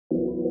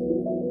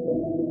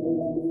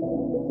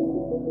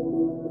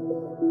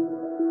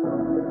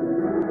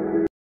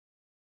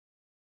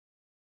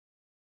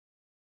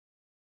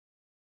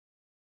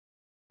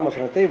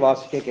வசனத்தை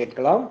வாசிக்க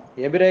கேட்கலாம்.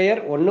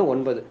 எபிரேயர்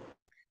 1:9.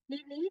 நீ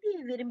நீதியை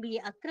விரும்பி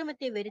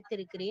அக்கிரமத்தை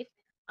வெறுத்திருக்கிறீர்.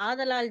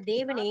 ஆதலால்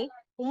தேவனே,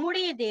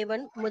 உம்முடைய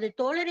தேவன் உமது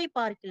தோழரை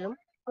பார்க்கிலும்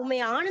உம்மை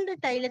ஆனந்த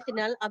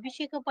தைலத்தினால்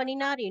அபிஷேகம்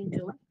பண்ணினார்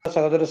என்றும்.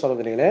 சகோதர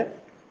சகோதரிகளே,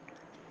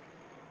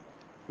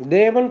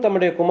 தேவன்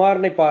தம்முடைய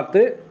குமாரனை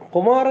பார்த்து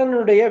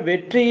குமாரனுடைய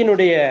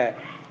வெற்றியினுடைய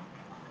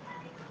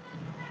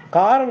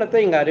காரணத்தை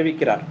இங்கு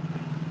அறிவிக்கிறார்.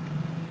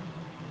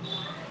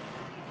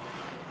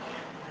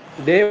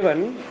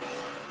 தேவன்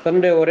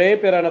தன்னுடைய ஒரே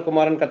பேரான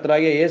குமாரன்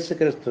கர்த்தராகிய இயேசு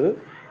கிறிஸ்து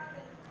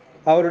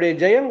அவருடைய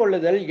ஜெயம்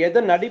கொள்ளுதல்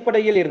எதன்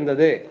அடிப்படையில்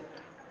இருந்தது?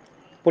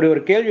 இப்படி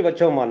ஒரு கேள்வி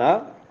வச்சோமானா,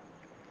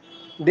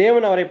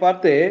 தேவன் அவரை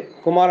பார்த்து,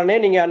 குமாரனே,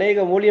 நீங்கள்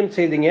அநேக ஊழியம்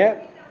செய்தீங்க,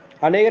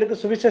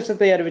 அநேகருக்கு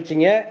சுவிசேஷத்தை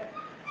அறிவிச்சிங்க,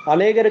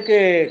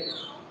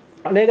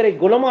 அநேகரை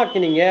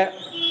குணமாக்கினீங்க,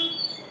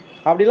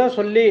 அப்படிலாம்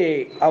சொல்லி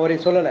அவரை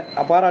சொல்லலை,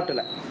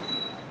 பாராட்டலை.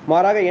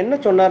 மாறாக என்ன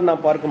சொன்னார்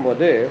நான்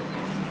பார்க்கும்போது,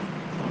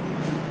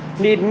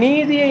 நீ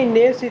நீதியை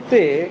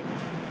நேசித்து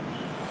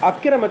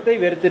அக்கிரமத்தை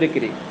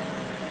வெறுத்திருக்கிறீர்.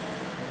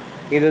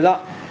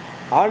 இதுதான்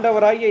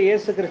ஆண்டவராகிய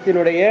இயேசு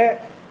கிறிஸ்தினுடைய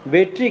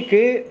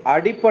வெற்றிக்கு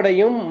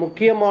அடிப்படையும்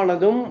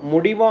முக்கியமானதும்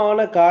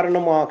முடிவான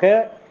காரணமாக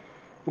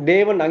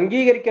தேவன்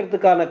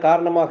அங்கீகரிக்கிறதுக்கான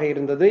காரணமாக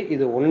இருந்தது.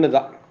 இது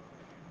ஒண்ணுதான்,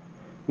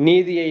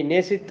 நீதியை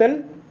நேசித்தல்,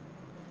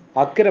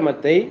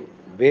 அக்கிரமத்தை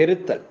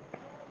வெறுத்தல்.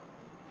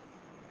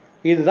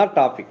 இதுதான்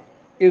டாபிக்.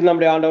 இது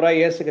நம்முடைய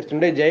ஆண்டவராகிய இயேசு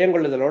கிறிஸ்தினுடைய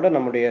ஜெயங்கொள்ளுதலோட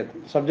நம்முடைய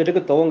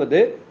சப்ஜெக்டுக்கு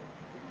துவங்குது.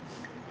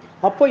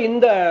 அப்போ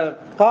இந்த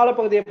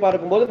காலப்பகுதியை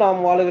பார்க்கும்போது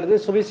நாம் வாழுகிறது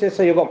சுவிசேஷ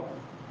யுகம்.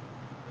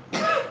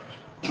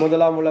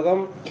 முதலாம்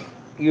உலகம்,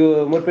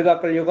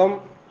 முற்பிதாக்கள் யுகம்,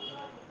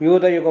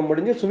 யூத யுகம்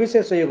முடிஞ்சு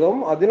சுவிசேஷ யுகம்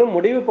அதிலும்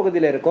முடிவு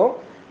பகுதியில் இருக்கும்.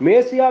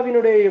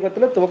 மேசியாவினுடைய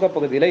யுகத்தில் துவக்க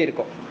பகுதியில்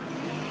இருக்கும்.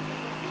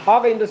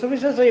 ஆக இந்த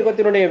சுவிசேஷ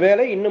யுகத்தினுடைய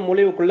வேலை இன்னும்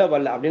முடிவுக்குள்ள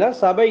வரல. அப்படின்னா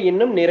சபை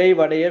இன்னும்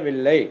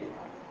நிறைவடையவில்லை.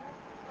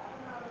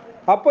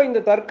 அப்போ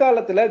இந்த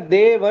தற்காலத்தில்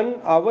தேவன்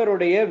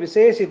அவருடைய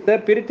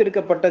விசேஷித்த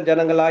பிரித்தெடுக்கப்பட்ட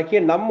ஜனங்களாகிய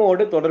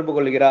நம்மோடு தொடர்பு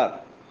கொள்கிறார்.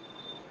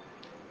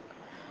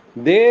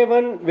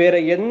 தேவன் வேற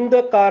எந்த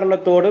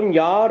காரணத்தோடும்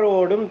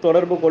யாரோடும்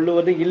தொடர்பு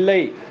கொள்ளுவது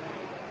இல்லை.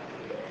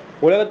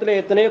 உலகத்துல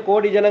எத்தனையோ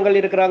கோடி ஜனங்கள்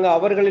இருக்கிறாங்க,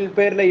 அவர்களின்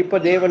பேர்ல இப்ப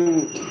தேவன்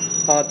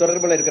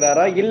தொடர்புல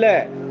இருக்கிறாரா? இல்ல.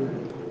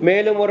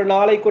 மேலும் ஒரு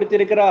நாளை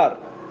குறித்திருக்கிறார்.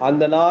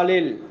 அந்த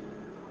நாளில்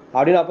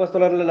அப்படின்னு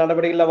அப்போஸ்தலர்கள்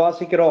நடவடிக்கைகளை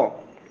வாசிக்கிறோம்.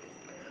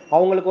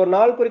 அவங்களுக்கு ஒரு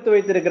நாள் குறித்து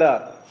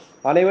வைத்திருக்கிறார்.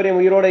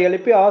 அனைவரையும் உயிரோட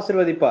எழுப்பி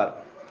ஆசீர்வதிப்பார்.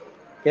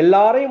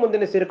 எல்லாரையும்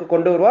முந்தின சீருக்கு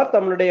கொண்டு வருவார்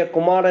தம்முடைய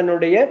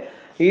குமாரனுடைய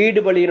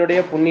ஈடுபலியினுடைய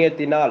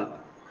புண்ணியத்தினால்.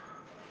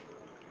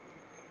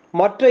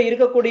 மற்ற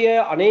இருக்கக்கூடிய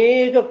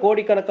அநேக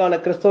கோடிக்கணக்கான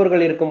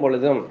கிறிஸ்தவர்கள் இருக்கும்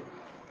பொழுதும்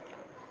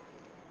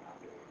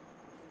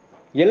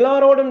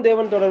எல்லாரோடும்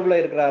தேவன் தொடர்புல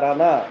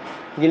இருக்கிறாரானா?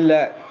 இல்ல,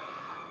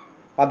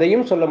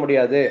 அதையும் சொல்ல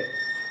முடியாது.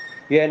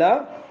 ஏன்னா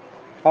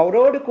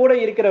அவரோடு கூட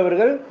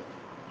இருக்கிறவர்கள்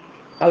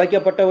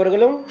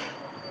அழைக்கப்பட்டவர்களும்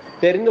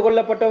தெரிந்து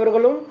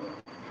கொள்ளப்பட்டவர்களும்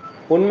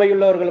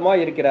உண்மையுள்ளவர்களுமா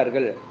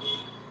இருக்கிறார்கள்.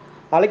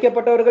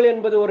 அழைக்கப்பட்டவர்கள்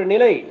என்பது ஒரு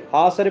நிலை,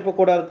 ஆசரிப்பு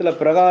கூடாரத்தில்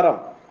பிரகாரம்.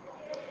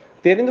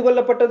 தெரிந்து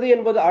கொள்ளப்பட்டது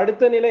என்பது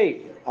அடுத்த நிலை,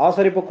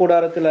 ஆசரிப்பு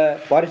கூடாரத்தில்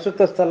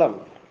பரிசுத்த ஸ்தலம்.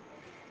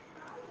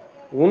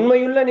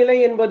 உண்மையுள்ள நிலை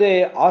என்பது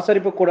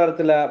ஆசரிப்பு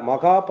கூடாரத்தில்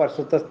மகா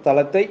பரிசுத்த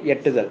ஸ்தலத்தை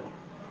எட்டுதல்.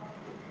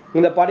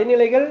 இந்த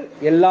படிநிலைகள்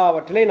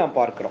எல்லாவற்றிலையும் நாம்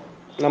பார்க்கிறோம்.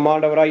 நம்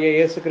ஆண்டவராகிய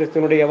இயேசு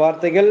கிறிஸ்துவனுடைய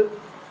வார்த்தைகள்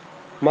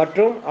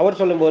மற்றும் அவர்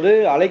சொல்லும்போது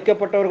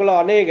அழைக்கப்பட்டவர்களோ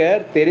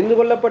அநேகர், தெரிந்து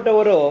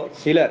கொள்ளப்பட்டவரோ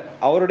சிலர்,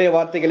 அவருடைய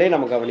வார்த்தைகளை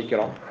நாம்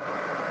கவனிக்கிறோம்.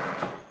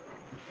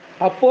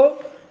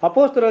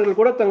 அப்போஸ்தலர்கள்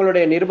கூட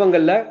தங்களுடைய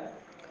நிருபங்கள்ல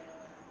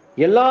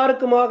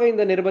எல்லாருக்குமாக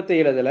இந்த நிருபத்தை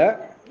எழுதல.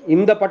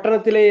 இந்த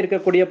பட்டணத்திலே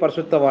இருக்கக்கூடிய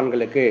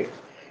பரிசுத்தவான்களுக்கு,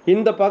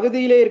 இந்த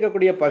பகுதியிலே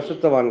இருக்கக்கூடிய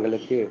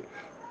பரிசுத்தவான்களுக்கு,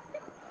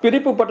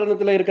 பிரிப்பு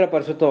பட்டணத்தில் இருக்கிற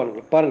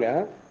பரிசுத்தவான்கள் பாருங்க.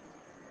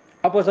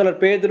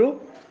 அப்போஸ்தலர் பேதுரு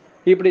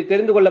இப்படி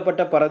தெரிந்து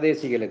கொள்ளப்பட்ட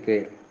பரதேசிகளுக்கு.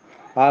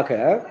 ஆக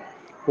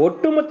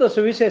ஒட்டுமொத்த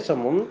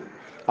சுவிசேஷமும்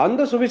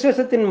அந்த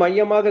சுவிசேஷத்தின்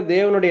மையமாக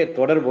தேவனுடைய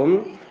தொடர்பும்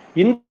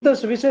இந்த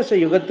சுவிசேஷ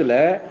யுகத்துல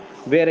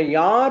வேற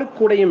யார்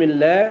கூடயும்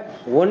இல்லை.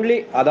 ஒன்லி,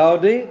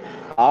 அதாவது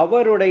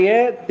அவருடைய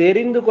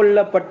தெரிந்து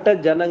கொள்ளப்பட்ட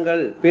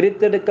ஜனங்கள்,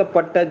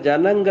 பிரித்தெடுக்கப்பட்ட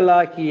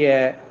ஜனங்களாகிய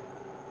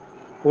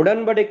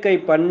உடன்படிக்கை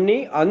பண்ணி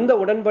அந்த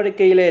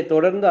உடன்படிக்கையிலே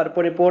தொடர்ந்து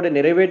அர்ப்பணிப்போடு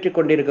நிறைவேற்றி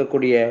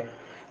கொண்டிருக்கக்கூடிய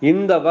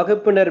இந்த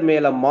வகுப்பினர்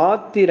மேல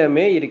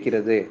மாத்திரமே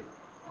இருக்கிறது.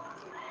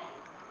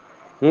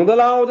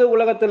 முதலாவது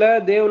உலகத்துல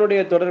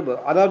தேவனுடைய தொடர்பு,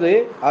 அதாவது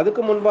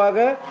அதுக்கு முன்பாக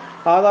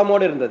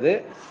ஆதாமோடு இருந்தது,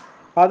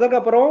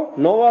 அதுக்கப்புறம்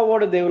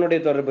நோவாவோடு தேவனுடைய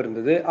தொடர்பு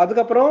இருந்தது,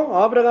 அதுக்கப்புறம்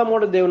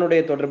ஆபிரகாமோடு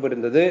தேவனுடைய தொடர்பு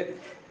இருந்தது,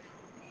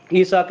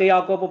 ஈசாக்கு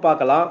யாக்கோப்பு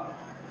பார்க்கலாம்.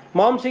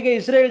 மாம்சீக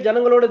இஸ்ரேல்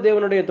ஜனங்களோடு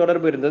தேவனுடைய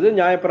தொடர்பு இருந்தது,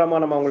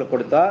 நியாயப்பிரமாணம் அவங்களுக்கு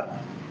கொடுத்தார்.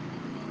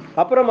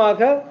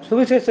 அப்புறமாக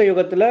சுவிசேஷ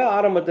யுகத்துல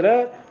ஆரம்பத்துல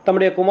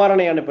தம்முடைய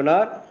குமாரனை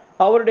அனுப்பினார்.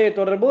 அவருடைய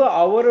தொடர்பு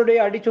அவருடைய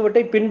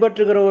அடிச்சுவட்டை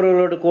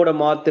பின்பற்றுகிறவர்களோடு கூட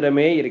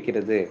மாத்திரமே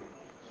இருக்கிறது,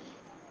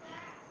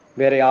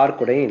 வேற யார்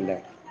கூடயும் இல்லை.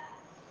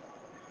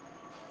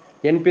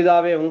 என்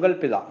பிதாவே உங்கள்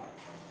பிதா,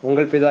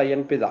 உங்கள் பிதா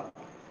என் பிதா.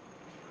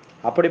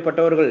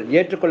 அப்படிப்பட்டவர்கள்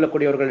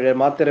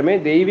ஏற்றுக்கொள்ளக்கூடியவர்கள் மாத்திரமே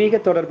தெய்வீக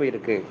தொடர்பு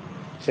இருக்கு.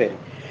 சரி,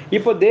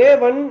 இப்போ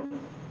தேவன்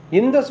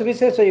இந்த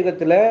சுவிசேஷ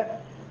யுகத்துல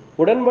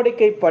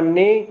உடன்படிக்கை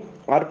பண்ணி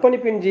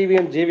அர்ப்பணிப்பின்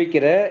ஜீவியம்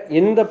ஜீவிக்கிற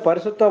இந்த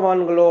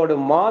பரிசுத்தவான்களோடு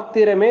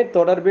மாத்திரமே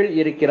தொடர்பில்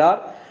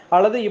இருக்கிறார்,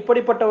 அல்லது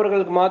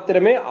இப்படிப்பட்டவர்களுக்கு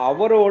மாத்திரமே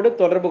அவரோடு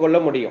தொடர்பு கொள்ள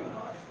முடியும்.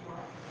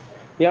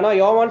 ஏன்னா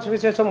யோவான்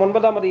சுவிசேஷம்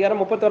 9ஆம்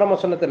அதிகாரம் 31ஆம்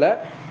வசனத்துல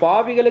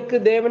பாவிகளுக்கு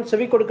தேவன்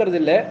செவி கொடுக்கறது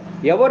இல்லை,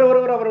 எவர்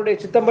ஒருவர் அவருடைய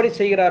சித்தம்படி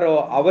செய்கிறாரோ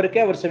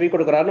அவருக்கே அவர் செவி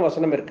கொடுக்கிறார்னு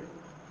வசனம் இருக்கு.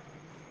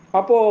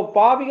 அப்போ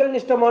பாவிகள்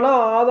இஷ்டமான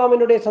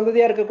ஆதாமினுடைய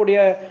சந்ததியா இருக்கக்கூடிய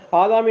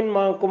ஆதாமின்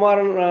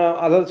குமாரன்,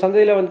 அதாவது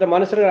சந்ததியில வந்த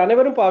மனுஷர்கள்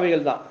அனைவரும்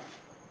பாவிகள் தான்.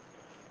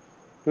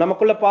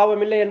 நமக்குள்ள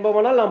பாவம் இல்லை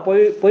என்பவனால் நாம்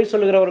பொய்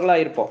சொல்லுகிறவர்களா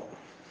இருப்போம்.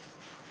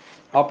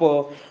 அப்போ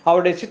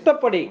அவருடைய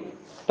சித்தப்படி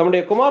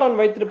தம்முடைய குமாரன்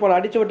வைத்திருப்போம்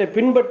அடிச்சுவட்டை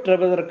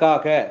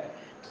பின்பற்றுவதற்காக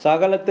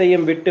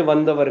சகலத்தையும் விட்டு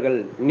வந்தவர்கள்,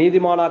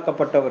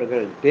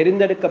 நீதிமானாக்கப்பட்டவர்கள்,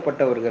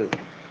 தெரிந்தெடுக்கப்பட்டவர்கள்,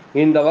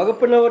 இந்த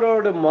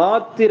வகுப்பினரோடு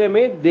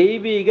மாத்திரமே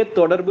தெய்வீக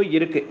தொடர்பு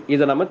இருக்கு.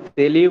 இதை நம்ம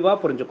தெளிவா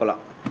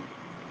புரிஞ்சுக்கலாம்.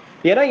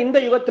 ஏன்னா இந்த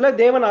யுகத்துல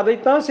தேவன்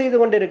அதைத்தான் செய்து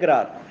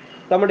கொண்டிருக்கிறார்.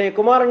 தம்முடைய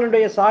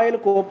குமாரனுடைய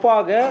சாயலுக்கு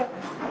ஒப்பாக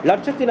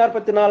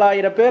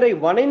 144,000 பேரை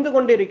வணைந்து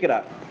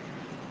கொண்டிருக்கிறார்.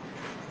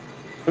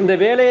 இந்த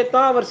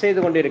வேலையைத்தான் அவர்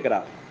செய்து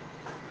கொண்டிருக்கிறார்.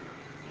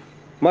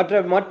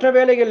 மற்ற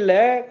வேலைகள்ல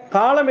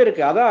காலம்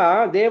இருக்கு.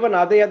 அதான் தேவன்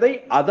அதை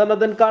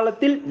அதன்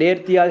காலத்தில்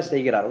நேர்த்தியாக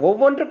செய்கிறார்.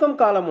 ஒவ்வொன்றுக்கும்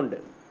காலம் உண்டு.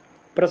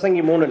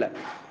 பிரசங்கி 3ல.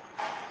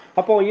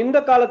 அப்போ இந்த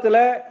காலத்துல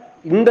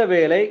இந்த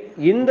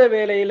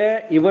வேலையில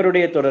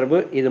இவருடைய தொடர்பு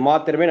இது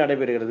மாத்திரமே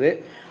நடைபெறுகிறது.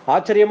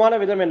 ஆச்சரியமான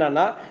விதம்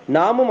என்னன்னா,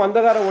 நாமும்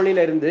அந்தகார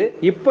ஒளியில இருந்து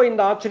இப்ப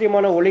இந்த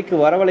ஆச்சரியமான ஒளிக்கு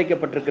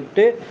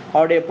வரவழைக்கப்பட்டிருக்கிட்டு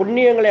அவருடைய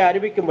புண்ணியங்களை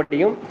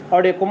அறிவிக்கும்படியும்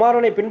அவருடைய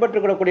குமாரனை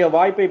பின்பற்றக்கூடிய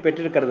வாய்ப்பை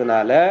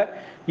பெற்றிருக்கிறதுனால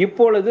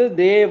இப்பொழுது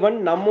தேவன்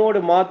நம்மோடு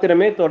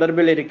மாத்திரமே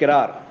தொடர்பில்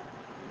இருக்கிறார்.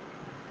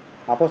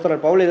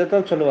 அப்போஸ்தலர் பவுல்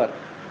இதைத்தான் சொல்லுவார்,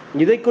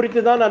 இதை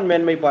குறித்து தான் நான்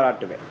மேன்மை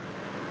பாராட்டுவேன்.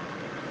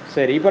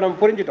 சரி, இப்ப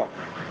நம்ம புரிஞ்சிட்டோம்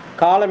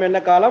காலம் என்ன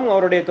காலம்,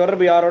 அவருடைய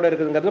தொடர்பு யாரோட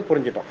இருக்குதுங்கிறத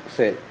புரிஞ்சிட்டோம்.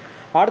 சரி,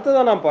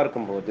 அடுத்ததான் நாம்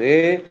பார்க்கும்போது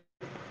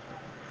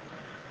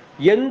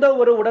எந்த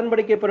ஒரு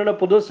உடன்படிக்கை பண்ணின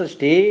புது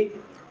சிருஷ்டி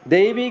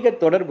தெய்வீக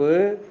தொடர்பு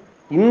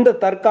இந்த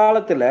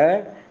தற்காலத்துல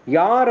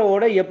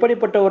யாரோட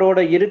எப்படிப்பட்டவரோட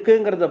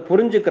இருக்குங்கிறத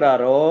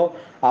புரிஞ்சுக்கிறாரோ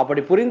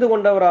அப்படி புரிந்து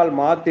கொண்டவரால்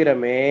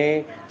மாத்திரமே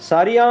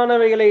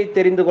சரியானவைகளை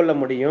தெரிந்து கொள்ள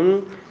முடியும்,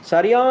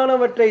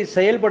 சரியானவற்றை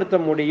செயல்படுத்த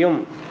முடியும்.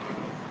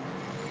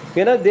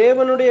 ஏன்னா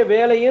தேவனுடைய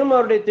வேலையும்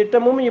அவருடைய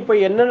திட்டமும் இப்ப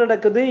என்ன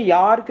நடக்குது,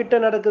 யார்கிட்ட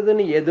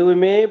நடக்குதுன்னு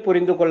எதுவுமே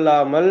புரிந்து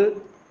கொள்ளாமல்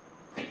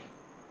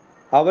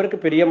அவருக்கு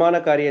பிரியமான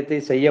காரியத்தை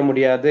செய்ய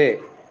முடியாது,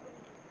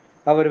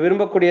 அவர்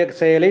விரும்பக்கூடிய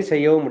செயலை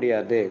செய்யவும்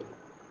முடியாது.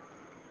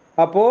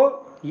 அப்போ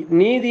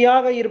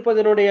நீதியாக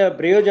இருப்பதனுடைய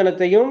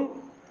பிரயோஜனத்தையும்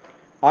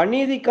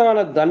அநீதிக்கான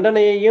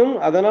தண்டனையையும்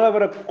அதனால்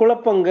வர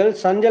குழப்பங்கள்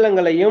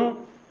சஞ்சலங்களையும்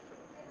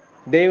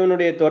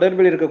தேவனுடைய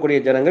தொடர்பில் இருக்கக்கூடிய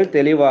ஜனங்கள்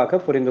தெளிவாக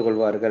புரிந்து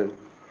கொள்வார்கள்.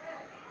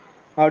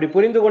 அப்படி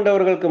புரிந்து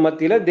கொண்டவர்களுக்கு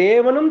மத்தியில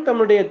தேவனும்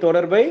தம்முடைய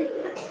தொடர்பை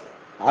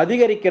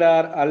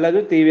அதிகரிக்கிறார் அல்லது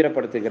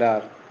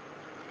தீவிரப்படுத்துகிறார்.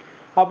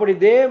 அப்படி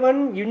தேவன்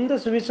இந்த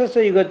சுவிசேஷ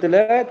யுகத்துல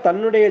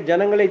தன்னுடைய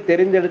ஜனங்களை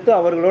தெரிந்தெடுத்து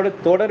அவர்களோட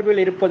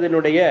தொடர்பில்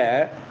இருப்பதனுடைய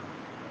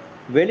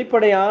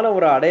வெளிப்படையான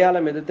ஒரு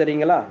அடையாளம் எது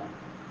தெரியுங்களா?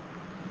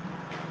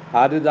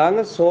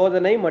 அதுதாங்க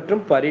சோதனை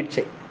மற்றும்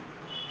பரீட்சை.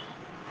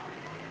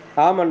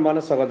 ஆமன்பான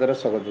சகோதர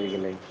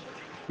சகோதரிகளை,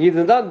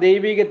 இதுதான்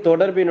தெய்வீக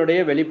தொடர்பினுடைய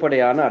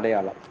வெளிப்படையான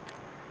அடையாளம்.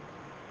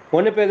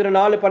 1 பேதுரு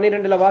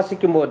 4:12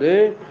 வாசிக்கும் போது,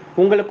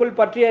 உங்களுக்குள்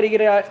பற்றி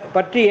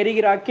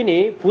எரிகிற அக்கினி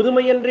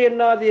புதுமையென்று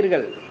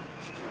எண்ணாதீர்கள்.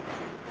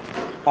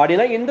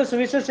 அப்படின்னா இந்த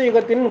சுவிசேஷ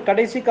யுகத்தின்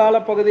கடைசி கால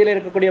பகுதியில்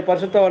இருக்கக்கூடிய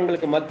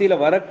பரிசுத்தவான்களுக்கு மத்தியில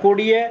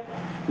வரக்கூடிய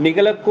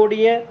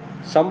நிகழக்கூடிய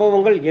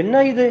சம்பவங்கள் என்ன,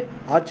 இது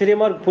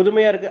ஆச்சரியமா இருக்கு,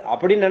 புதுமையா இருக்கு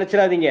அப்படின்னு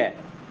நினைச்சிடாதீங்க.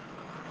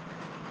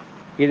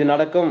 இது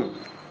நடக்கும்.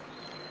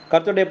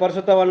 கர்த்தருடைய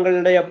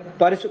பரிசுத்தவான்களுடைய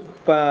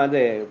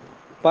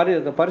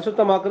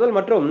பரிசுத்தமாக்குதல்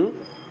மற்றும்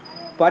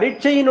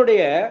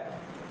பரீட்சையினுடைய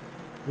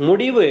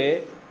முடிவு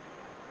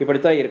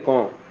இப்படித்தான்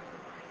இருக்கும்.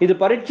 இது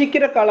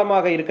பரீட்சிக்கிற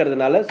காலமாக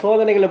இருக்கிறதுனால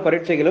சோதனைகளும்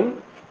பரீட்சைகளும்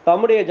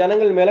தம்முடைய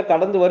ஜனங்கள் மேல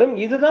கடந்து வரும்.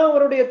 இதுதான்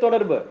அவருடைய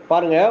தொடர்பு.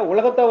 பாருங்க,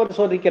 உலகத்தை அவர்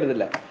சோதிக்கிறது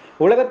இல்லை,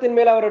 உலகத்தின்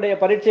மேல அவருடைய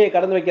பரீட்சையை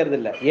கடந்து வைக்கிறது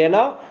இல்லை.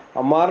 ஏன்னா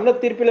மரண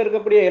தீர்ப்பில்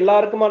இருக்கக்கூடிய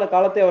எல்லாருக்குமான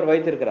காலத்தை அவர்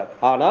வைத்திருக்கிறார்.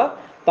 ஆனா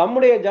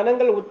தம்முடைய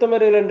ஜனங்கள்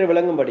உத்தமர்கள் என்று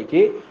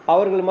விளங்கும்படிக்கு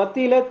அவர்கள்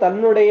மத்தியில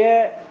தன்னுடைய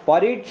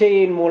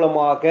பரீட்சையின்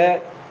மூலமாக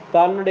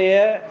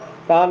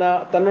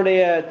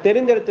தன்னுடைய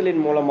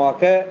தெரிந்தெடுத்தலின்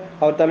மூலமாக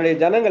அவர் தன்னுடைய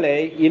ஜனங்களை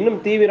இன்னும்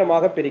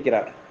தீவிரமாக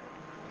பிரிக்கிறார்.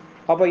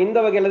 அப்ப இந்த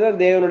வகையில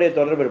தான் தேவனுடைய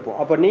தொடர்பு இருப்போம்.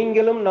 அப்ப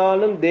நீங்களும்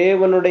நானும்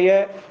தேவனுடைய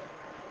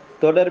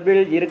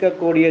தொடர்பில்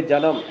இருக்கக்கூடிய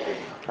ஜனம்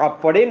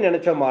அப்படின்னு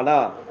நினைச்சோமானா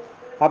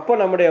அப்போ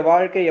நம்முடைய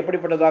வாழ்க்கை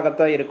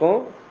எப்படிப்பட்டதாகத்தான் இருக்கும்?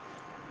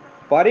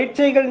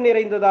 பரீட்சைகள்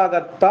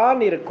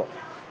நிறைந்ததாகத்தான் இருக்கும்.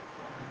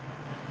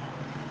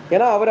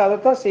 ஏன்னா அவர்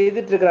அதைத்தான்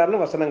செய்துட்டு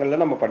இருக்கிறாருன்னு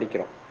வசனங்கள்ல நம்ம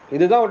படிக்கிறோம்.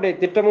 இதுதான் அவருடைய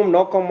திட்டமும்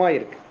நோக்கமா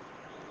இருக்கு.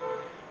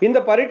 இந்த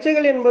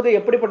பரீட்சைகள் என்பது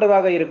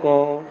எப்படிப்பட்டதாக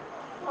இருக்கும்?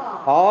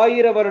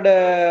 1000 வருட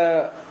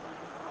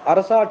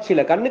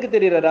அரசாட்சியில கண்ணுக்கு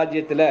தெரிகிற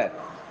ராஜ்யத்துல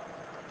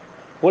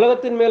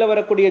உலகத்தின் மேல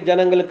வரக்கூடிய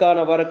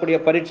ஜனங்களுக்கான வரக்கூடிய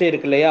பரீட்சை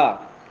இருக்கு இல்லையா,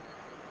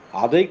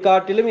 அதை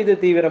காட்டிலும் இது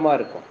தீவிரமா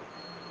இருக்கும்.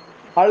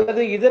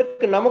 அல்லது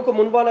இதற்கு நமக்கு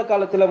முன்பான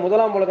காலத்துல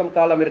முதலாம் உலகம்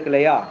காலம் இருக்கு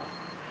இல்லையா,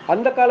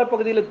 அந்த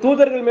காலப்பகுதியில்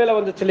தூதர்கள் மேல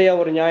வந்துச்சு இல்லையா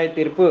ஒரு நியாய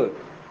தீர்ப்பு,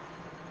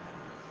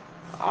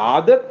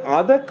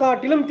 அதை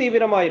காட்டிலும்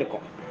தீவிரமா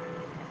இருக்கும்.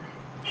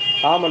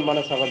 ஆமன்மான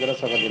சகோதர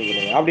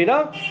சகோதரிகளே, அப்படின்னா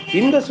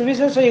இந்த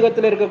சுவிசேஷ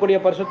யுகத்தில் இருக்கக்கூடிய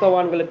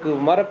பரிசுத்தவான்களுக்கு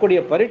வரக்கூடிய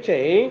பரீட்சை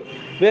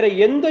வேற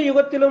எந்த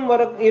யுகத்திலும்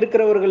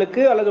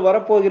இருக்கிறவர்களுக்கு அல்லது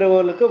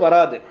வரப்போகிறவர்களுக்கு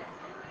வராது.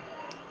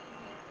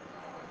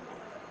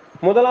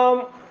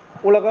 முதலாம்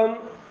உலகம்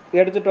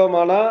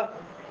எடுத்துட்டோமானா,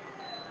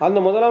 அந்த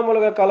முதலாம்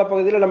உலக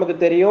காலப்பகுதியில் நமக்கு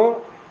தெரியும்,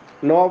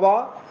 நோவா,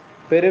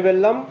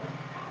 பெருவெள்ளம்.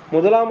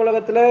 முதலாம்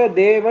உலகத்துல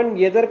தேவன்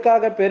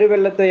எதற்காக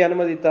பெருவெள்ளத்தை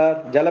அனுமதித்தார்,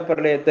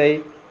 ஜலப்பிரளயத்தை?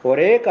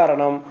 ஒரே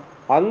காரணம்,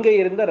 அங்கே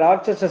இருந்த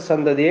ராட்சச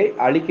சந்ததியை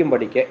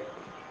அழிக்கும்படிக்க.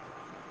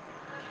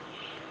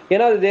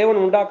 ஏன்னா அது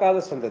தேவன்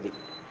உண்டாக்காத சந்ததி.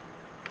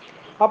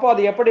 அப்போ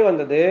அது எப்படி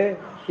வந்தது?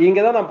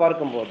 இங்கதான் நாம்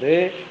பார்க்கும்போது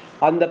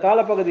அந்த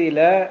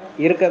காலப்பகுதியில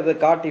இருக்கிறது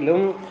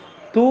காட்டிலும்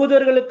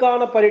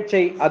தூதர்களுக்கான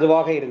பரீட்சை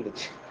அதுவாக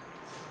இருந்துச்சு.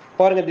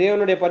 பாருங்க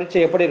தேவனுடைய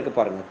பரீட்சை எப்படி இருக்கு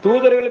பாருங்க.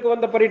 தூதர்களுக்கு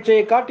வந்த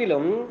பரீட்சையை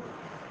காட்டிலும்,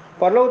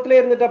 பரலோகத்திலே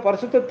இருந்துட்ட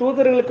பரிசுத்த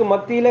தூதர்களுக்கு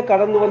மத்தியில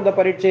கடந்து வந்த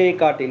பரீட்சையை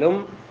காட்டிலும்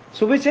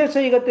சுவிசேஷ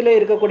யுகத்திலே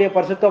இருக்கக்கூடிய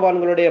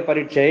பரிசுத்தவான்களுடைய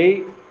பரீட்சை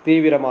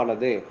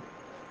தீவிரமானது.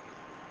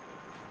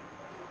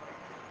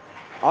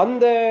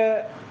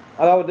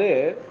 அதாவது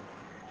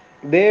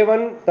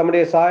தேவன்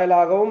தம்முடைய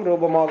சாயலாகவும்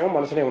ரூபமாகவும்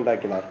மனுஷனை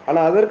உண்டாக்கினார். ஆனா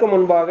அதற்கு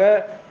முன்பாக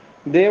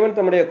தேவன்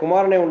தம்முடைய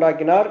குமாரனை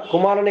உண்டாக்கினார்.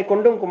 குமாரனை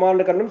கொண்டும்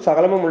குமாரனை கண்டும்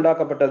சகலமும்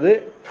உண்டாக்கப்பட்டது.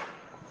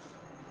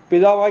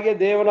 பிதாவாகிய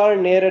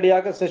தேவனால்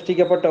நேரடியாக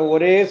சிருஷ்டிக்கப்பட்ட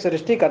ஒரே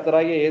சிருஷ்டி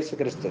கர்த்தராகிய இயேசு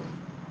கிறிஸ்து.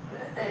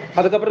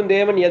 அதுக்கப்புறம்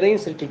தேவன்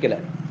எதையும் சிருஷ்டிக்கல.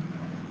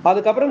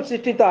 அதுக்கப்புறம்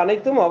சிருஷ்டித்த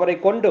அனைத்தும் அவரை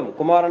கொண்டும்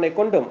குமாரனை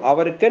கொண்டும்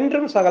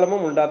அவருக்கென்றும்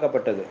சகலமும்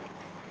உண்டாக்கப்பட்டது.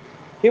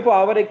 இப்போ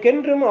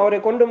அவருக்கென்றும் அவரை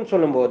கொண்டும்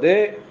சொல்லும்போது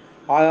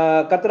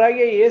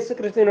கர்த்தராகிய இயேசு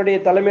கிறிஸ்துவினுடைய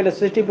தலைமையில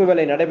சிருஷ்டிப்பு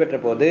வேலை நடைபெற்ற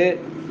போது,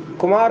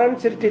 குமாரன்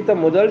சிருஷ்டித்த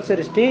முதல்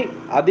சிருஷ்டி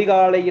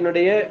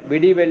அதிகாலையினுடைய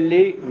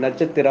விடிவெள்ளி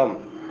நட்சத்திரம்.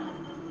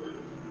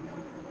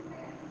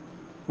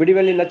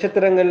 விடிவெள்ளி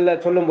நட்சத்திரங்கள்ல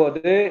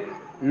சொல்லும்போது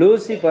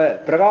லூசிபர்,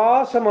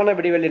 பிரகாசமான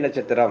விடிவெள்ளி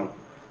நட்சத்திரம்.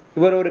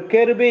 இவர் ஒரு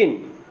கெருபீன்,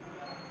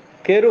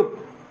 கெருப்.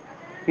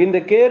 இந்த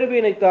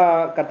கேருபீனை தான்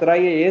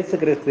கர்த்தராகிய இயேசு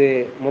கிறிஸ்து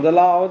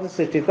முதலாவது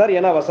சிருஷ்டித்தார்.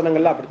 ஏன்னா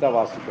வசனங்கள்ல அப்படித்தான்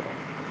வாசிக்கிறோம்.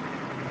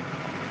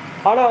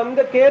 ஆனா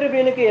அந்த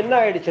கேருபீனுக்கு என்ன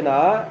ஆயிடுச்சுன்னா,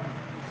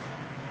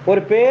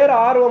 ஒரு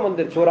பேரார்வம்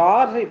வந்துருச்சு,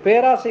 ஒரு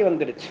பேராசை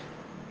வந்துடுச்சு.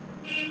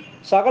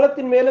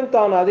 சகலத்தின் மேலும்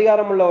தான்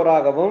அதிகாரம்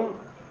உள்ளவராகவும்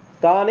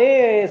தானே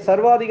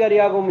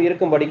சர்வாதிகாரியாகவும்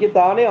இருக்கும்படிக்கு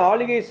தானே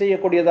ஆளுகை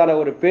செய்யக்கூடியதான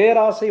ஒரு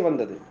பேராசை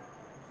வந்தது.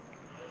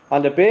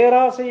 அந்த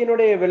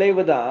பேராசையினுடைய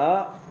விளைவுதான்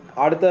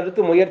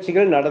அடுத்தடுத்து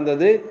முயற்சிகள்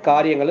நடந்தது,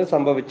 காரியங்களும்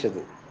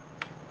சம்பவிச்சது.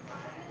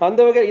 அந்த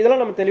வகை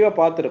இதெல்லாம் நம்ம தெளிவாக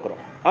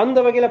பார்த்துருக்குறோம். அந்த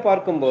வகையில்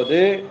பார்க்கும்போது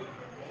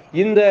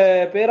இந்த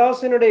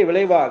பேராசையினுடைய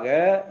விளைவாக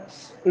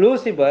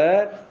லூசிபர்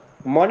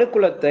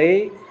மனுக்குலத்தை,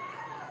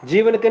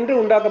 ஜீவனுக்கென்று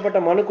உண்டாக்கப்பட்ட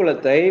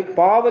மனுக்குலத்தை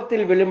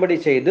பாவத்தில் விழும்படி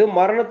செய்து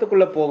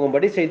மரணத்துக்குள்ள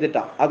போகும்படி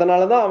செய்துட்டான்.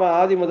 அதனாலதான் அவன்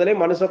ஆதி முதலே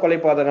மனுஷ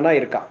கொலைபாதகனா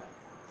இருக்கான்.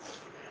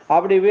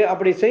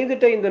 அப்படி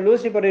செய்துட்ட இந்த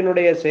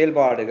லூசிபரினுடைய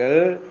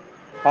செயல்பாடுகள்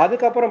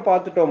அதுக்கப்புறம்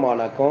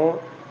பார்த்துட்டோமானாக்கும்,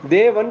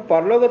 தேவன்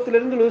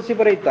பரலோகத்திலிருந்து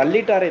லூசிபரை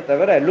தள்ளிட்டாரே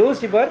தவிர,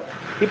 லூசிபர்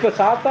இப்ப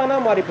சாத்தானா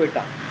மாறி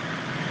போயிட்டான்.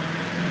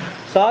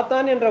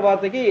 சாத்தான் என்ற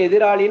வார்த்தைக்கு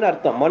எதிராளின்னு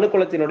அர்த்தம்.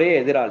 மனுக்குலத்தினுடைய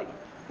எதிராளி,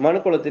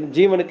 மனுக்குலத்தின்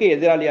ஜீவனுக்கு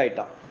எதிராளி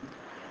ஆயிட்டான்.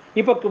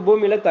 இப்ப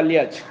பூமியில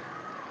தள்ளியாச்சு.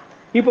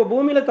 இப்ப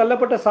பூமியில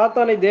தள்ளப்பட்ட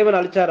சாத்தானை தேவன்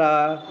அழிச்சாரா?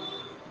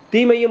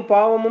 தீமையும்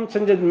பாவமும்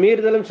செஞ்ச,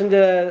 மீறுதலும் செஞ்ச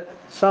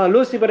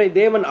லூசிபரை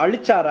தேவன்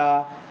அழிச்சாரா?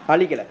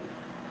 அழிக்கல,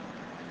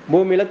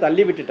 பூமியில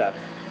தள்ளி விட்டுட்டார்,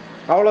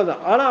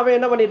 அவ்வளவுதான். ஆனா அவன்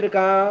என்ன பண்ணிட்டு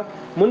இருக்கான்?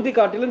 முந்தி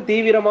காட்டிலும்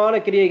தீவிரமான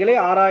கிரியைகளை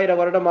 6000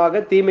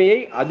 வருடமாக தீமையை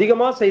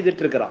அதிகமா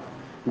செய்துட்டு இருக்கிறான்,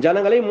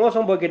 ஜனங்களை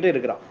மோசம் போக்கிட்டு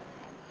இருக்கிறான்.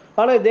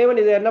 ஆனா தேவன்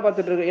இதை என்ன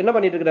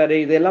பண்ணிட்டு இருக்கிறாரு?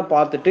 இதெல்லாம்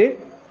பார்த்துட்டு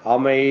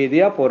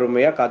அமைதியா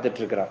பொறுமையா காத்துட்டு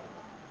இருக்கிறார்.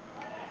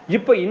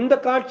 இப்ப இந்த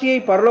காட்சியை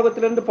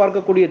பரலோகத்திலிருந்து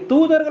பார்க்கக்கூடிய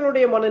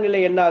தூதர்களுடைய மனநிலை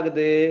என்ன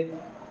ஆகுது?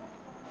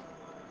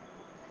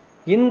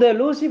 இந்த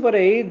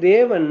லூசிபரை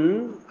தேவன்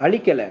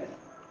அழிக்கல,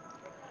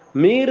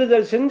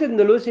 மீறுதல் செஞ்சு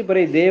இந்த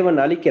லூசிபரை தேவன்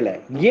அழிக்கல.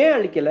 ஏன்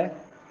அழிக்கல?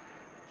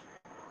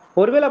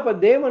 ஒருவேளை அப்ப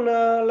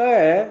தேவனால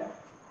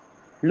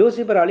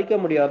லூசிபரை அழிக்க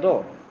முடியாதோ,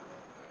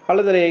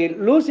 அல்லது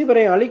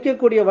லூசிபரை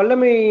அழிக்கக்கூடிய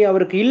வல்லமை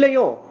அவருக்கு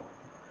இல்லையோ?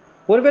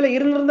 ஒருவேளை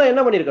இருந்திருந்தா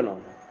என்ன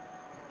பண்ணிருக்கணும்?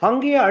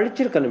 அங்கேயே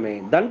அழிச்சிருக்கணுமே,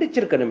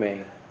 தண்டிச்சிருக்கணுமே.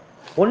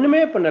 ஒண்ணுமே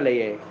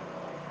பண்ணலையே.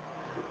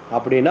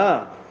 அப்படின்னா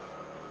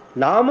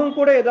நாமும்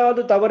கூட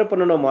ஏதாவது தவறு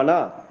பண்ணணுமானா,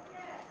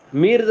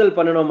 மீறுதல்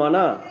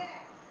பண்ணணுமானா,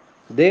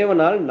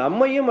 தேவனால்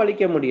நம்மையும்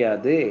அழிக்க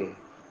முடியாது.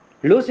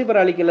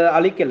 லூசிபர்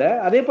அழிக்கல,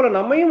 அதே போல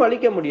நம்மையும்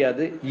அழிக்க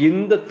முடியாது.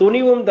 இந்த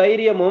துணிவும்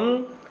தைரியமும்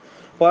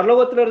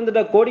பரலோகத்தில்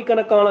இருந்துட்ட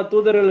கோடிக்கணக்கான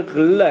தூதர்களுக்கு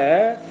இல்ல.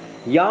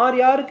 யார்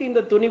யாருக்கு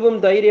இந்த துணிவும்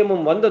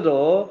தைரியமும்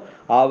வந்ததோ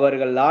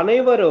அவர்கள்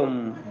அனைவரும்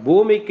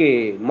பூமிக்கு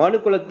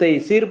மனுக்குலத்தை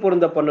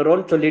சீர்பொருந்த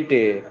பண்ணுறோன்னு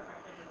சொல்லிட்டு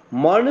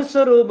மனுஷ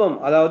ரூபம்,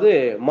 அதாவது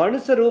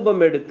மனுஷ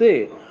ரூபம் எடுத்து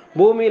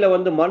பூமியில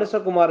வந்து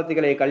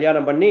மனுஷகுமாரத்திகளை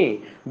கல்யாணம் பண்ணி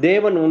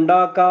தேவன்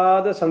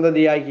உண்டாக்காத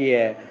சந்ததியாகிய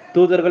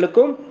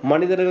தூதர்களுக்கும்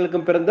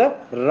மனிதர்களுக்கும் பிறந்த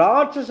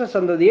ராட்சச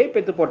சந்ததியை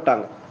பெற்று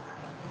போட்டாங்க.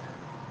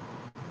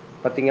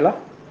 பார்த்தீங்களா?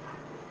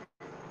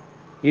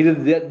 இது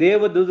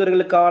தேவ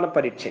தூதர்களுக்கான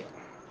பரீட்சை.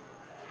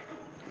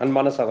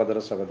 அன்பான சகோதர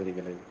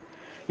சகோதரிகளே,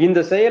 இந்த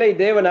செயலை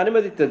தேவன்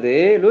அனுமதித்தது,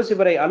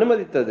 லூசிபரை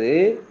அனுமதித்தது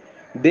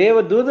தேவ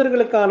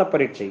தூதர்களுக்கான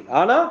பரீட்சை.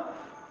 ஆனா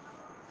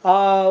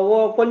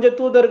கொஞ்சம்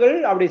தூதர்கள்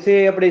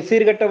அப்படி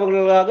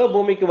சீர்கெட்டவர்களாக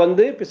பூமிக்கு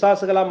வந்து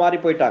பிசாசுகளா மாறி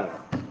போயிட்டாங்க.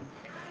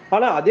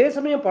 ஆனா அதே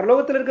சமயம்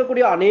பரலோகத்தில்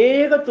இருக்கக்கூடிய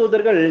அநேக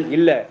தூதர்கள்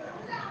இல்ல,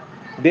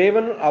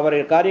 தேவன் அவர்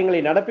காரியங்களை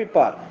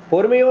நடப்பிப்பார்.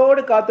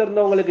 பொறுமையோடு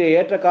காத்திருந்தவங்களுக்கு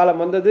ஏற்ற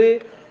காலம் வந்தது.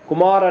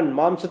 குமாரன்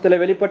மாம்சத்துல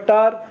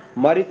வெளிப்பட்டார்,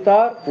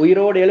 மரித்தார்,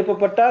 உயிரோடு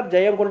எழுப்பப்பட்டார்,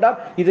 ஜெயம் கொண்டார்.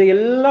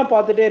 இதையெல்லாம்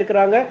பார்த்துட்டே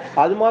இருக்கிறாங்க.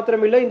 அது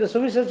மாத்திரம் இல்லை, இந்த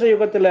சுவிசேஷ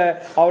யுகத்துல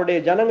அவருடைய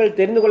ஜனங்கள்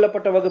தெரிந்து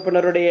கொள்ளப்பட்ட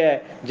வகுப்பினருடைய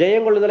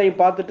ஜெயங்கொள்ளுதலையும்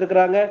பார்த்துட்டு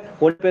இருக்கிறாங்க.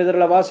 1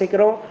 பேதுருல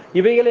வாசிக்கிறோம்,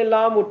 இவைகள்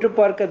எல்லாம் உற்று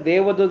பார்க்க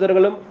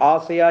தேவதூதர்களும்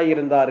ஆசையாய்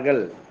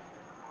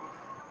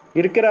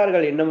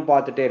இருக்கிறார்கள், இன்னும்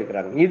பார்த்துட்டே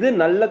இருக்கிறாங்க. இது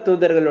நல்ல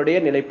தூதர்களுடைய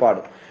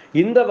நிலைப்பாடு.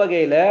 இந்த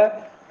வகையில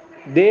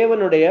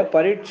தேவனுடைய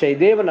பரீட்சை,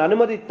 தேவன்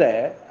அனுமதித்த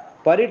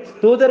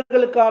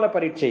தூதர்களுக்கான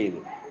பரீட்சை இது.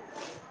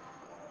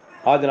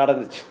 அது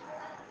நடந்துச்சு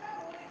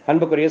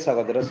அன்புக்குரிய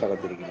சகோதர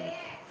சகோதரிகள்.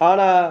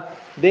 ஆனா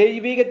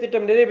தெய்வீக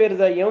திட்டம்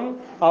நிறைவேறுதையும்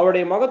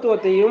அவருடைய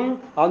மகத்துவத்தையும்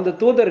அந்த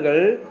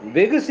தூதர்கள்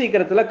வெகு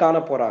சீக்கிரத்துல காண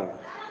போறாங்க.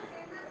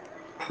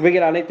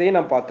 இவைகள் அனைத்தையும்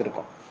நாம்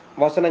பார்த்திருக்கோம்,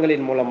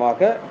 வசனங்களின்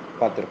மூலமாக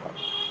பார்த்திருக்கோம்.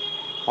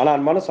 ஆனா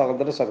அன்பான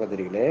சகோதர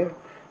சகோதரிகளே,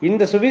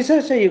 இந்த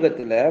சுவிசேஷ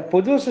யுகத்துல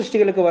புது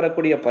சிருஷ்டிகளுக்கு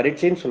வரக்கூடிய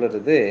பரீட்சைன்னு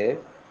சொல்றது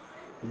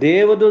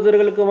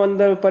தேவதூதர்களுக்கு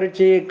வந்த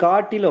பரீட்சையை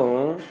காட்டிலும்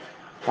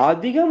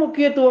அதிக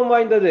முக்கியத்துவம்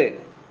வாய்ந்தது.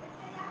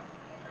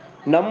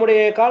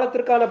 நம்முடைய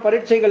காலத்திற்கான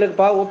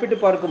பரீட்சைகளுக்கு ஒப்பிட்டு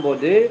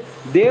பார்க்கும்போது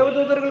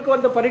தேவதூதர்களுக்கு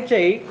வந்த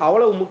பரீட்சை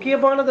அவ்வளவு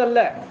முக்கியமானது அல்ல.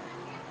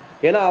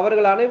 ஏன்னா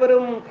அவர்கள்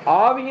அனைவரும்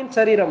ஆவியின்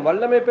சரீரம்,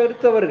 வல்லமை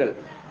பெருத்தவர்கள்.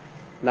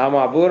 நாம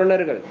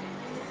அபூரணர்கள்.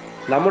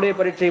 நம்முடைய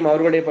பரீட்சையும்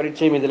அவர்களுடைய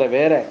பரீட்சையும் இதுல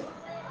வேற.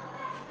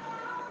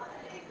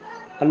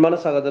 அன்பான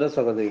சகோதர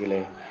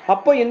சகோதரிகளே,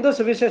 அப்போ இந்த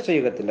சுவிசேஷ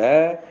யுகத்துல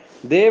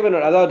தேவன்,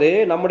 அதாவது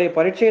நம்முடைய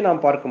பரீட்சையை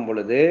நாம் பார்க்கும்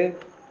பொழுது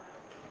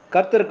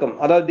கர்த்தருக்கும்,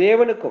 அதாவது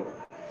தேவனுக்கும்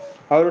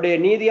அவருடைய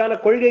நீதியான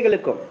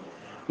கொள்கைகளுக்கும்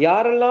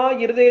யாரெல்லாம்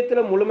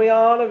இருதயத்துல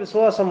முழுமையான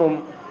விசுவாசமும்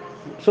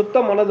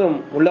சுத்த மனதும்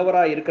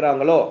உள்ளவராய்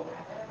இருக்கிறாங்களோ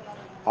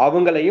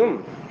அவங்களையும்,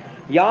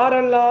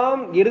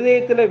 யாரெல்லாம்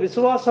இருதயத்துல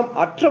விசுவாசம்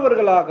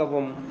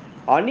அற்றவர்களாகவும்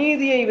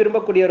அநீதியை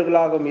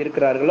விரும்பக்கூடியவர்களாகவும்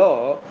இருக்கிறார்களோ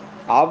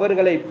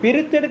அவர்களை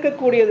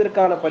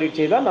பிரித்தெடுக்கக்கூடியதற்கான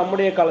பரீட்சை தான்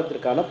நம்முடைய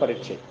காலத்திற்கான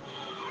பரீட்சை.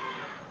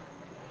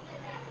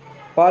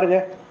 பாருங்க,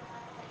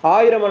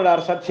 1000 வருட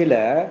அரசாட்சியில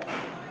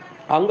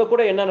அங்க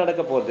கூட என்ன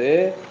நடக்க போகுது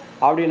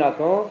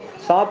அப்படின்னாக்கும்,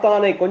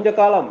 சாத்தானை கொஞ்ச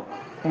காலம்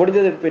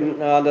முடிஞ்சதுக்கு பின்,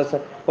 அந்த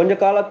கொஞ்ச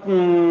காலம்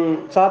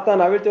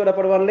சாத்தான் அவிழ்த்து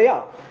விடப்படுவான் இல்லையா?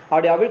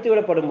 அப்படி அவிழ்த்து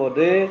விடப்படும்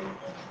போது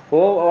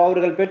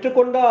அவர்கள்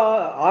பெற்றுக்கொண்ட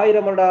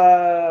 1000 வருட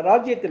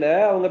ராஜ்யத்துல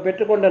அவங்க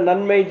பெற்றுக்கொண்ட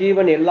நன்மை,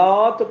 ஜீவன்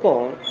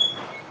எல்லாத்துக்கும்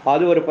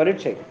அது ஒரு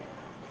பரீட்சை.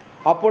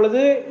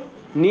 அப்பொழுது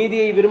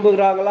நீதியை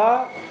விரும்புகிறாங்களா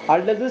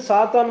அல்லது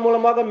சாத்தான்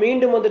மூலமாக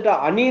மீண்டும் வந்துட்ட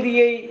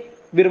அநீதியை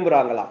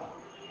விரும்புகிறாங்களா?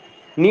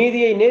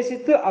 நீதியை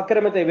நேசித்து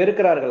அக்கிரமத்தை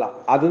வெறுக்கிறார்களா?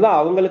 அதுதான்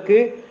அவங்களுக்கு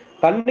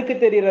கண்ணுக்கு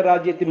தெரிகிற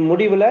ராஜ்யத்தின்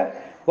முடிவுல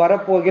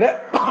வரப்போகிற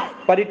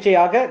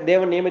பரீட்சையாக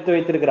தேவன் நியமித்து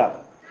வைத்திருக்கிறார்.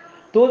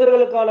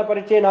 தூதர்களுக்கான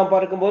பரீட்சையை நாம்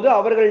பார்க்கும்போது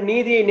அவர்கள்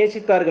நீதியை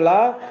நேசித்தார்களா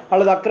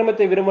அல்லது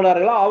அக்கிரமத்தை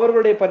விரும்பினார்களா,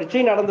 அவர்களுடைய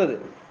பரீட்சை நடந்தது.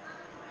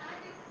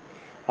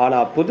 ஆனா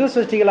புது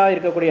சிருஷ்டிகளா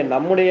இருக்கக்கூடிய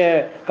நம்முடைய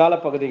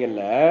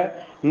காலப்பகுதிகளில்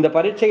இந்த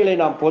பரீட்சைகளை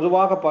நாம்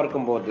பொதுவாக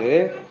பார்க்கும்போது,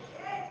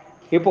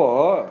 இப்போ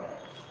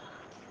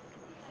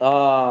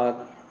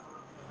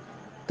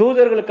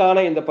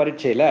தூதர்களுக்கான இந்த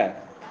பரீட்சையில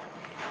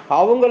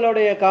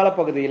அவங்களுடைய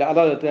காலப்பகுதியில்,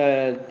 அதாவது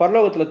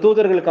பரலோகத்துல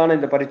தூதர்களுக்கான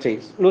இந்த பரீட்சை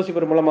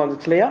லூசிபர் மூலமா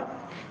வந்துச்சு இல்லையா?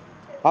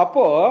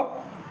 அப்போ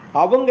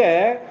அவங்க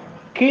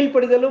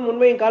கீழ்ப்படிதலும்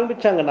உண்மையும்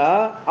காண்பிச்சாங்கன்னா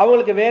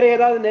அவங்களுக்கு வேற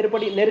ஏதாவது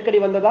நெருக்கடி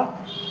வந்ததா?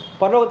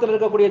 பரலோகத்தில்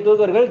இருக்கக்கூடிய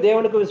தூதர்கள்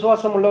தேவனுக்கு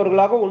விசுவாசம்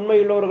உள்ளவர்களாக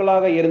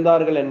உண்மையுள்ளவர்களாக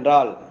இருந்தார்கள்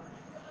என்றால்,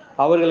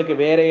 அவர்களுக்கு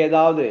வேற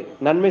ஏதாவது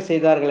நன்மை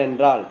செய்தார்கள்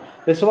என்றால்,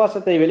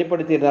 விசுவாசத்தை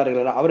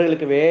வெளிப்படுத்தியிருந்தார்கள்,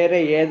 அவர்களுக்கு வேற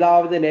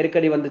ஏதாவது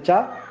நெருக்கடி வந்துச்சா?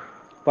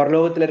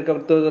 பரலோகத்தில் இருக்க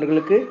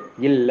தூதர்களுக்கு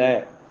இல்லை.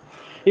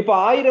 இப்போ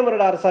 1000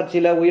 வருட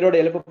அரசாட்சியில உயிரோடு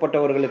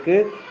எழுப்பப்பட்டவர்களுக்கு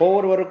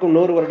ஒவ்வொருவருக்கும்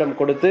 100 வருடம்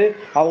கொடுத்து,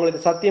 அவங்களுக்கு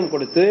சத்தியம்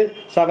கொடுத்து,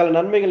 சகல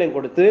நன்மைகளையும்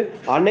கொடுத்து,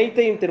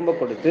 அனைத்தையும் திரும்ப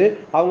கொடுத்து,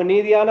 அவங்க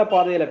நீதியான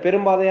பாதையில,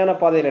 பெரும்பாதையான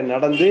பாதையில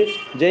நடந்து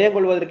ஜெயம்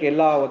கொள்வதற்கு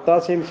எல்லா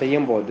ஒத்தாசையும்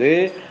செய்யும் போது,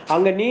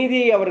 அங்க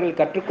நீதியை அவர்கள்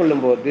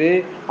கற்றுக்கொள்ளும் போது,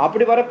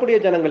 அப்படி வரக்கூடிய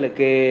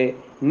ஜனங்களுக்கு,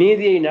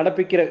 நீதியை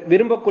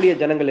விரும்பக்கூடிய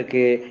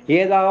ஜனங்களுக்கு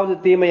ஏதாவது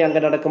தீமை அங்க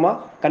நடக்குமா?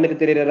 கண்ணுக்கு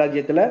தெரிகிற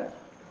ராஜ்யத்துல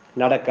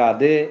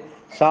நடக்காது.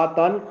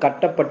 சாத்தான்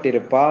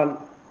கட்டப்பட்டிருப்பான்.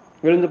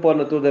 விழுந்து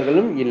போன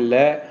தூதர்களும்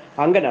இல்லை,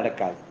 அங்க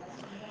நடக்காது.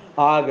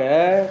 ஆக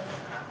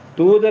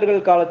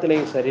தூதர்கள்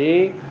காலத்திலையும் சரி,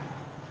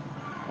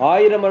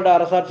 1000 வருட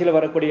அரசாட்சியில்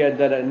வரக்கூடிய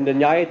இந்த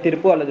நியாய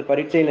தீர்ப்பு அல்லது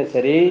பரீட்சையிலும்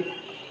சரி,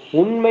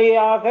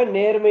 உண்மையாக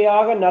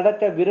நேர்மையாக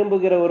நடக்க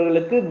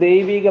விரும்புகிறவர்களுக்கு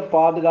தெய்வீக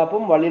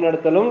பாதுகாப்பும்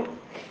வழிநடத்தலும்,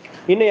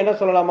 இன்னும் என்ன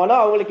சொல்லலாமானா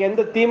அவங்களுக்கு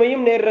எந்த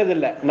தீமையும்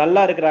நேர்றதில்லை,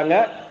 நல்லா இருக்கிறாங்க,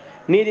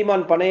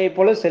 நீதிமான் பனையை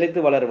போல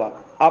செழித்து வளருவாங்க.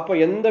 அப்போ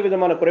எந்த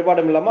விதமான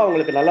குறைபாடும் இல்லாம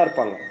அவங்களுக்கு நல்லா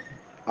இருப்பாங்க.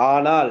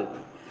 ஆனால்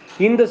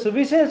இந்த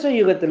சுவிசேஷ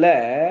யுகத்துல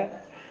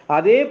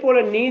அதே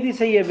போல நீதி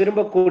செய்ய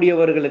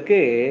விரும்பக்கூடியவர்களுக்கு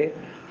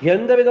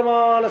எந்த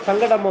விதமான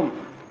சங்கடமும்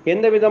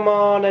எந்த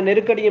விதமான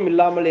நெருக்கடியும்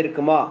இல்லாமல்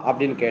இருக்குமா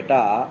அப்படின்னு கேட்டா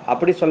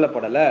அப்படி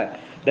சொல்லப்படல.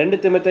 2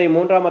 தீமோத்தேயு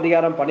 3ஆம்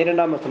அதிகாரம்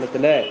 12ஆம்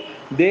வசனத்துல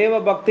தேவ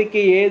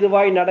பக்திக்கு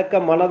ஏதுவாய் நடக்க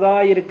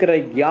மனதாய் இருக்கிற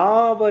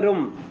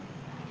யாவரும்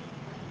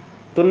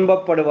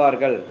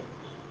துன்பப்படுவார்கள்.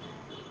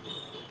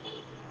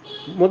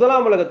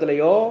 முதலாம்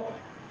உலகத்திலேயோ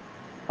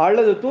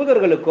அல்லது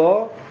தூதர்களுக்கோ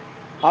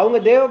அவங்க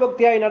தேவ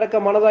பக்தியாய் நடக்க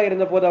மனதாய்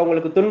இருந்த போது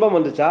அவங்களுக்கு துன்பம்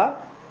வந்துச்சா?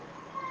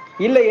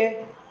 இல்லையே.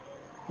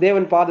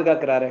 தேவன்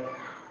பாதுகாக்கிறாரு.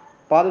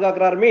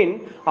 பாதுகாக்கிறார் மீன்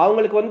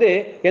அவங்களுக்கு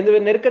எந்த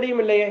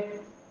நெருக்கடியும் இல்லையே.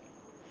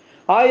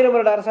 1000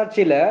 வருட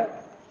அரசாட்சியில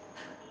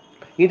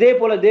இதே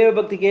போல தேவ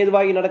பக்திக்கு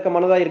ஏதுவாகி நடக்க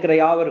மனதாய் இருக்கிற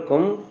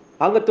யாவருக்கும்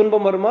அங்க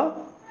துன்பம் வருமா?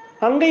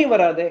 அங்கேயும்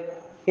வராது.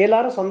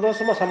 எல்லாரும்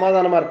சந்தோஷமா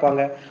சமாதானமா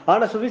இருப்பாங்க.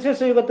 ஆனா சுவிசேஷ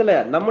யுகத்துல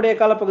நம்முடைய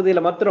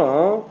காலப்பகுதியில மாத்திரம்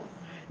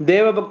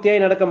தேவ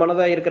பக்தியாய் நடக்க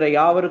மனதாய் இருக்கிற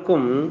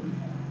யாவருக்கும்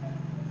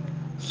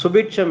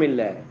சுபிட்சம்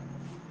இல்லை,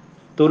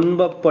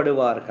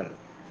 துன்பப்படுவார்கள்.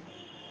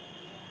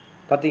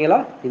 பார்த்தீங்களா?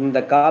 இந்த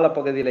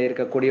காலப்பகுதியில்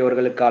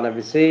இருக்கக்கூடியவர்களுக்கான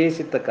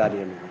விசேஷித்த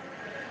காரியம்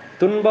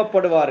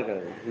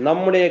துன்பப்படுவார்கள்.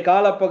 நம்முடைய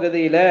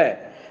காலப்பகுதியில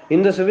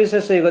இந்த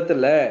சுவிசேஷ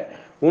யுகத்துல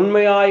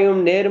உண்மையாயும்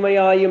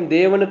நேர்மையாயும்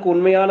தேவனுக்கு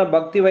உண்மையான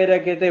பக்தி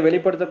வைராக்கியத்தை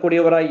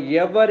வெளிப்படுத்தக்கூடியவராய்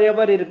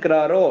எவர்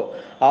இருக்கிறாரோ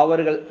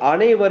அவர்கள்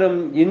அனைவரும்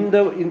இந்த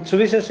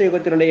சுவிசேஷ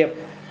யுகத்தினுடைய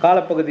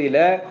காலப்பகுதியில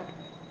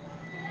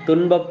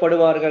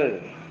துன்பப்படுவார்கள்.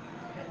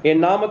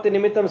 என் நாமத்து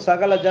நிமித்தம்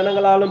சகல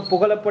ஜனங்களாலும்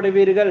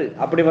புகழப்படுவீர்கள்.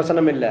 அப்படி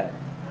வசனம் இல்லை,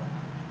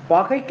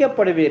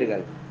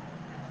 பகைக்கப்படுவீர்கள்.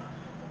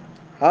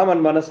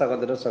 ஆமன்மான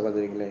சகோதர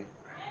சகோதரிகளே,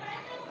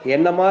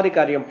 என்ன மாதிரி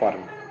காரியம்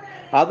பாருங்க.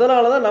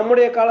 அதனாலதான்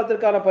நம்முடைய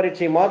காலத்திற்கான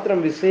பரீட்சை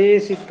மாத்திரம்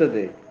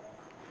விசேஷித்தது,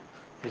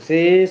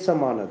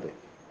 விசேஷமானது.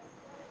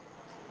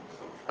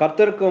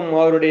 கர்த்தருக்கும்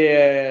அவருடைய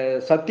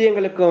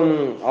சத்தியங்களுக்கும்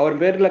அவர்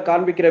பேர்ல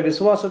காண்பிக்கிற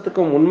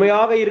விசுவாசத்துக்கும்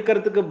உண்மையாக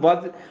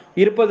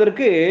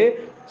இருப்பதற்கு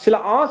சில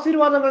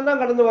ஆசீர்வாதங்கள்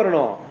தான் கடந்து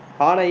வரணும்.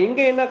 ஆனா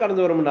இங்க என்ன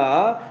கடந்து வரும்னா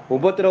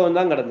உபத்திரவம்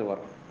தான் கடந்து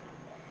வரும்.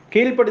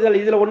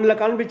 கீழ்ப்படிதல் இதுல ஒண்ணுல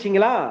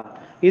காண்பிச்சிங்களா,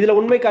 இதுல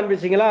உண்மை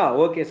காண்பிச்சிங்களா,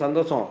 ஓகே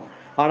சந்தோஷம்.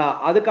 ஆனா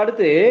அதுக்கு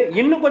அடுத்து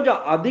இன்னும்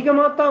கொஞ்சம்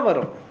அதிகமா தான்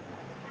வரும்.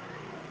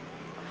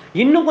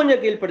 இன்னும்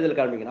கொஞ்சம் கீழ்ப்படிதல்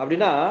காண்பிக்கணும்.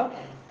 அப்படின்னா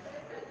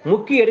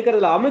முக்கி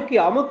எடுக்கிறதுல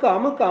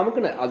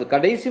அமுக்குன்னு அது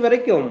கடைசி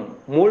வரைக்கும்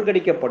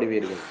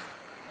மூழ்கடிக்கப்படுவீர்கள்.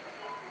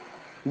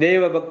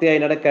 தேவ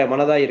பக்தியாய் நடக்க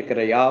மனதாய்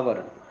இருக்கிற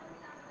யாவரும்.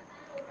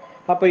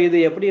 அப்ப இது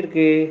எப்படி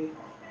இருக்கு?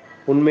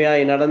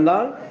 உண்மையாய்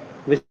நடந்தால்,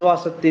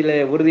 விசுவாசத்திலே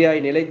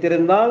உறுதியாய்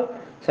நிலைத்திருந்தால்,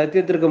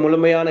 சத்தியத்திற்கு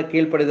முழுமையான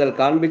கீழ்ப்படிதல்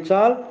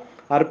காண்பிச்சால்,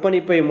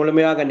 அர்ப்பணிப்பை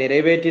முழுமையாக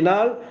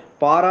நிறைவேற்றினால்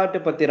பாராட்டு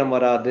பத்திரம்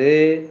வராது.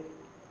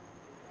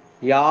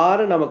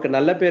 யாரும் நமக்கு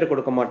நல்ல பேர்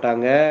கொடுக்க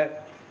மாட்டாங்க,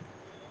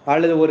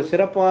 அல்லது ஒரு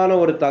சிறப்பான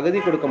ஒரு தகுதி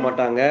கொடுக்க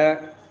மாட்டாங்க.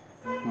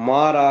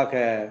 மாறாக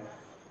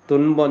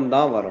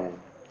துன்பம்தான் வரும்,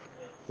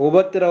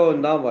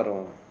 உபத்திரவம் தான்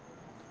வரும்.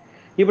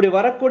 இப்படி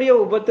வரக்கூடிய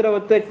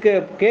உபத்திரவத்தை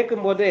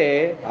கேட்கும் போதே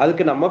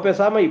அதுக்கு நம்ம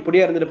பேசாம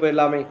இப்படியே இருந்துட்டு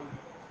போயிடலாமே,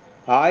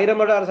 1000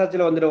 வருட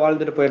அரசாட்சியில வந்துட்டு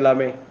வாழ்ந்துட்டு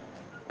போயிடலாமே,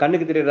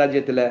 கண்ணுக்கு தெரிய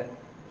ராஜ்யத்துல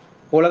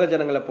உலக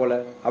ஜனங்களை போல,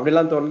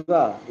 அப்படிலாம்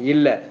தோணுதா?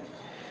 இல்லை.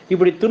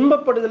 இப்படி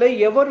துன்பப்படுதலை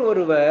எவர்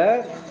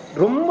ஒருவர்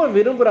ரொம்ப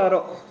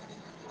விரும்புகிறாரோ,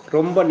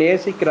 ரொம்ப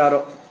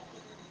நேசிக்கிறாரோ,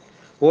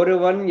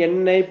 ஒருவன்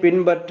என்னை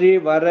பின்பற்றி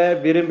வர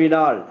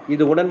விரும்பினால்,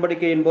 இது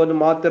உடன்படிக்கையின் போது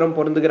மாத்திரம்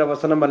பொருந்துகிற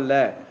வசனம் அல்ல.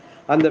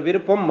 அந்த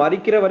விருப்பம்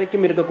மரிக்கிற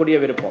வரைக்கும் இருக்கக்கூடிய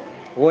விருப்பம்.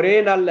 ஒரே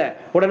நாள்ல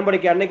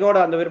உடன்படிக்கை அன்னைக்கோட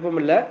அந்த விருப்பம்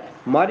இல்லை,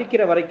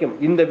 மரிக்கிற வரைக்கும்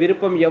இந்த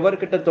விருப்பம்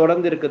எவர்கிட்ட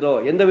தொடர்ந்து இருக்குதோ,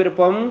 எந்த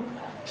விருப்பம்?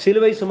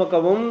 சிலுவை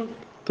சுமக்கவும்,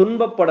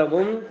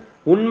 துன்பப்படவும்,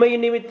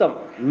 உண்மையின் நிமித்தம்,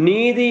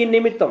 நீதியின்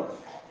நிமித்தம்,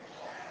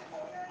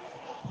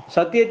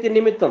 சத்தியத்தின்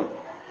நிமித்தம்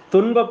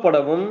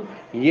துன்பப்படவும்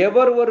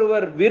எவர்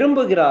ஒருவர்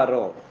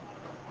விரும்புகிறாரோ,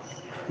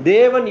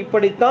 தேவன்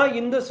இப்படித்தான்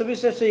இந்த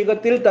சுவிசேஷ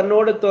யுகத்தில்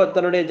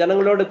தன்னுடைய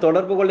ஜனங்களோடு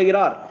தொடர்பு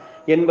கொள்கிறார்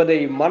என்பதை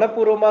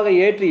மனப்பூர்வமாக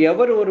ஏற்று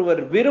எவர்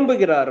ஒருவர்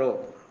விரும்புகிறாரோ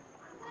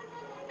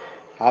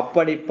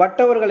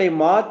அப்படிப்பட்டவர்களை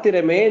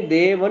மாத்திரமே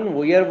தேவன்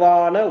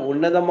உயர்வான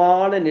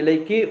உன்னதமான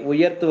நிலைக்கு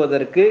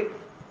உயர்த்துவதற்கு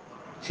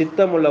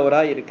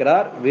சித்தமுள்ளவராய்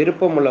இருக்கிறார்,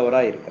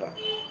 விருப்பமுள்ளவராய் இருக்கிறார்.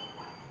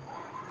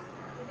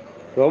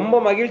 ரொம்ப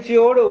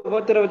மகிழ்ச்சியோடு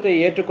உபத்திரவத்தை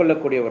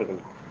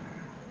ஏற்றுக்கொள்ளக்கூடியவர்கள்,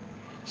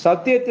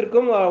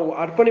 சத்தியத்திற்கும்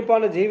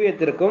அர்ப்பணிப்பான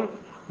ஜீவியத்திற்கும்,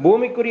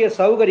 பூமிக்குரிய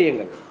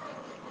சௌகரியங்கள்,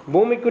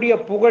 பூமிக்குரிய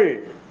புகழ்,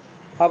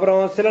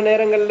 அப்புறம் சில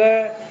நேரங்களில்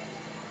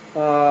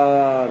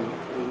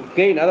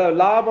கெயின், அதாவது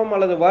லாபம்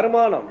அல்லது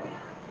வருமானம்,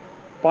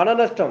 பண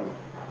நஷ்டம்,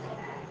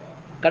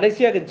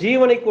 கடைசியாக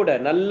ஜீவனை கூட,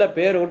 நல்ல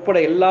பேர் உட்பட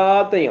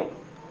எல்லாத்தையும்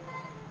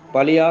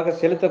பலியாக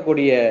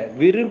செலுத்தக்கூடிய,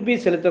 விரும்பி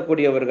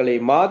செலுத்தக்கூடியவர்களை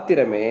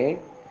மாத்திரமே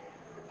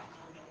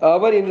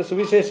அவர் இந்த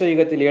சுவிசேஷ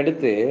யுகத்தில்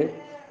எடுத்து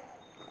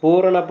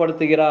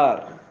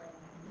பூரணப்படுத்துகிறார்.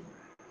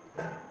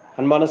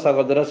 அன்பான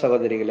சகோதர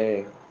சகோதரிகளே,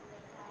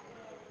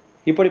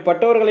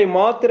 இப்படிப்பட்டவர்களை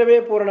மாத்திரமே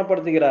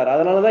பூரணப்படுத்துகிறார்.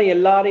 அதனாலதான்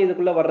எல்லாரும்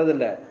இதுக்குள்ள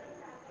வர்றதில்லை.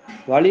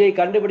 வழியை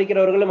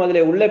கண்டுபிடிக்கிறவர்களும்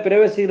அதில் உள்ள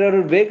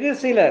பிரவேசிக்கிறவர்கள் வெகு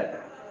சிலர்.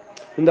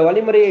 இந்த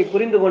வழிமுறையை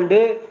புரிந்து கொண்டு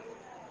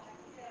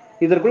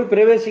இதற்குள்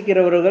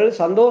பிரவேசிக்கிறவர்கள்,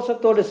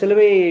 சந்தோஷத்தோடு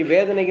சிலுவையை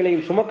வேதனைகளை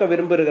சுமக்க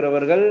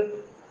விரும்புகிறவர்கள்,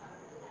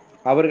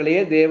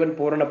 அவர்களையே தேவன்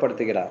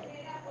பூரணப்படுத்துகிறார்.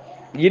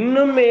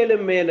 இன்னும்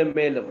மேலும் மேலும்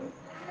மேலும்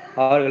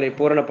அவர்களை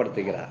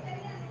பூரணப்படுத்துகிறார்.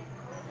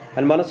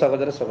 அன்பான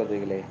சகோதர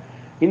சகோதரிகளே,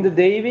 இந்த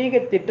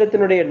தெய்வீக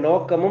திட்டத்தினுடைய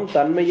நோக்கமும்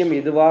தன்மையும்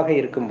இதுவாக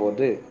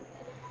இருக்கும்போது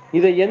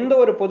இதை எந்த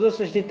ஒரு பொது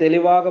சிருஷ்டி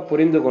தெளிவாக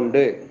புரிந்து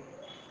கொண்டு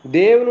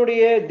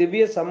தேவனுடைய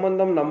திவ்ய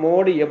சம்பந்தம்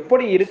நம்மோடு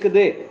எப்படி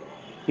இருக்குது,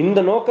 இந்த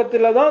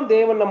நோக்கத்தில தான்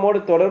தேவன்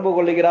நம்மோடு தொடர்பு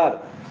கொள்ளுகிறார்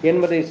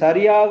என்பதை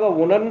சரியாக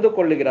உணர்ந்து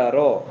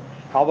கொள்ளுகிறாரோ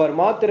அவர்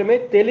மாத்திரமே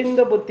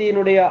தெளிந்த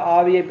புத்தியினுடைய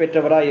ஆவியை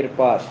பெற்றவராய்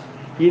இருப்பார்.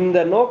 இந்த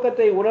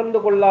நோக்கத்தை உணர்ந்து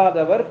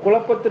கொள்ளாதவர்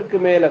குழப்பத்திற்கு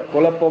மேல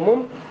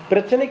குழப்பமும்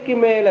பிரச்சனைக்கு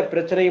மேல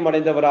பிரச்சனையும்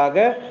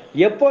அடைந்தவராக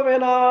எப்போ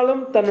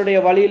வேணாலும் தன்னுடைய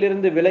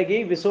வழியிலிருந்து விலகி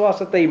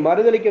விசுவாசத்தை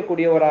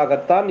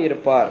மறுதளிக்கக்கூடியவராகத்தான்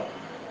இருப்பார்.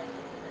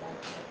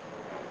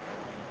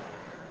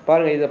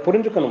 பாருங்க, இதை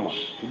புரிஞ்சுக்கணுமா?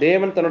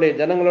 தேவன் தன்னுடைய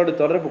ஜனங்களோடு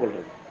தொடர்பு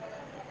கொள்றது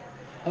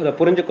அதை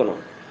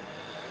புரிஞ்சுக்கணும்.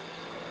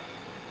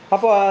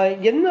 அப்போ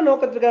எந்த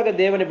நோக்கத்திற்காக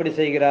தேவன் இப்படி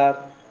செய்கிறார்?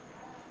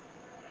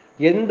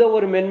 எந்த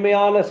ஒரு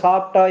மென்மையான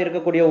சாஃப்டா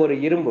இருக்கக்கூடிய ஒரு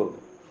இரும்பு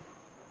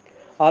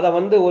அதை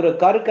ஒரு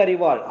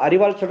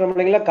அரிவாள் சொல்றோம்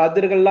இல்லைங்களா,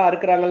 கதிர்கள்லாம்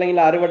அறுக்கிறாங்க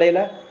இல்லைங்களா அறுவடையில,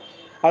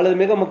 அல்லது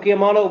மிக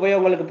முக்கியமான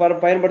உபயோகங்களுக்கு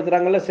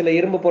பயன்படுத்துறாங்கல்ல சில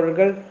இரும்பு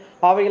பொருட்கள்,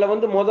 அவைகளை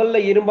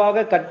முதல்ல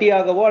இரும்பாக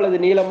கட்டியாகவோ அல்லது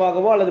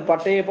நீளமாகவோ அல்லது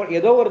பட்டையை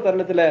ஏதோ ஒரு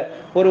தருணத்துல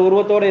ஒரு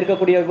உருவத்தோடு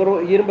இருக்கக்கூடிய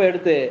இரும்பை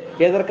எடுத்து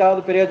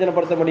எதற்காவது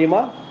பிரயோஜனப்படுத்த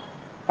முடியுமா?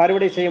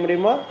 அறுவடை செய்ய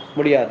முடியுமா?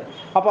 முடியாது.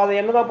 அப்ப அதை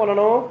என்னதான்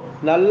பண்ணணும்?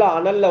 நல்லா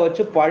அனல்ல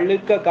வச்சு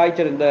பழுக்க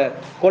காய்ச்சல். இந்த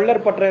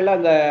கொள்ளர் பட்டறையில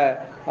அந்த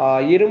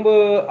இரும்பு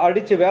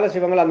அடிச்சு வேலை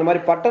செய்வாங்களா, அந்த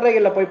மாதிரி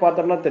பட்டறைகள்ல போய்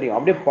பார்த்தோம்னா தெரியும்,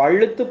 அப்படியே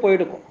பழுத்து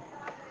போயிடுக்கும்.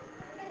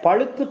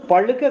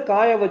 பழுக்க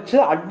காய வச்சு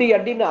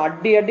அடின்னு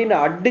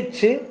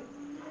அடிச்சு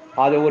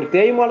அதை ஒரு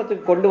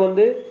தேய்மானத்துக்கு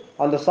கொண்டு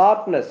அந்த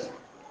சாஃப்ட்னஸ்,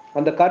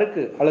 அந்த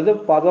கருக்கு அல்லது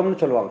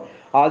பதம்னு சொல்லுவாங்க,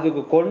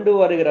 அதுக்கு கொண்டு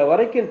வருகிற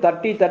வரைக்கும்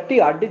தட்டி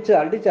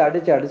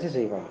அடிச்சு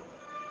செய்வாங்க.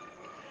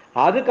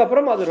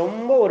 அதுக்கப்புறம் அது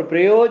ரொம்ப ஒரு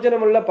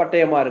பிரயோஜனமுள்ள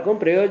பட்டயமா இருக்கும்,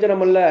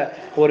 பிரயோஜனமுள்ள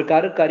ஒரு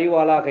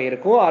கருவாளாக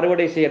இருக்கும்,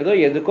 அறுவடை செய்யறதோ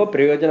எதுக்கோ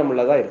பிரயோஜனம்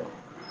உள்ளதா இருக்கும்.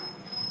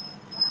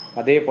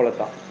 அதே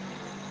போலத்தான்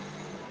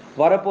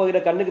வரப்போகிற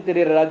கண்ணுக்கு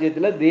தெரிகிற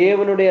ராஜ்யத்துல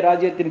தேவனுடைய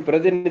ராஜ்யத்தின்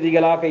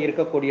பிரதிநிதிகளாக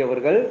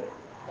இருக்கக்கூடியவர்கள்,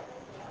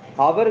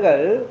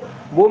 அவர்கள்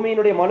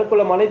பூமியினுடைய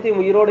மனுக்குளம் அனைத்தையும்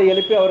உயிரோடு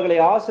எழுப்பி அவர்களை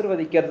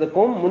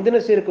ஆசிர்வதிக்கிறதுக்கும்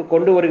முந்தின சீருக்கு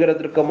கொண்டு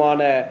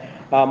வருகிறதுக்குமான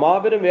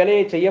மாபெரும்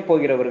வேலையை செய்ய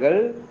போகிறவர்கள்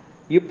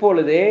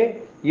இப்பொழுதே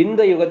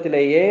இந்த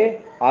யுகத்திலேயே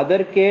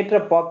அதற்கேற்ற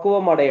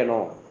பக்குவம்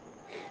அடையணும்,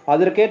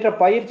 அதற்கேற்ற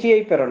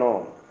பயிற்சியை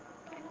பெறணும்.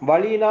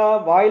 வலினா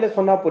வாயில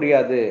சொன்னா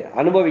புரியாது,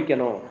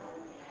 அனுபவிக்கணும்.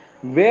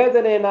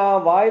 வேதனைனா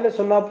வாயில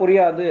சொன்னா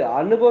புரியாது,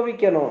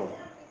 அனுபவிக்கணும்.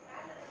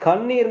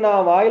 கண்ணீர்னா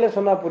வாயில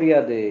சொன்னா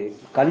புரியாது,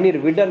 கண்ணீர்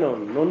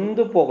விடணும்,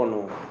 நொந்து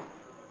போகணும்.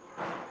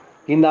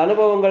 இந்த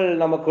அனுபவங்கள்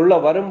நமக்குள்ள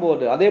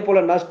வரும்போது, அதே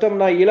போல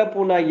நஷ்டம்னா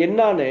இழப்புனா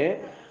என்னன்னு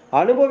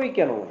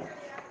அனுபவிக்கணும்.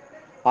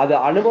 அது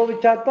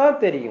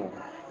அனுபவிச்சாதான் தெரியும்.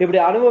 இப்படி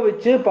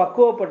அனுபவிச்சு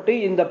பக்குவப்பட்டு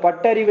இந்த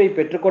பட்டறிவை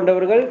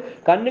பெற்றுக்கொண்டவர்கள்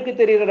கண்ணுக்கு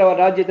தெரிகிற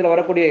ராஜ்யத்தில்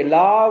வரக்கூடிய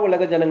எல்லா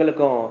உலக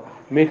ஜனங்களுக்கும்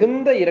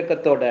மிகுந்த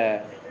இரக்கத்தோட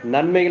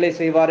நன்மைகளை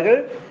செய்வார்கள்,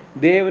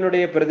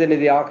 தேவனுடைய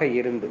பிரதிநிதியாக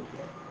இருந்து.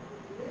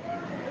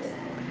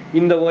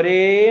 இந்த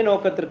ஒரே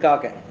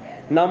நோக்கத்திற்காக,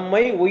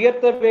 நம்மை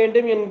உயர்த்த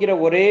வேண்டும் என்கிற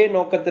ஒரே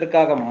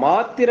நோக்கத்திற்காக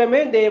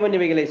மாத்திரமே தேவன்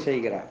இவைகளை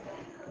செய்கிறார்.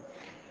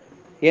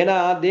 ஏன்னா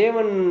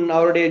தேவன்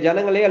அவருடைய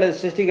ஜனங்களை அல்லது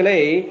சிருஷ்டிகளை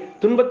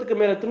துன்பத்துக்கு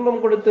மேல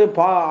துன்பம் கொடுத்து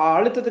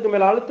அழுத்தத்துக்கு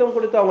மேல அழுத்தம்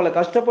கொடுத்து அவங்களை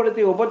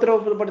கஷ்டப்படுத்தி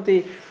உபத்திரவப்படுத்தி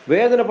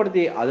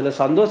வேதனைப்படுத்தி அதுல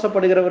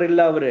சந்தோஷப்படுகிறவர்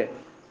இல்ல. அவரு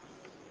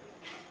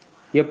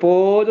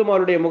எப்போதும்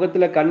அவருடைய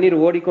முகத்துல கண்ணீர்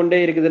ஓடிக்கொண்டே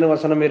இருக்குதுன்னு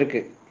வசனம்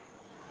இருக்கு.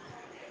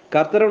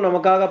 கர்த்தரும்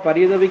நமக்காக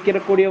பரிதவிக்கிற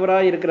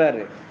கூடியவராய்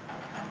இருக்கிறாரு.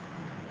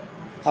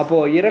 அப்போ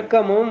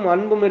இரக்கமும்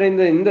அன்பும்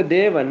நிறைந்த இந்த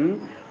தேவன்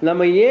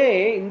நம்ம ஏன்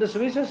இந்த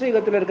சுவிசேஷ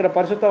யுகத்தில் இருக்கிற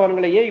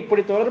பரிசுத்தவான்களை ஏன்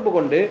இப்படி தொடர்பு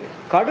கொண்டு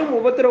கடும்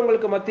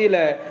உபத்திரவங்களுக்கு மத்தியில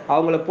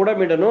அவங்கள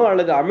புடமிடணும்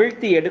அல்லது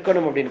அமிழ்த்தி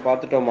எடுக்கணும் அப்படின்னு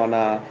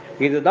பார்த்துட்டோமானா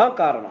இதுதான்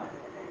காரணம்.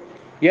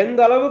 எந்த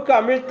அளவுக்கு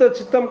அமிழ்த்த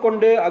சித்தம்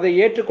கொண்டு அதை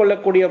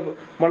ஏற்றுக்கொள்ளக்கூடிய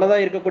மனதா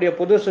இருக்கக்கூடிய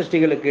புது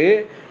சிருஷ்டிகளுக்கு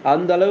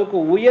அந்த அளவுக்கு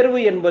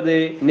உயர்வு என்பது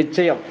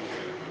நிச்சயம்.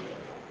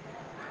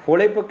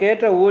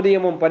 உழைப்புக்கேற்ற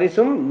ஊதியமும்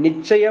பரிசும்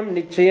நிச்சயம்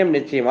நிச்சயம்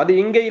நிச்சயம். அது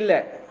இங்க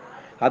இல்லை.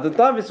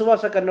 அதுதான்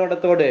விசுவாச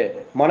கண்ணோட்டத்தோடு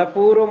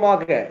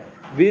மனப்பூர்வமாக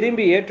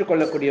விரும்பி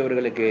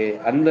ஏற்றுக்கொள்ளக்கூடியவர்களுக்கு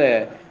அந்த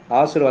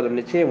ஆசீர்வாதம்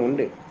நிச்சயம்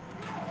உண்டு.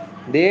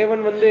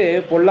 தேவன்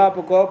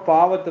பொல்லாப்புக்கோ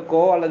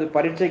பாவத்துக்கோ அல்லது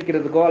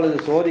பரீட்சைக்கிறதுக்கோ அல்லது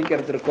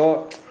சோதிக்கிறதுக்கோ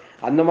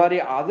அந்த மாதிரி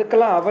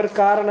அதுக்கெல்லாம் அவர்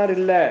காரணர்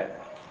இல்லை.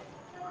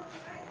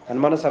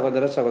 அன்பான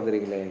சகோதர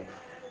சகோதரிகளே,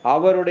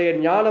 அவருடைய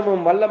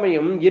ஞானமும்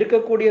வல்லமையும்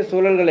இருக்கக்கூடிய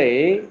சூழல்களை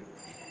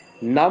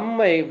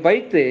நம்மை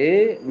வைத்து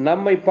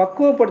நம்மை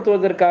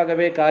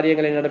பக்குவப்படுத்துவதற்காகவே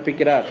காரியங்களை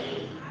நடப்பிக்கிறார்.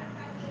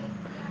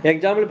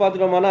 எக்ஸாம்பிள்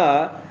பார்த்துட்டோம்னா,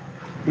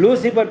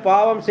 லூசிபர்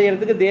பாவம்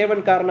செய்யறதுக்கு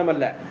தேவன் காரணம்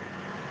அல்ல.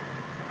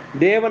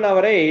 தேவன்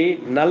அவரை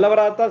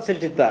நல்லவராகத்தான்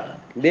சிருஷ்டித்தார்.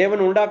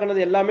 தேவன்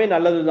உண்டாக்குனது எல்லாமே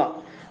நல்லதுதான்.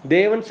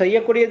 தேவன்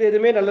செய்யக்கூடியது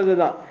எதுவுமே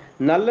நல்லதுதான்.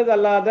 நல்லது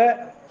அல்லாத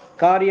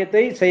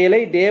காரியத்தை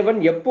செயலை தேவன்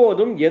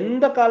எப்போதும்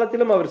எந்த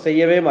காலத்திலும் அவர்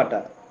செய்யவே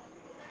மாட்டார்.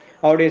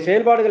 அவருடைய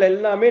செயல்பாடுகள்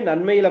எல்லாமே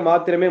நன்மையில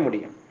மாத்திரமே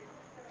முடியும்.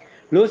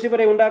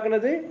 லூசிபரை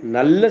உண்டாக்குனது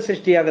நல்ல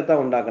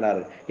சிருஷ்டியாகத்தான்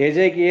உண்டாக்குனாரு.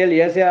 எசேக்கியேல்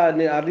ஏசையா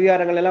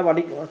அதிகாரங்கள் எல்லாம்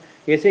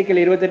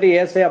எசேக்கியேல் 28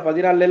 ஏசையா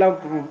 14 எல்லாம்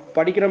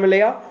படிக்கிறோம்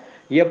இல்லையா?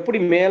 எப்படி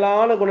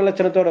மேலான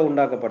குணலட்சணத்தோட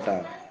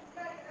உண்டாக்கப்பட்டார்.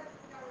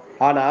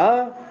 ஆனா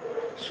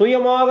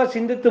சுயமாக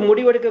சிந்தித்து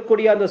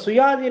முடிவெடுக்கக்கூடிய அந்த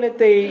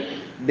சுயாதீனத்தை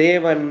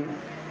தேவன்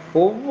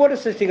ஒவ்வொரு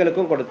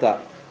சிருஷ்டிகளுக்கும்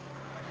கொடுத்தார்.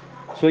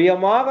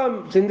 சுயமாக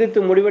சிந்தித்து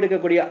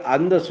முடிவெடுக்கக்கூடிய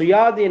அந்த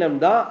சுயாதீனம்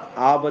தான்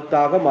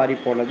ஆபத்தாக மாறி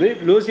போனது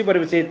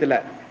லூசிபர் விஷயத்துல.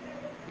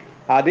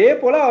 அதே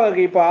போல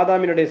அவருக்கு இப்ப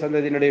ஆதாமினுடைய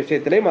சந்ததியினுடைய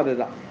விஷயத்திலையும்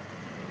அதுதான்.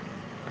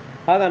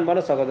 ஆக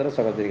அன்பான சகோதர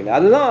சகோதரிகள்,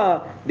 அதுதான்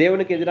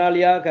தேவனுக்கு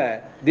எதிராளியாக,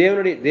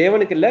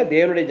 தேவனுக்கு இல்ல,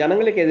 தேவனுடைய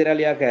ஜனங்களுக்கு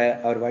எதிராளியாக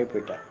அவர் வாய்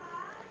போயிட்டார்.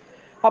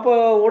 அப்போ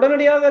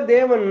உடனடியாக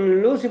தேவன்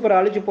லூசிபரை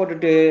அழிச்சு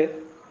போட்டுட்டு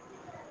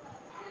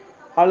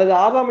அல்லது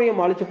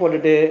ஆதாமையும் அழிச்சு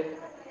போட்டுட்டு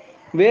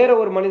வேற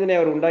ஒரு மனிதனை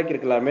அவர் உண்டாக்கி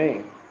இருக்கலாமே.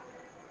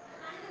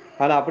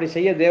 ஆனா அப்படி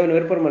செய்ய தேவன்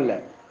விருப்பம் இல்லை.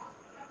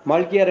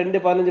 மல்கியா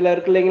 2:15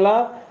 இருக்கு இல்லைங்களா?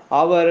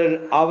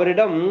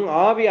 அவரிடம்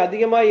ஆவி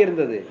அதிகமாக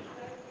இருந்தது,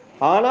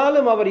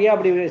 ஆனாலும் அவர் ஏன்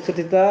அப்படி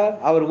சிருஷ்டித்தார்?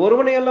 அவர்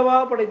ஒருவனை அல்லவா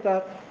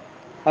படைத்தார்.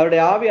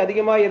 அவருடைய ஆவி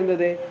அதிகமாக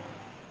இருந்தது,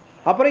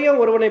 அப்புறம்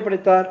ஏன் ஒருவனை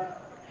படைத்தார்?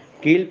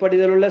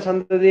 கீழ்ப்படிதல் உள்ள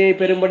சந்ததியை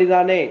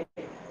பெரும்படிதானே.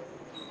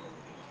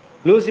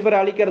 லூசிபரை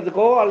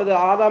அழிக்கிறதுக்கோ அல்லது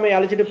ஆதாமை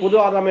அழிச்சிட்டு புது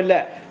ஆதாம் இல்ல,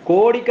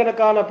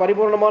 கோடிக்கணக்கான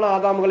பரிபூர்ணமான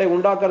ஆதாம்களை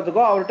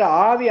உண்டாக்குறதுக்கோ அவர்கிட்ட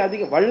ஆவி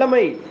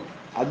வல்லமை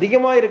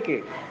அதிகமா இருக்கு.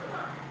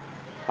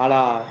 ஆனா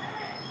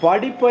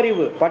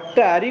படிப்பறிவு, பட்ட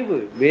அறிவு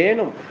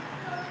வேணும்.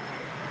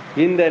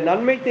 இந்த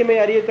நன்மை தீமை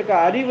அறியத்தக்க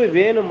அறிவு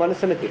வேணும்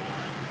மனுஷனுக்கு.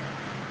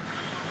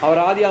 அவர்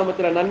ஆதி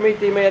ஆமத்துல நன்மை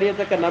தீமை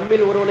அறியத்தக்க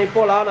நம்மில் ஒருவனை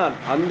போல் ஆனான்.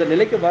 அந்த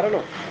நிலைக்கு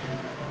வரணும்.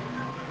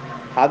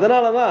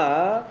 அதனாலதான்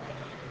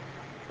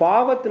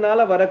பாவத்தினால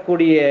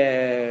வரக்கூடிய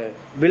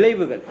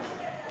விளைவுகள்,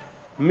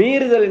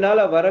 மீறுதலினால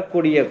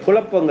வரக்கூடிய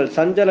குழப்பங்கள்,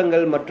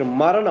 சஞ்சலங்கள் மற்றும்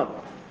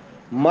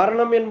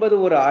மரணம் என்பது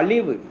ஒரு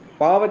அழிவு.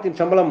 பாவத்தின்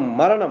சம்பளம்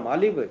மரணம்,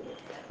 அழிவு.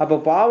 அப்ப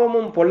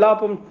பாவமும்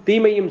பொல்லாப்பும்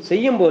தீமையும்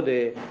செய்யும் போது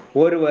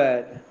ஒருவர்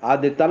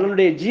அது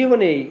தன்னுடைய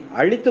ஜீவனை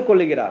அழித்துக்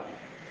கொள்ளுகிறார்.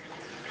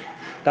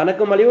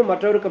 தனக்கும் அழிவு,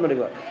 மற்றவருக்கும்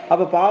அழிவு.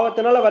 அப்ப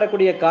பாவத்தினால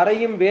வரக்கூடிய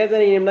கரையும்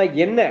வேதனையும்னா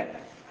என்ன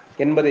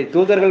என்பதை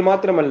தூதர்கள்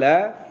மாத்திரமல்ல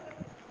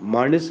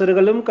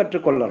மனுஷர்களும்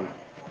கற்றுக்கொள்ளணும்.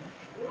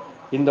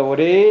 இந்த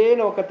ஒரே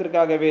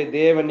நோக்கத்திற்காகவே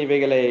தேவன்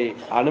இவைகளை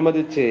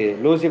அனுமதிச்சு,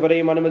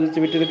 லூசிபரையும்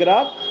அனுமதிச்சு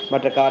விட்டிருக்கிறார்,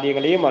 மற்ற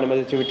காரியங்களையும்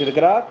அனுமதிச்சு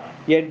விட்டிருக்கிறார்.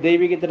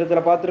 தெய்வீக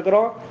திட்டத்தில்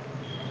பார்த்திருக்கிறோம்,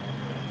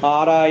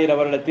 6000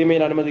 வருட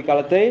தீமையின் அனுமதி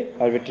காலத்தை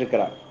அவர்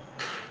விட்டிருக்கிறார்.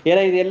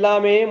 ஏன்னா இது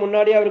எல்லாமே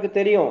முன்னாடியே அவருக்கு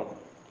தெரியும்.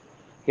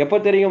 எப்ப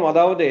தெரியும்?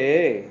 அதாவது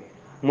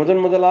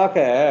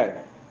முதலாக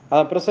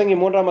பிரசங்கி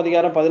 3ஆம்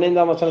அதிகாரம்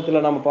 15ஆம்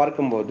வசனத்துல நாம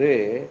பார்க்கும்போது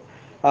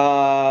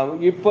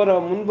இப்ப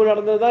முன்பு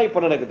நடந்ததுதான் இப்ப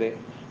நடக்குது.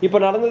 இப்ப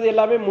நடந்தது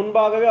எல்லாமே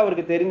முன்பாகவே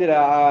அவருக்கு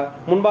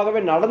முன்பாகவே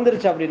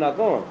நடந்துருச்சு.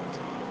 அப்படின்னாக்கும்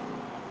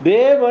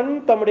தேவன்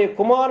தம்முடைய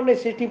குமாரனை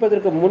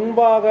சிருஷ்டிப்பதற்கு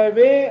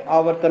முன்பாகவே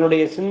அவர்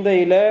தன்னுடைய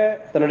சிந்தையில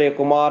தன்னுடைய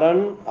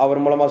குமாரன்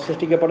அவர் மூலமா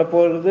சிருஷ்டிக்கப்பட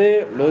போகிறது,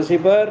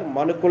 லூசிபர்,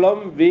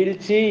 மனுக்குலம்,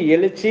 வீழ்ச்சி,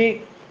 எழுச்சி,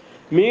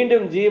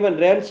 மீண்டும் ஜீவன்,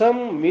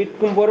 ரேன்சம்,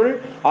 மீட்கும் பொருள்,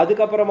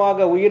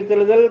 அதுக்கப்புறமாக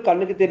உயிர்த்தெழுதல்,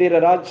 கண்ணுக்கு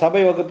தெரிகிற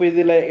சபை வகுப்பு,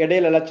 இதுல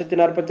இடையில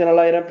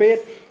 144,000 பேர்,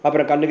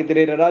 அப்புறம் கண்ணுக்கு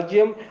தெரிகிற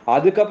ராஜ்யம்,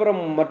 அதுக்கப்புறம்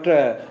மற்ற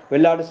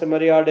வெள்ளாடு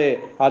செம்மறியாடு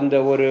அந்த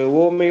ஒரு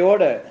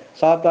ஓமையோட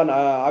சாத்தான்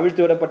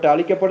அவிழ்த்து விடப்பட்டு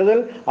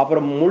அழிக்கப்படுதல்,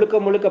 அப்புறம்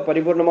முழுக்க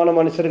பரிபூர்ணமான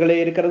மனுஷர்களே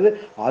இருக்கிறது.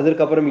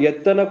 அதுக்கப்புறம்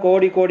எத்தனை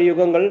கோடி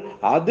யுகங்கள்,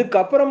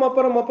 அதுக்கப்புறம்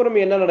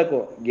என்ன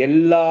நடக்கும்?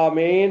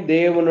 எல்லாமே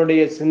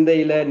தேவனுடைய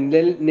சிந்தையில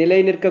நிலை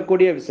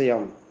நிற்கக்கூடிய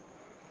விஷயம்.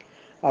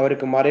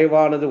 அவருக்கு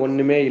மறைவானது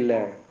ஒண்ணுமே இல்லை.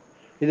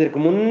 இதற்கு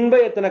முன்பு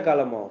எத்தனை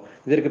காலமோ,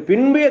 இதற்கு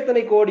பின்பு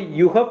எத்தனை கோடி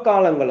யுக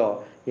காலங்களோ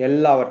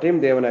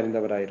எல்லாவற்றையும் தேவன்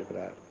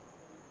அறிந்தவராயிருக்கிறார்.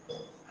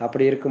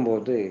 அப்படி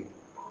இருக்கும்போது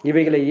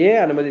இவைகளை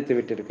ஏன் அனுமதித்து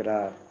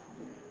விட்டிருக்கிறார்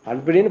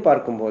அப்படின்னு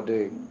பார்க்கும்போது,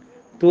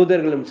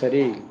 தூதர்களும்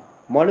சரி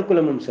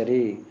மனுக்குலமும்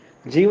சரி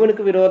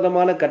ஜீவனுக்கு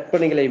விரோதமான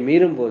கற்பனைகளை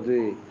மீறும் போது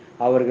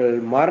அவர்கள்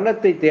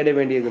மரணத்தை தேட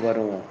வேண்டியது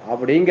வரும்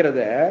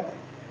அப்படிங்கிறத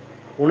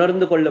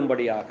உணர்ந்து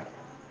கொள்ளும்படியாக,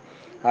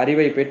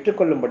 அறிவை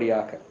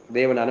பெற்றுக்கொள்ளும்படியாக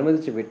தேவன்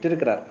அனுமதிச்சு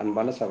விட்டிருக்கிறார்.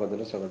 அன்பான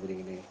சகோதர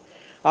சகோதரிகளே,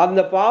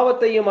 அந்த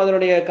பாவத்தையும்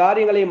அதனுடைய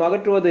காரியங்களையும்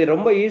அகற்றுவது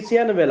ரொம்ப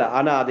ஈஸியான வேலை.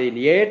 ஆனா அதை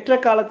ஏற்ற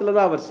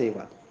காலத்துலதான் அவர்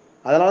செய்வார்.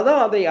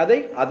 அதனாலதான் அதை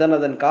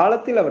அதன்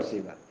காலத்தில் அவர்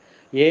செய்வார்.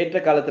 ஏற்ற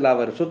காலத்தில்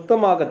அவர்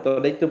சுத்தமாக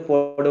துடைத்து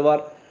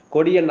போடுவார்.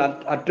 கொடியன்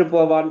அற்று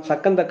போவான்,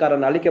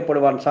 சக்கந்தக்காரன்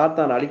அழிக்கப்படுவான்,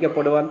 சாத்தான்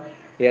அழிக்கப்படுவான்.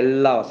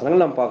 எல்லா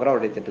வசனங்களும் நம்ம பார்க்கிறோம்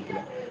அவருடைய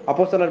திட்டத்தில்.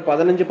 அப்போஸ்தலர்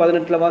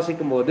 15:18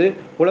 வாசிக்கும் போது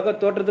உலக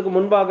தோற்றத்துக்கு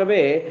முன்பாகவே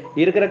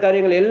இருக்கிற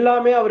காரியங்கள்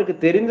எல்லாமே அவருக்கு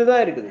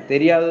தெரிந்துதான் இருக்குது,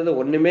 தெரியாதது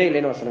ஒண்ணுமே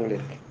இல்லைன்னு வசனங்கள்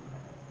இருக்கு.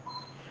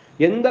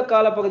 எந்த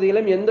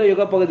காலப்பகுதியிலும் எந்த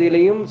யுக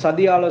பகுதியிலையும்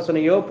சதி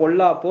ஆலோசனையோ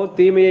பொல்லாப்போ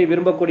தீமையை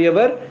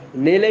விரும்பக்கூடியவர்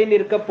நிலை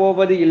நிற்க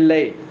போவது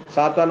இல்லை.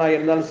 சாத்தானா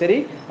இருந்தாலும் சரி,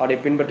 அவரை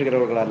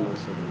பின்பற்றுகிறவர்களா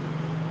இருந்தாலும் சரி,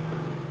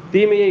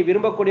 தீமையை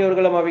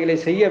விரும்பக்கூடியவர்களும் அவைகளை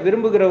செய்ய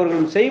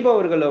விரும்புகிறவர்களும்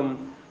செய்பவர்களும்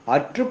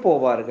அற்று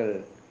போவார்கள்.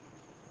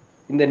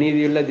 இந்த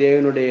நீதியுள்ள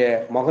தேவனுடைய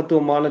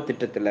மகத்துவமான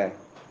திட்டத்துல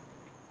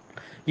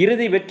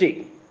இறுதி வெற்றி,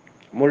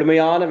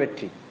 முழுமையான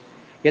வெற்றி,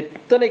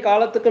 எத்தனை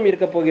காலத்துக்கும்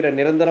இருக்க போகிற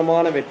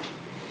நிரந்தரமான வெற்றி,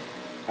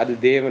 அது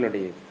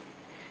தேவனுடையது.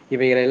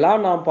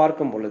 இவைகளெல்லாம் நாம்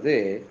பார்க்கும் பொழுது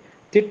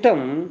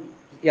திட்டம்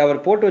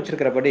அவர் போட்டு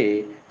வச்சிருக்கிறபடி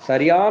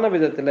சரியான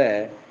விதத்துல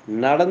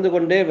நடந்து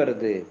கொண்டே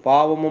வருது.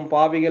 பாவமும்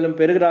பாவிகளும்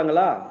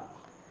பெருகிறாங்களா?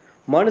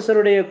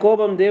 மனுஷருடைய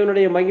கோபம்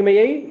தேவனுடைய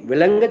மகிமையை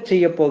விளங்கச்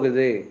செய்ய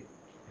போகுது.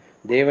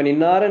 தேவன்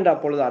இன்னார் என்று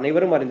அப்பொழுது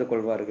அனைவரும் அறிந்து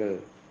கொள்வார்கள்.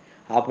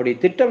 அப்படி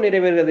திட்டம்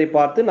நிறைவேறுவதை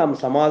பார்த்து நாம்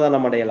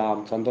சமாதானம்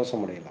அடையலாம்,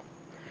 சந்தோஷம் அடையலாம்.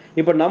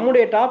 இப்ப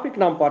நம்முடைய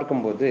டாபிக் நாம்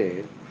பார்க்கும்போது,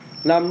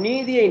 நாம்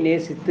நீதியை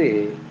நேசித்து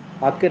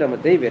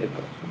அக்கிரமத்தை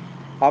வெறுக்கிறோம்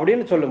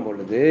அப்படின்னு சொல்லும்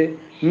பொழுது,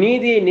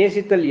 நீதியை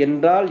நேசித்தல்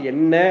என்றால்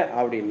என்ன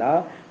அப்படின்னா,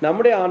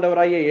 நம்முடைய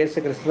ஆண்டவராகிய இயேசு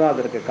கிறிஸ்து தான்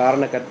அதற்கு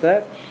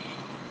காரணக்கர்த்தர்.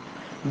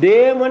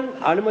 தேவன்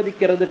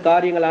அனுமதிக்கிறது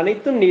காரியங்கள்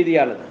அனைத்தும்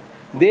நீதியானது.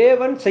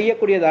 தேவன்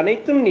செய்யக்கூடியது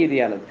அனைத்தும்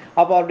நீதியானது.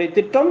 அப்ப அவருடைய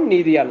திட்டம்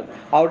நீதியானது.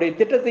 அவருடைய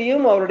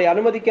திட்டத்தையும் அவருடைய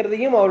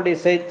அனுமதிக்கிறதையும் அவருடைய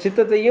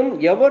சித்தத்தையும்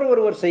எவர்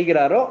ஒருவர்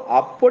செய்கிறாரோ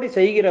அப்படி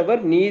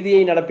செய்கிறவர்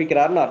நீதியை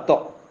நடப்பிக்கிறார்னு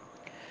அர்த்தம்.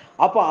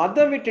 அப்ப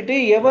அதை விட்டுட்டு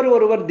எவர்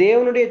ஒருவர்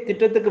தேவனுடைய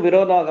திட்டத்துக்கு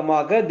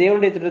விரோதமாக,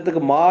 தேவனுடைய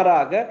திட்டத்துக்கு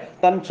மாறாக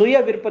தன் சுய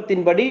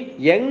விருப்பத்தின்படி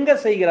எங்க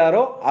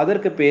செய்கிறாரோ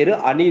அதற்கு பேரு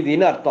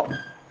அநீதின்னு அர்த்தம்.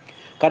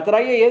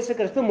 கர்த்தராகிய இயேசு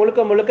கிறிஸ்து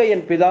முழுக்க முழுக்க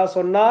என் பிதா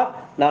சொன்னார்,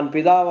 நான்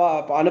பிதாவா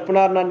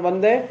அனுப்பினார், நான்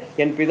வந்தேன்,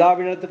 என்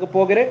பிதாவினிடத்துக்கு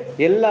போகிறேன்,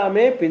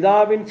 எல்லாமே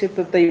பிதாவின்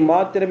சித்தத்தை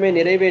மாத்திரமே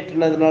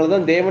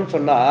நிறைவேற்றினதுனாலதான் தேவன்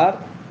சொன்னார்,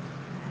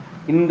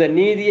 இந்த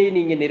நீதியை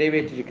நீங்க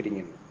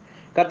நிறைவேற்றிருக்கிறீங்க.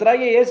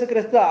 கர்த்தராகிய இயேசு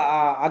கிறிஸ்து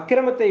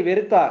அக்கிரமத்தை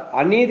வெறுத்தார்,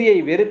 அநீதியை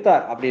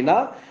வெறுத்தார். அப்படின்னா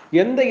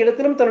எந்த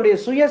இடத்திலும் தன்னுடைய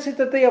சுய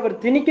சித்தத்தை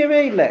அவர்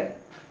திணிக்கவே இல்லை.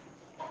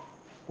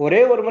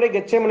 ஒரே ஒரு முறை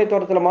கெத்சேமனே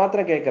தோட்டத்துல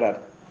மாத்திரம் கேட்கிறார்,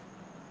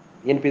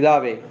 என்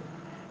பிதாவே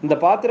இந்த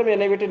பாத்திரம்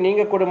என்னை விட்டு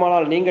நீங்க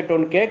கொடுமானால்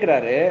நீங்கட்டோன்னு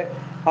கேட்கிறாரு.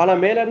 ஆனா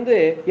மேல இருந்து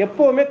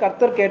எப்பவுமே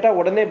கர்த்தர் கேட்டா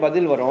உடனே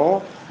பதில் வரும்.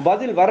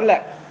 பதில் வரல,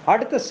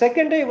 அடுத்த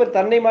செகண்டே இவர்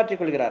தன்னை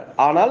மாற்றிக் கொள்கிறார்.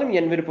 ஆனாலும்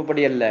என்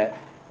விருப்பப்படி அல்ல,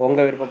 உங்க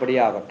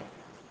விருப்பப்படியே ஆகட்டும்.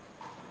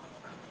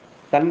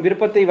 தன்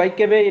விருப்பத்தை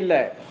வைக்கவே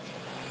இல்லை.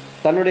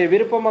 தன்னுடைய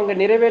விருப்பம் அங்க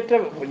நிறைவேற்ற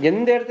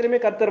எந்த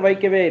இடத்துலையுமே கர்த்தர்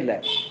வைக்கவே இல்லை.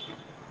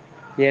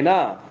 ஏன்னா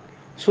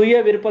சுய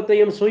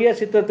விருப்பத்தையும் சுய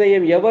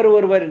சித்தத்தையும் எவர்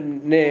ஒருவர்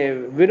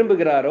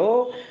விரும்புகிறாரோ,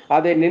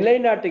 அதை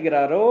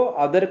நிலைநாட்டுகிறாரோ,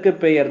 அதற்கு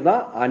பெயர்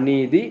தான்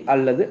அநீதி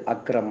அல்லது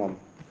அக்கிரமம்.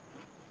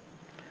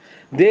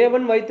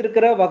 தேவன்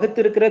வைத்திருக்கிற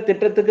வகுத்திருக்கிற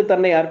திட்டத்துக்கு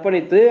தன்னை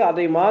அர்ப்பணித்து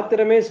அதை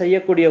மாத்திரமே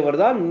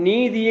செய்யக்கூடியவர் தான்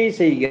நீதியை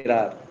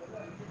செய்கிறார்.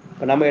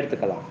 நம்ம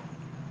எடுத்துக்கலாம்,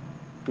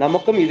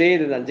 நமக்கும் இதே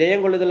இதுதான்.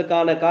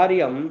 ஜெயங்கொள்ளுதலுக்கான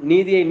காரியம்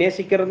நீதியை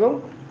நேசிக்கிறதும்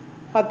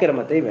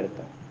அக்கிரமத்தை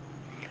வெறுத்தோம்.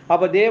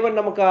 அப்ப தேவன்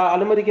நமக்கு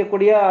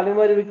அனுமதிக்கக்கூடிய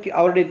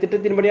அவருடைய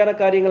திட்டத்தின்படியான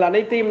காரியங்கள்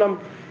அனைத்தையும் நாம்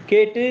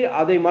கேட்டு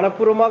அதை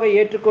மனப்பூர்வமாக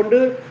ஏற்றுக்கொண்டு,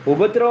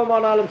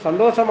 உபத்திரவமானாலும்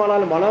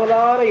சந்தோஷமானாலும்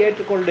மனதார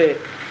ஏற்றுக்கொண்டு,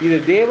 இது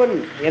தேவன்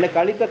எனக்கு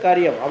அளித்த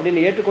காரியம்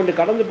அப்படின்னு ஏற்றுக்கொண்டு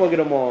கடந்து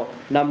போகிறோமோ,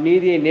 நாம்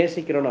நீதியை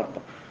நேசிக்கிறோம்னு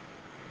அர்த்தம்.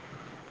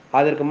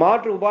 அதற்கு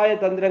மாற்று உபாய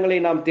தந்திரங்களை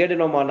நாம்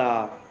தேடினோமானா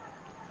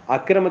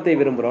அக்கிரமத்தை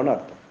விரும்புகிறோம்னு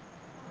அர்த்தம்.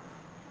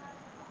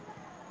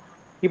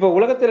 இப்போ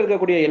உலகத்தில்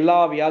இருக்கக்கூடிய எல்லா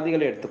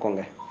வியாதிகளையும்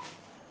எடுத்துக்கோங்க.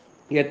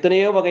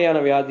 எத்தனையோ வகையான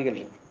வியாதிகள்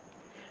இருக்கு.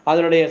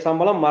 அதனுடைய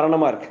சம்பளம்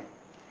மரணமா இருக்கு.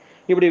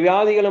 இப்படி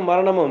வியாதிகளும்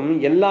மரணமும்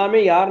எல்லாமே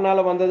யாருனால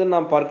வந்ததுன்னு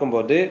நாம்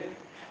பார்க்கும்போது,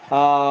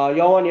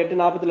 யோவான்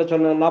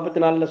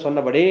 8:44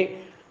 சொன்னபடி,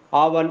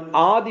 அவன்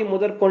ஆதி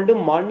முதற்கொண்டு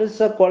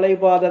மனுஷ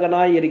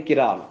கொலைபாதகனாய்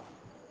இருக்கிறான்.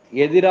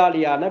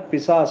 எதிராளியான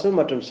பிசாசு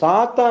மற்றும்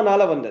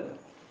சாத்தானால வந்தது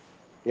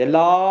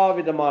எல்லா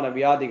விதமான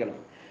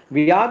வியாதிகளும்.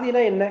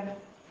 வியாதினா என்ன?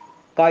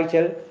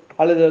 காய்ச்சல்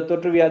அல்லது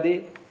தொற்று வியாதி,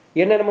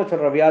 என்னென்னமோ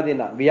சொல்ற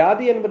வியாதினா,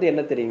 வியாதி என்பது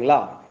என்ன தெரியுங்களா?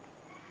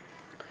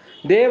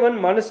 தேவன்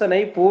மனுஷனை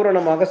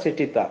பூரணமாக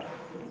சிருஷ்டித்தார்.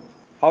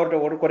 அவர்கிட்ட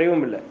ஒரு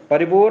குறைவும் இல்லை,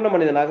 பரிபூர்ண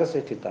மனிதனாக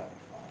சிருஷ்டித்தார்.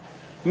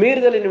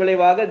 மீறுதலின்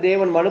விளைவாக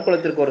தேவன்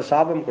மனுக்குலத்திற்கு ஒரு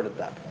சாபம்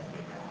கொடுத்தார்.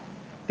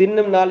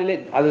 தின்னும் நாளிலே,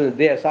 அது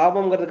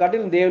சாபம்ங்கிறது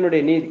காட்டிலும்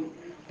தேவனுடைய நீதி,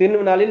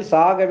 தின்னும் நாளில்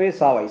சாகவே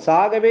சாவாய்,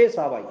 சாகவே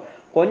சாவாய்.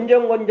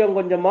 கொஞ்சம் கொஞ்சம்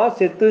கொஞ்சமா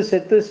செத்து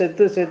செத்து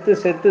செத்து செத்து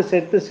செத்து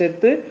செத்து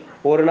செத்து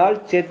ஒரு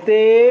நாள்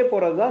செத்தே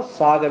போறதுதான்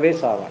சாகவே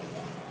சாவாய்.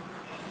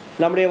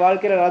 நம்முடைய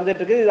வாழ்க்கையில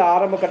நடந்துட்டு இருக்கு. இது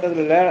ஆரம்ப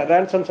கட்டத்தில்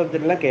ரேன்சம்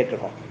சப்ஜெக்ட்லாம்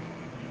கேட்டிருக்கோம்.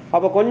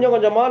 அப்போ கொஞ்சம்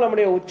கொஞ்சமா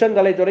நம்முடைய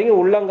உச்சந்தலை தொடங்கி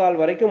உள்ளங்கால்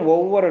வரைக்கும்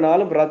ஒவ்வொரு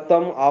நாளும்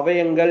ரத்தம்,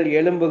 அவயங்கள்,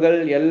 எலும்புகள்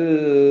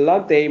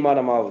எல்லாம்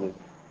தேய்மானம் ஆகுது.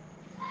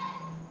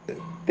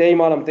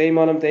 தேய்மானம்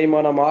தேய்மானம்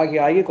தேய்மானம் ஆகி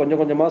ஆகி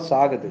கொஞ்சம் கொஞ்சமா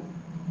சாகுது.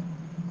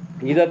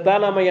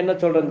 இதைத்தான் நம்ம என்ன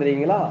சொல்றோம்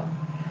தெரியுங்களா?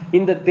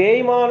 இந்த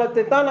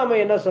தேய்மானத்தை தான்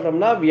நம்ம என்ன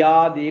சொல்றோம்னா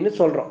வியாதின்னு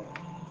சொல்றோம்.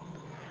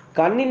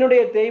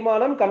 கண்ணினுடைய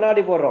தேய்மானம்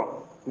கண்ணாடி போடுறோம்,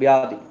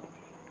 வியாதி.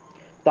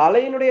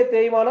 தலையினுடைய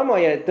தேய்மானம்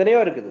எத்தனையோ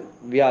இருக்குது,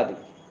 வியாதி.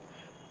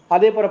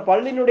 அதே போல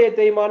பல்லினுடைய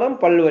தேய்மானம்,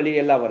 பல்வலி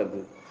எல்லாம் வருது.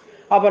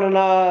 அப்புறம்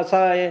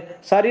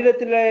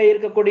சரீரத்தில்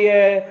இருக்கக்கூடிய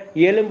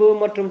எலும்பு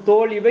மற்றும்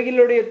தோல்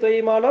இவைகளுடைய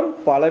தேய்மானம்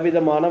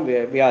பலவிதமான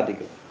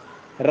வியாதிகள்.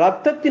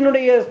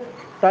 இரத்தத்தினுடைய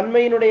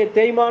தன்மையினுடைய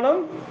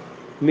தேய்மானம்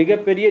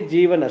மிகப்பெரிய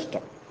ஜீவ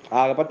நஷ்டம்.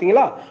 ஆக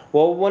பார்த்தீங்களா,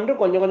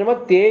 ஒவ்வொன்றும் கொஞ்சம் கொஞ்சமா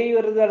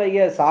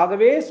தேய்வதைய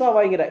சாகவே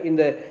சாவாய்கிற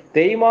இந்த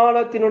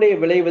தேய்மானத்தினுடைய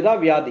விளைவு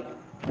தான் வியாதி.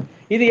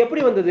 இது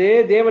எப்படி வந்தது?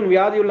 தேவன்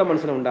வியாதியுள்ள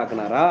மனுஷனை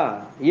உண்டாக்குனாரா?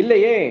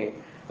 இல்லையே.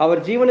 அவர்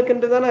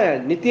ஜீவனுக்கென்று தானே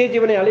நித்திய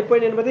ஜீவனை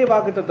அளிப்பேன் என்பதே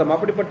வாக்குத்தத்தம்.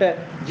 அப்படிப்பட்ட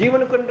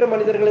ஜீவனுக்கென்று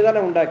மனிதர்களை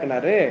தானே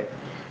உண்டாக்கினாரு.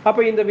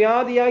 அப்ப இந்த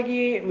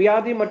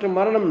வியாதி மற்றும்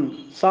மரணம்,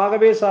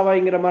 சாகவே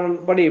சாவாய்ங்கிற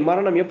படி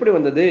மரணம் எப்படி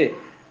வந்தது?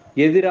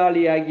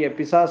 எதிராளியாகிய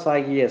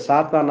பிசாசாகிய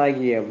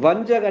சாத்தானாகிய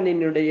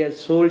வஞ்சகனினுடைய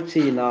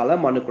சூழ்ச்சியினால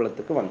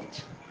மனுக்குலத்துக்கு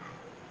வந்துச்சு.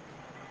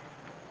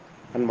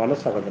 அன்பான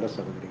சகோதர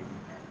சகோதரி,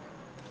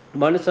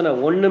 மனுஷனை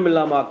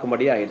ஒண்ணுமில்லாம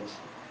ஆக்கும்படி ஆயிடுச்சு.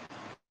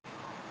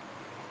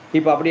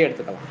 இப்ப அப்படியே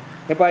எடுத்துக்கலாம்.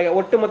 இப்ப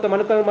ஒட்டுமொத்த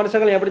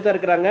மனுஷங்கள் எப்படித்தான்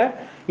இருக்கிறாங்க?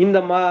 இந்த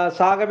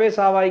சாகவே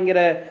சாவாய்ங்கிற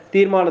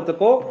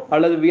தீர்மானத்துக்கோ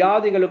அல்லது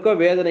வியாதிகளுக்கோ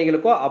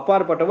வேதனைகளுக்கோ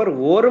அப்பாற்பட்டவர்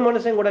ஒரு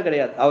மனுஷன் கூட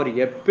கிடையாது. அவர்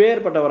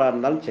எப்பேற்பட்டவரா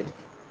இருந்தாலும் சரி,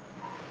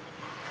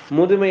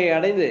 முதுமையை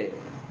அடைந்து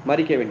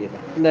மறிக்க வேண்டியது.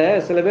 இந்த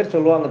சில பேர்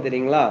சொல்லுவாங்க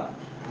தெரியுங்களா,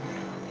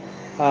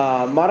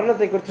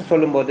 மரணத்தை குறித்து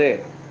சொல்லும்போது,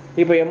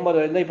 இப்போ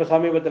 80 இப்போ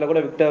சமீபத்தில் கூட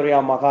விக்டோரியா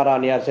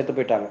மகாராணியார் செத்து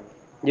போயிட்டாங்க.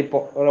 இப்போ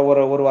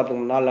ஒரு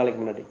வாரத்துக்கு 4 நாளைக்கு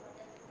முன்னாடி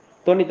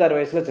 96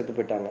 வயசுல செத்து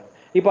போயிட்டாங்க.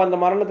 இப்போ அந்த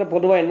மரணத்தை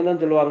பொதுவாக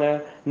என்னதான் சொல்லுவாங்க,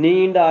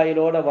 நீண்ட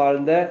ஆயுளோட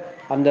வாழ்ந்த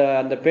அந்த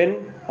அந்த பெண்,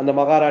 அந்த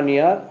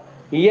மகாராணியார்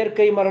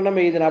இயற்கை மரணம்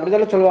எய்தின,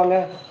 அப்படிதானே சொல்லுவாங்க.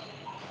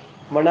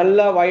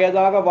 நல்ல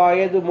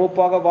வயது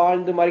மூப்பாக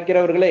வாழ்ந்து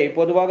மறிக்கிறவர்களை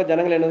பொதுவாக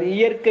ஜனங்கள் என்ன,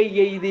 இயற்கை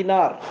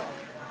எய்தினார்,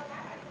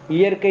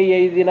 இயற்கை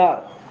எய்தினார்.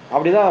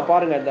 அப்படிதான்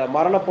பாருங்க, இந்த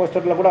மரண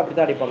போஸ்டர்ல கூட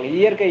அப்படித்தான் அடிப்பாங்க,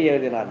 இயற்கை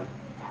எழுதினார்.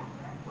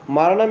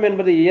 மரணம்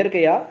என்பது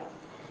இயற்கையா?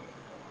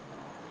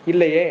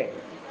 இல்லையே.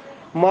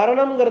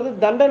 மரணம்ங்கிறது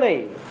தண்டனை,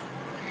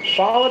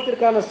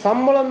 பாவத்திற்கான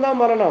சம்பளம் தான்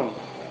மரணம்.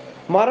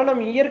 மரணம்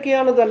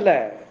இயற்கையானது அல்ல.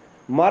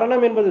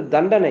 மரணம் என்பது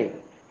தண்டனை.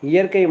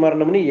 இயற்கை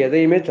மரணம்னு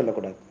எதையுமே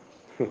சொல்லக்கூடாது.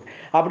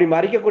 அப்படி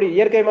மறிக்கக்கூடிய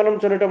இயற்கை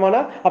மரணம்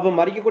சொல்லிட்டோம்னா அப்ப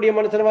மறிக்கக்கூடிய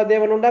மனுஷனவா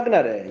தேவன்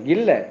உண்டாக்குனாரு?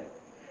 இல்ல.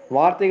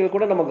 வார்த்தைகள்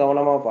கூட நம்ம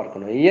கவனமா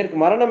பார்க்கணும்.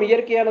 மரணம்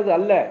இயற்கையானது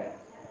அல்ல.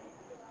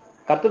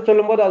 கர்த்தர்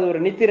சொல்லும் போது அது ஒரு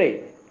நித்திரை,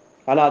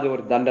 ஆனா அது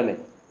ஒரு தண்டனை.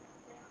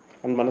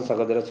 அன்பான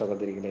சகோதர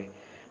சகோதரிகளே,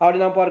 அப்படி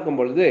நாம் பார்க்கும்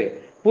பொழுது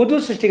புது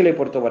சிருஷ்டிகளை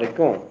பொறுத்த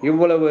வரைக்கும்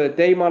இவ்வளவு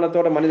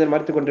தேய்மானத்தோட மனிதன்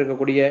மறுத்து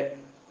கொண்டிருக்கக்கூடிய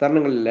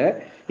தருணங்களில்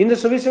இந்த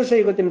சுவிசேஷ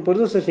யுகத்தின்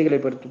புது சிருஷ்டிகளை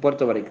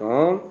பொறுத்த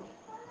வரைக்கும்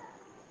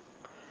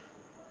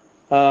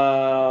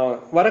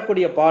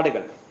வரக்கூடிய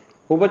பாடுகள்,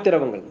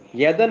 உபத்திரவங்கள்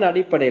எதன்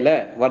அடிப்படையில்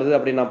வருது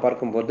அப்படின்னு நான்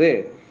பார்க்கும்போது,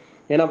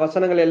 ஏன்னா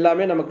வசனங்கள்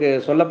எல்லாமே நமக்கு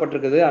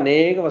சொல்லப்பட்டிருக்குது,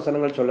 அநேக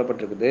வசனங்கள்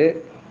சொல்லப்பட்டிருக்குது.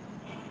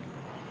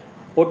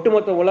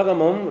 ஒட்டுமொத்த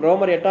உலகமும்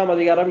ரோமர் 8ஆம்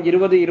அதிகாரம்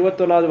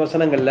 20-21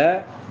 வசனங்கள்ல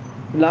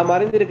நாம்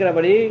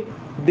அறிந்திருக்கிறபடி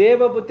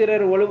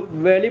தேவபுத்திரர்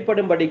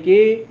வெளிப்படும்படிக்கு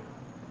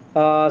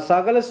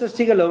சகல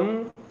சிருஷ்டிகளும்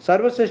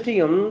சர்வ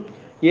சிருஷ்டியும்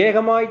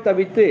ஏகமாய்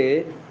தவித்து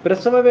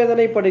பிரசவ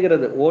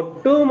வேதனைப்படுகிறது.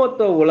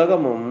 ஒட்டுமொத்த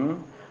உலகமும்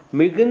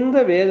மிகுந்த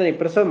வேதனை,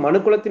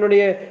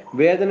 மனுக்குலத்தினுடைய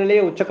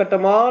வேதனையிலேயே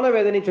உச்சகட்டமான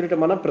வேதனை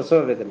சொல்லிட்டோம்னா பிரசவ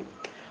வேதனை.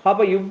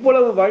 அப்ப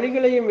இவ்வளவு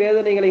வழிகளையும்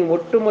வேதனைகளையும்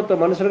ஒட்டுமொத்த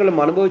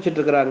மனுஷர்களும் அனுபவிச்சுட்டு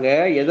இருக்கிறாங்க.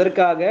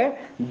 எதற்காக?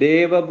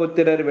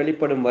 தேவபுத்திரர்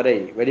வெளிப்படும் வரை,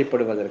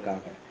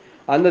 வெளிப்படுவதற்காக.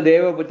 அந்த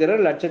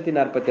தேவபுத்திரர்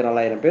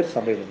 1,44,000 பேர்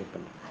சபை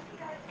வகுப்பினர்.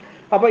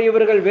 அப்ப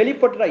இவர்கள்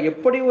வெளிப்பட்ட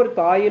எப்படி ஒரு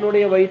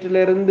தாயினுடைய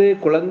வயிற்றிலிருந்து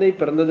குழந்தை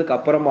பிறந்ததுக்கு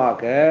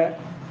அப்புறமாக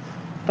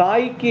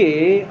தாய்க்கு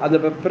அந்த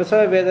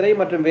பிரசவ வேதனை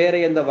மற்றும் வேற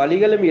எந்த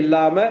வழிகளும்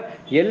இல்லாம,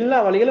 எல்லா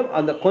வழிகளும்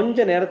அந்த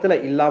கொஞ்ச நேரத்துல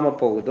இல்லாம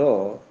போகுதோ,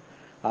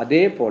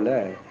 அதே போல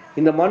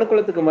இந்த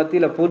மனுக்குலத்துக்கு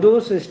மத்தியில புது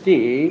சிருஷ்டி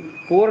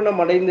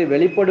பூரணம் அடைந்து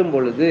வெளிப்படும்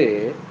பொழுது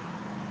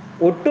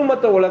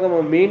ஒட்டுமொத்த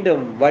உலகமும்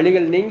மீண்டும்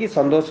வழிகள் நீங்கி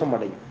சந்தோஷம்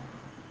அடையும்.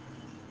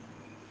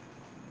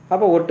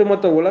 அப்ப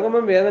ஒட்டுமொத்த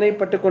உலகமும்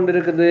வேதனைப்பட்டு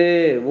கொண்டிருக்குது,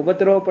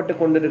 உபத்திரவப்பட்டு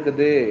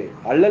கொண்டிருக்குது,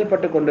 அல்லல்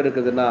பட்டு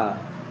கொண்டிருக்குதுன்னா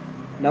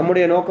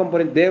நம்முடைய நோக்கம்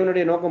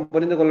தேவனுடைய நோக்கம்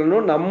புரிந்து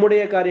கொள்ளணும்,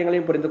 நம்முடைய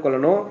காரியங்களையும் புரிந்து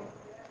கொள்ளணும்,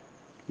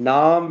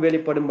 நாம்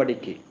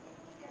வெளிப்படும்படிக்கு.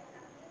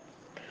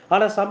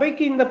 ஆனா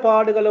சபைக்கு இந்த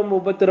பாடுகளும்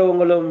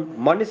உபத்திரவங்களும்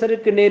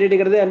மனுஷருக்கு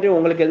நேரிடுகிறது அன்றி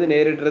உங்களுக்கு எதுவும்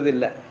நேரிடுறது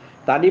இல்லை.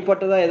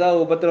 தனிப்பட்டதா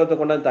ஏதாவது உபத்திரவத்தை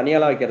கொண்டாந்து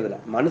தனியாலாம் வைக்கிறது இல்லை.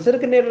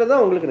 மனுஷருக்கு நேரிடுறதா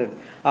உங்களுக்கு நேரிடு.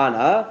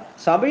 ஆனா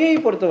சபையை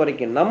பொறுத்த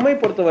வரைக்கும், நம்மை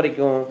பொறுத்த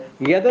வரைக்கும்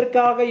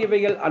எதற்காக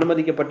இவைகள்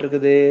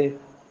அனுமதிக்கப்பட்டிருக்குது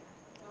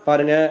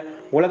பாருங்க.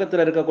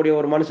 உலகத்துல இருக்கக்கூடிய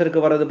ஒரு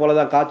மனுஷருக்கு வர்றது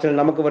போலதான்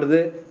காய்ச்சல் நமக்கு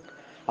வருது,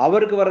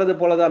 அவருக்கு வர்றது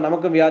போலதான்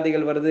நமக்கும்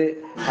வியாதிகள் வருது,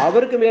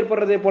 அவருக்கு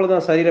ஏற்படுறதே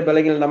போலதான் சரீர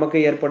பலங்கள் நமக்கு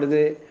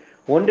ஏற்படுது.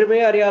 ஒன்றுமே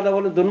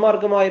அறியாதவன்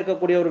துன்மார்க்கமாக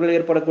இருக்கக்கூடியவர்கள்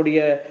ஏற்படக்கூடிய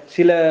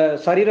சில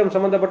சரீரம்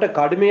சம்பந்தப்பட்ட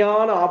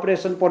கடுமையான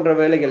ஆபரேஷன் போன்ற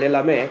வேலைகள்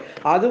எல்லாமே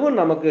அதுவும்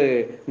நமக்கு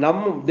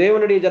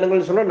தேவனுடைய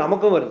ஜனங்கள் சொல்ல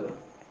நமக்கும் வருது.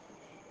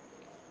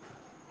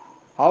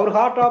 அவர்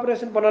ஹார்ட்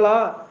ஆபரேஷன்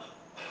பண்ணலாம்,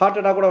 ஹார்ட்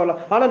அட்டாக் கூட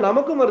வரலாம், ஆனா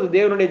நமக்கும் வருது.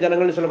 தேவனுடைய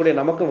ஜனங்கள் சொல்லக்கூடிய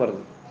நமக்கும்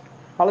வருது.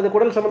 அல்லது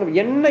குடல் சம்பந்தம்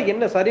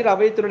என்ன சரீர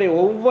அவயத்தினுடைய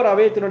ஒவ்வொரு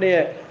அவயத்தினுடைய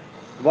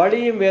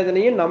வலியும்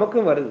வேதனையும்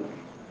நமக்கும் வருது.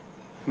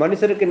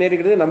 மனுஷருக்கு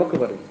நேருகிறது நமக்கு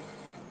வருது.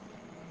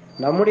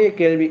 நம்முடைய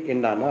கேள்வி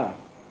என்னன்னா,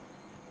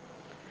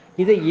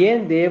 இதை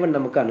ஏன் தேவன்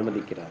நமக்கு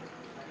அனுமதிக்கிறார்?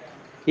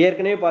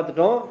 ஏற்கனவே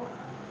பார்த்துட்டோம்,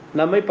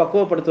 நம்மை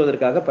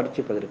பக்குவப்படுத்துவதற்காக,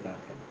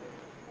 பரீட்சிப்பதற்காக.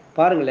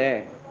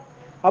 பாருங்களேன்,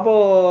 அப்போ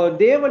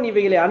தேவன்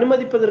இவைகளை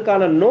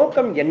அனுமதிப்பதற்கான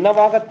நோக்கம்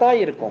என்னவாகத்தான்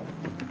இருக்கும்?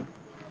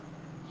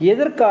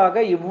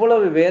 எதற்காக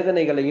இவ்வளவு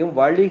வேதனைகளையும்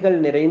வழிகள்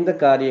நிறைந்த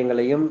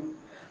காரியங்களையும்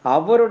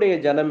அவருடைய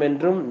ஜனம்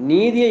என்றும்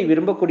நீதியை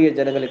விரும்பக்கூடிய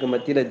ஜனங்களுக்கு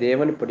மத்தியில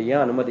தேவன் இப்படியே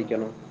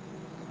அனுமதிக்கணும்?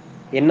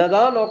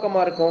 என்னதான்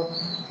நோக்கமா இருக்கும்?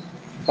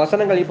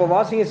 வசனங்கள் இப்ப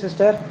வாசிங்க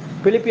சிஸ்டர்.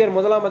 பிலிப்பியர்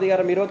 1ஆம்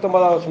அதிகாரம்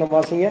 29ஆம் வசனம்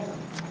வாசிங்க.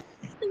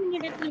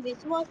 கிறிஸ்துவினிடத்தில்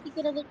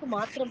விசுவாசிக்கிறதற்கு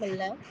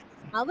மாத்திரமல்ல,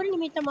 அவர்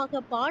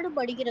நிமித்தமாக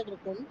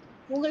பாடுபடுகிறதற்கும்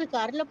உங்களுக்கு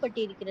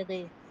அருளப்பட்டிருக்கிறது.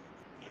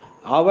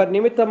 அவர்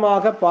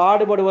நிமித்தமாக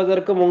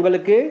பாடுபடுவதற்கும்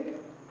உங்களுக்கு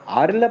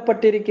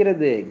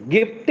அருளப்பட்டிருக்கிறது.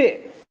 கிஃப்ட்,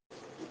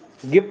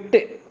 கிஃப்ட்,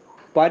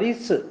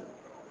 பரிசு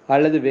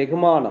அல்லது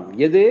வெகுமானம்.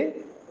 எது?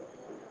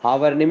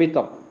 அவர்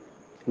நிமித்தம்,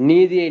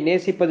 நீதியை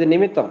நேசிப்பது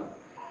நிமித்தம்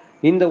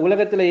இந்த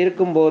உலகத்தில்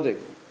இருக்கும்போது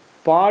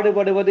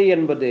பாடுபடுவது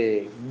என்பது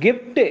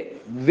கிஃப்ட்,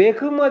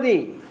 வெகுமதி.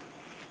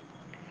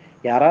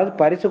 யாராவது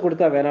பரிசு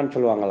கொடுத்தா வேணான்னு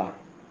சொல்லுவாங்களா?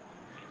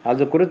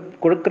 அது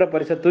கொடுக்குற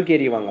பரிசை தூக்கி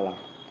எறிவாங்களா?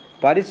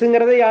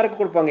 பரிசுங்கிறதே யாருக்கு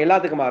கொடுப்பாங்க?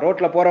 எல்லாத்துக்குமா?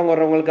 ரோட்ல போறவங்க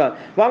வர்றவங்களுக்கு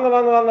வாங்க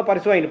வாங்க வாங்க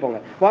பரிசு வாங்கிட்டு போங்க,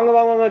 வாங்க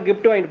வாங்க வாங்க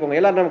கிஃப்ட் வாங்கிட்டு போங்க,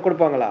 எல்லாரும் நமக்கு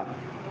கொடுப்பாங்களா?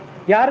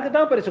 யாருக்கு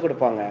தான் பரிசு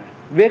கொடுப்பாங்க?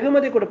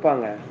 வெகுமதி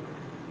கொடுப்பாங்க.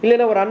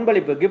 இல்லைன்னா ஒரு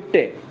அன்பளிப்பு, கிஃப்ட்,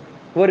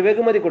 ஒரு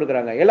வெகுமதி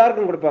கொடுக்குறாங்க.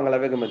 எல்லாருக்கும் கொடுப்பாங்களா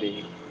வெகுமதி?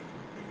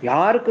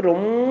 யாருக்கு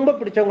ரொம்ப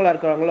பிடிச்சவங்களா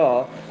இருக்கிறாங்களோ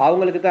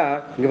அவங்களுக்கு தான்,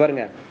 இங்க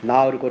பாருங்க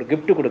நான் அவருக்கு ஒரு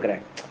கிஃப்ட்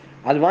கொடுக்குறேன்,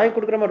 அது வாங்கி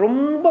கொடுக்குறோமா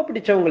ரொம்ப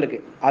பிடிச்சவங்களுக்கு,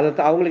 அதை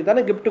அவங்களுக்கு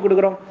தானே கிஃப்ட்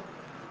கொடுக்குறோம்.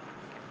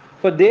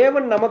 இப்போ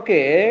தேவன் நமக்கு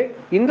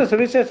இந்த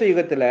சுவிசேஷ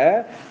யுகத்துல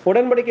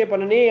உடன்படிக்கை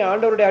பண்ணி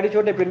ஆண்டவருடைய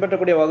அடிச்சோட்டை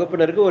பின்பற்றக்கூடிய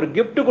வகுப்பினருக்கு ஒரு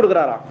கிஃப்ட்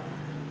கொடுக்குறாராம்.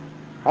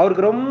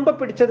 அவருக்கு ரொம்ப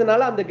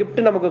பிடிச்சதுனால அந்த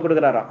கிஃப்ட் நமக்கு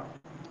கொடுக்குறாராம்.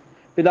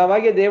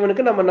 பிதாவாகிய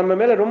தேவனுக்கு நம்ம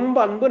மேல ரொம்ப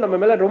அன்பு, நம்ம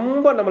மேல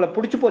ரொம்ப நம்மளை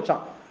பிடிச்சு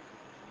போச்சான்,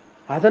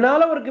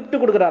 அதனால ஒரு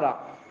கிஃப்ட் கொடுக்குறாராம்.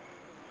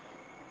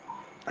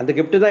 அந்த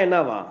கிஃப்ட் தான்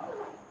என்னவா?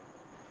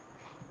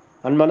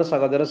 அன்பான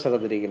சகோதர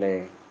சகோதரிகளே,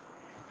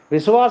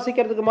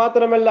 விசுவாசிக்கிறதுக்கு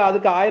மாத்திரமல்ல,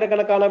 அதுக்கு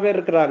ஆயிரக்கணக்கான பேர்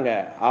இருக்கிறாங்க.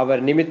 அவர்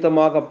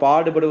நிமித்தமாக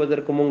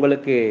பாடுபடுவதற்கும்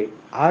உங்களுக்கு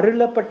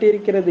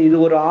அருளப்பட்டிருக்கிறது. இது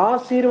ஒரு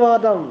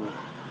ஆசீர்வாதம்,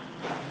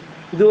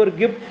 இது ஒரு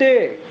கிஃப்ட்.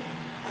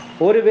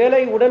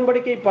 ஒருவேளை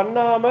உடன்படிக்கை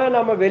பண்ணாம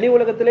நம்ம வெளி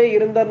உலகத்திலே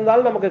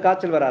இருந்திருந்தால் நமக்கு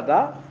காய்ச்சல் வராதா?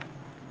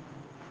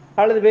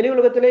 அல்லது வெளி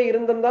உலகத்திலே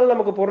இருந்திருந்தால்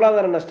நமக்கு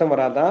பொருளாதார நஷ்டம்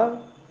வராதா?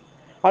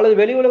 அல்லது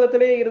வெளி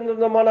உலகத்திலே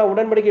இருந்தோமான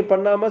உடன்படிக்கை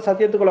பண்ணாம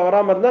சத்தியத்துக்குள்ள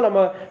வராம இருந்தா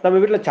நம்ம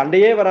வீட்டுல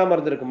சண்டையே வராம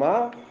இருந்திருக்குமா?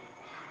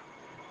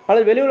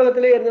 அல்லது வெளி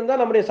உலகத்திலே இருந்திருந்தா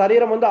நம்முடைய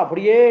சரீரம்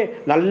அப்படியே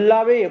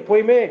நல்லாவே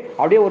எப்பயுமே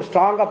அப்படியே ஒரு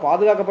ஸ்ட்ராங்கா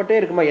பாதுகாக்கப்பட்டே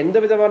இருக்குமா? எந்த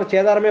விதமான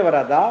சேதாரமே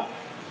வராதா?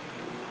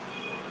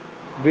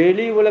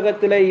 வெளி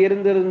உலகத்துல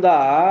இருந்திருந்தா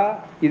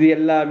இது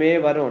எல்லாமே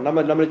வரும்.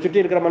 நம்மளை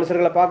சுற்றி இருக்கிற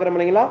மனுஷர்களை பாக்குறோம்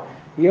இல்லைங்களா?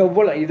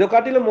 எவ்வளவு இதை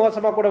காட்டிலும்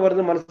மோசமா கூட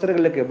வருது,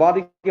 மனுஷர்களுக்கு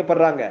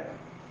பாதிக்கப்படுறாங்க.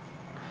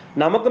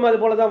 நமக்கும் அது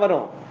போலதான்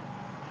வரும்.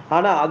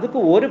 ஆனா அதுக்கு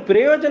ஒரு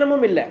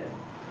பிரயோஜனமும் இல்லை.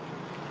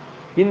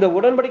 இந்த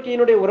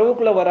உடன்படிக்கையினுடைய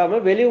உறவுக்குள்ள வராம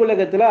வெளி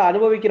உலகத்துல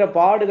அனுபவிக்கிற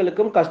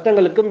பாடுகளுக்கும்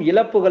கஷ்டங்களுக்கும்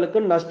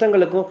இழப்புகளுக்கும்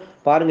நஷ்டங்களுக்கும்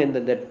பாருங்க.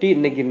 இந்த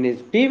இன்னைக்கு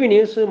டிவி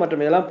நியூஸ்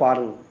மற்றும் இதெல்லாம்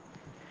பாருங்க,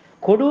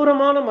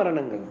 கொடூரமான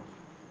மரணங்கள்.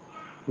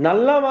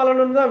 நல்லா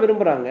வாழணும்னு தான்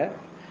விரும்புறாங்க.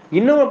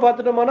 இன்னும்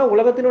பார்த்துட்டோம்னா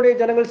உலகத்தினுடைய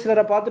ஜனங்கள்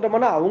சிலரை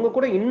பார்த்துட்டோம்னா அவங்க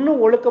கூட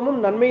இன்னும்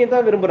ஒழுக்கமும் நன்மையும்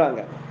தான்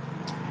விரும்புறாங்க.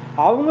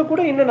 அவங்க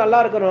கூட இன்னும் நல்லா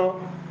இருக்கணும்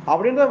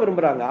அப்படின்னு தான்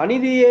விரும்புறாங்க.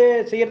 அநீதியே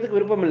செய்யறதுக்கு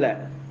விருப்பம் இல்லை.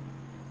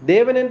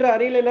 தேவன் என்று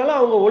அறியலைனாலும்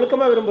அவங்க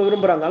ஒழுக்கமா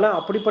விரும்புறாங்க. ஆனா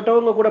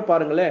அப்படிப்பட்டவங்க கூட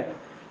பாருங்களேன்,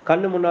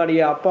 கண்ணு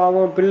முன்னாடியே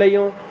அப்பாவும்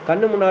பிள்ளையும்,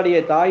 கண்ணு முன்னாடியே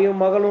தாயும்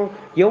மகளும்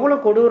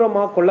எவ்வளவு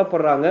கொடூரமா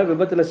கொல்லப்படுறாங்க,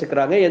 விபத்துல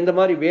சிக்கிறாங்க, எந்த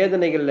மாதிரி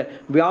வேதனைகள்ல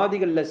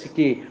வியாதிகள்ல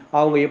சிக்கி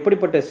அவங்க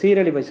எப்படிப்பட்ட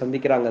சீரழிவை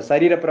சந்திக்கிறாங்க.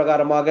 சரீர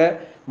பிரகாரமாக,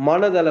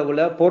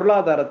 மனதளவுல,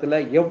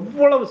 பொருளாதாரத்துல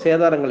எவ்வளவு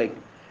சேதாரங்களை.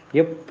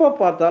 எப்ப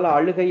பார்த்தாலும்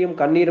அழுகையும்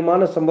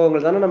கண்ணீருமான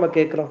சம்பவங்கள் தானே நம்ம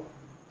கேட்கிறோம்.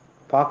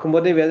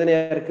 பார்க்கும்போதே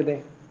வேதனையா இருக்குதே.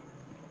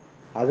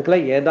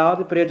 அதுக்கெல்லாம்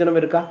ஏதாவது பிரயோஜனம்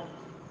இருக்கா?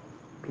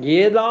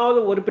 ஏதாவது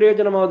ஒரு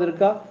பிரயோஜனமாவது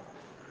இருக்கா?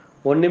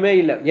 ஒண்ணுமே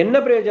இல்லை. என்ன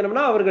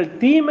பிரயோஜனம்னா அவர்கள்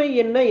தீமை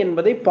என்ன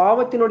என்பதை,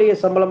 பாவத்தினுடைய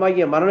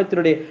சம்பளமாகிய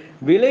மரணத்தினுடைய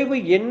விளைவு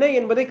என்ன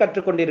என்பதை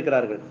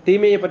கற்றுக்கொண்டிருக்கிறார்கள்.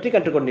 தீமையை பற்றி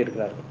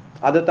கற்றுக்கொண்டிருக்கிறார்கள்.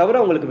 அதை தவிர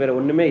அவங்களுக்கு வேற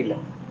ஒண்ணுமே இல்லை.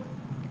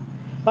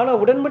 ஆனா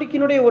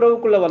உடன்படிக்கையினுடைய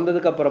உறவுக்குள்ள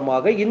வந்ததுக்கு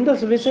அப்புறமாக இந்த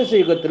சுவிசேஷ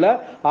யுகத்துல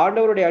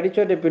ஆண்டவருடைய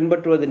அடிச்சோட்டை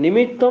பின்பற்றுவது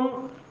நிமித்தம்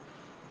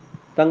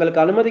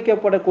தங்களுக்கு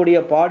அனுமதிக்கப்படக்கூடிய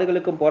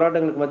பாடுகளுக்கும்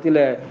போராட்டங்களுக்கும்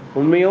மத்தியில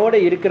உண்மையோடு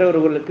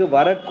இருக்கிறவர்களுக்கு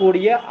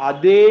வரக்கூடிய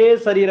அதே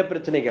சரீர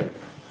பிரச்சனைகள்,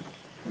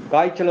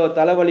 காய்ச்சலோ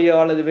தலைவலியோ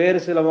அல்லது வேறு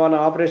சிலமான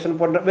ஆபரேஷன்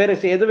போன்ற வேறு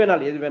எது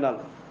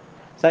வேணாலும்,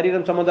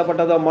 சரீரம்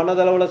சம்பந்தப்பட்டதோ,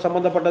 மனதளவுல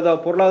சம்பந்தப்பட்டதோ,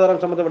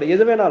 பொருளாதாரம் சம்பந்தப்பட்ட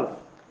எது வேணாலும்,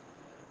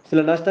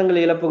 சில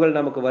நஷ்டங்கள் இழப்புகள்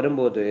நமக்கு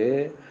வரும்போது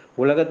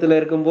உலகத்துல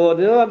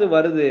இருக்கும்போது அது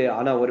வருது.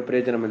 ஆனா ஒரு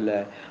பிரயோஜனம் இல்லை.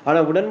 ஆனா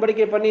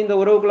உடன்படிக்கை பண்ணி இந்த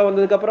உறவுக்குள்ள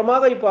வந்ததுக்கு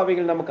அப்புறமாக இப்ப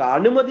அவைகள் நமக்கு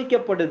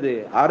அனுமதிக்கப்படுது,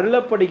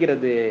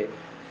 அருளப்படுகிறது.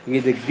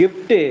 இது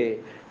கிஃப்ட்.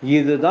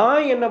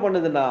 இதுதான் என்ன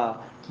பண்ணுதுன்னா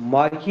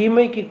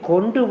மகிமைக்கு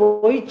கொண்டு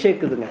போய்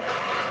சேர்க்குதுங்க.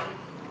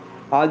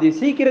 அது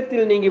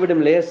சீக்கிரத்தில்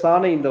நீங்கிவிடும்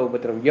லேசான இந்த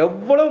உபத்திரம்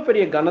எவ்வளவு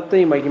பெரிய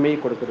கனத்தையும் மகிமையை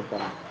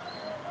கொடுத்திருப்பாங்க.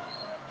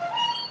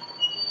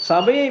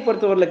 சபையை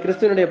பொறுத்தவரையில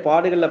கிறிஸ்துவனுடைய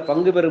பாடுகள்ல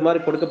பங்கு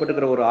பெறுமாறு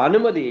கொடுக்கப்பட்டிருக்கிற ஒரு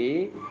அனுமதி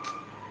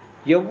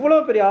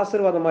எவ்வளவு பெரிய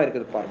ஆசீர்வாதமா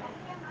இருக்குது பாருங்க.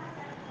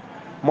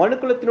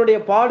 மனுக்குலத்தினுடைய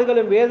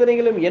பாடுகளும்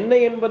வேதனைகளும்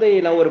என்ன என்பதை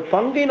ஒரு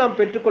பங்கை நாம்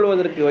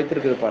பெற்றுக்கொள்வதற்கு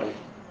வைத்திருக்கிறது பாருங்க.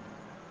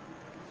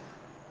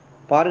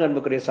 பாருங்க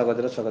அன்புக்குரிய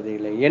சகோதர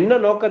சகோதரிகளே, என்ன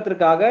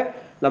நோக்கத்திற்காக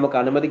நமக்கு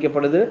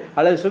அனுமதிக்கப்படுது,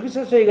 அல்லது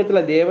சுவிசேஷ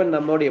யுகத்துல தேவன்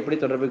நம்மோடு எப்படி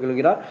தொடர்பு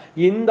கொள்கிறார்,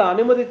 இந்த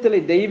அனுமதித்தலை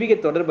தெய்வீக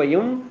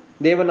தொடர்பையும்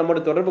தேவன்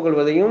நம்மோடு தொடர்பு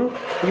கொள்வதையும்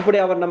இப்படி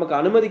அவர் நமக்கு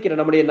அனுமதிக்கிற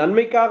நம்முடைய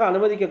நன்மைக்காக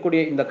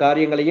அனுமதிக்கக்கூடிய இந்த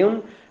காரியங்களையும்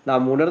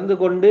நாம் உணர்ந்து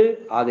கொண்டு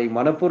அதை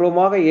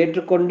மனப்பூர்வமாக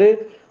ஏற்றுக்கொண்டு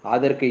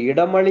அதற்கு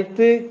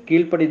இடமளித்து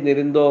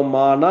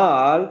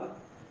கீழ்ப்படிந்திருந்தோமானால்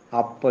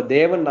அப்ப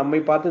தேவன்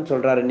நம்மை பார்த்து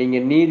சொல்றாரு, நீங்க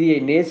நீதியை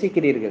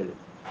நேசிக்கிறீர்கள்,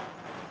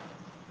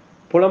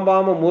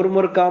 புலம்பாம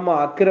முறுமுறுக்காம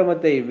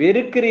அக்கிரமத்தை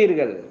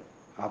வெறுக்கிறீர்கள்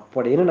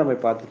அப்படின்னு நம்மை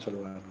பார்த்து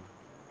சொல்லுவார்.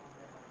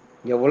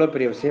 எவ்வளவு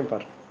பெரிய விஷயம்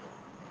பாரு.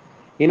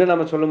 இன்னும்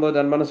நம்ம சொல்லும்போது,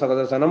 அன்பான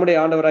சகோதரர், நம்முடைய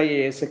ஆண்டவராகிய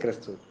இயேசு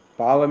கிறிஸ்து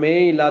பாவமே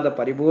இல்லாத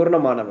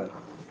பரிபூர்ணமானவர்,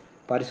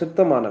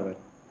 பரிசுத்தமானவர்.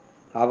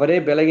 அவரே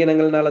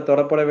பலகீனங்கள்னால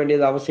தொடப்பட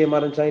வேண்டியது அவசியமா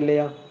இருந்துச்சா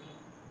இல்லையா?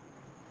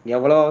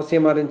 எவ்வளவு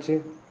அவசியமா இருந்துச்சு.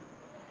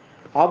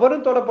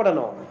 அவரும்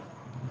தொடப்படணும்.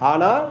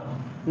 ஆனா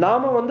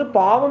நாம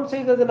பாவம்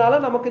செய்ததுனால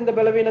நமக்கு இந்த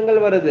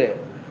பலவீனங்கள் வருது.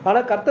 ஆனா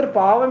கர்த்தர்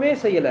பாவமே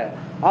செய்யல,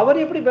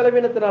 அவர் எப்படி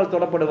பலவீனத்தினால்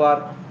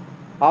தொடப்படுவார்?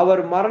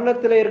 அவர்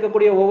மரணத்திலே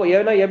இருக்கக்கூடிய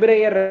ஏன்னா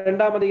எபிரேயர்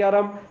 2ஆம்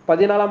அதிகாரம்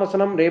 14ஆம்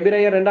வசனம்,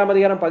 எபிரேயர் 2ஆம்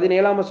அதிகாரம்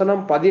 17ஆம்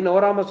வசனம்,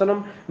 11ஆம் வசனம்,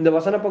 இந்த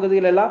வசன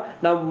பகுதிகள் எல்லாம்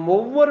நாம்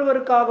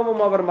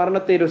ஒவ்வொருவருக்காகவும் அவர்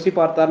மரணத்தை ருசி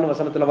பார்த்தார்னு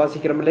வசனத்துல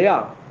வாசிக்கிறோம் இல்லையா?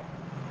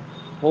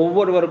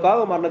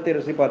 ஒவ்வொருவருக்காக மரணத்தை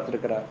ருசி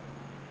பார்த்திருக்கிறார்.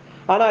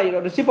 ஆனா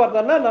ருசி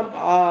பார்த்தார்னா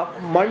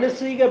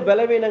மனுஷீக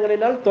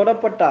பலவீனங்களினால்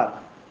தொடப்பட்டார்.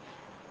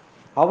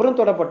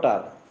 அவரும்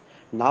தொடப்பட்டார்.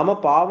 நாம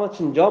பாவம்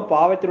செஞ்சோம்,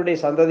 பாவத்தினுடைய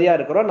சந்ததியா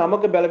இருக்கிறோம்,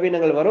 நமக்கு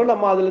பலவீனங்கள் வரும்,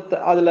 நம்ம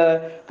அதுல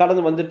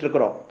கடந்து வந்துட்டு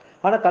இருக்கிறோம்.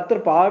 ஆனா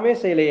கர்த்தர் பாவமே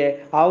செய்யலையே,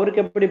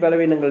 அவருக்கு எப்படி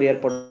பலவீனங்கள்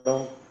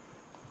ஏற்படும்?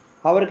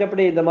 அவருக்கு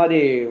எப்படி இந்த மாதிரி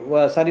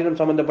சரீரம்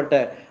சம்பந்தப்பட்ட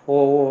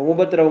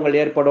உபத்திரவங்கள்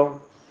ஏற்படும்?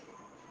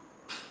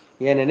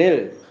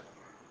 ஏனெனில்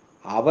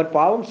அவர்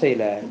பாவம்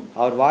செய்யல,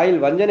 அவர்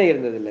வாயில் வஞ்சனை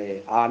இருந்ததில்லை.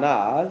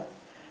 ஆனால்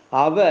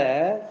அவர்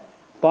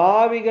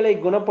பாவிகளை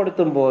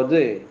குணப்படுத்தும்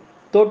போது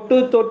தொட்டு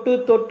தொட்டு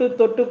தொட்டு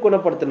தொட்டு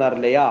குணப்படுத்தினார்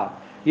இல்லையா?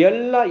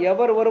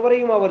 எவர்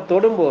ஒருவரையும் அவர்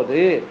தொடும்போது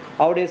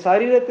அவருடைய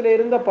சரீரத்தில்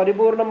இருந்த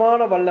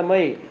பரிபூர்ணமான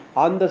வல்லமை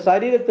அந்த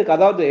சரீரத்துக்கு,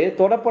 அதாவது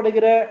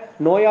தொடப்படுகிற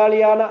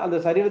நோயாளியான அந்த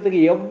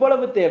சரீரத்துக்கு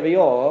எவ்வளவு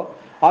தேவையோ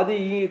அது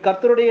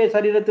கர்த்தருடைய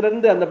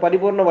சரீரத்திலிருந்து அந்த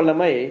பரிபூர்ண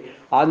வல்லமை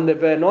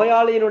அந்த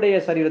நோயாளியினுடைய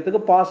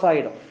சரீரத்துக்கு பாஸ்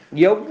ஆயிடும்.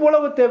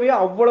 எவ்வளவு தேவையோ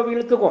அவ்வளவு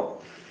இழுத்துக்கும்.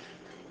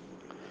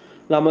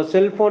 நம்ம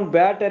செல்போன்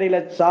பேட்டரியில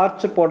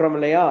சார்ஜ் போடுறோம்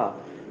இல்லையா?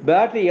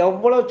 பேட்டரி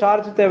எவ்வளவு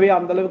சார்ஜ் தேவையோ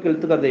அந்த அளவுக்கு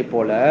இழுத்துக்கிறதை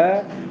போல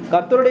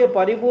கர்த்தருடைய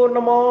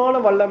பரிபூர்ணமான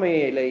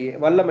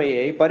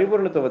வல்லமையை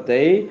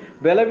பரிபூர்ணத்துவத்தை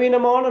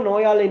பலவீனமான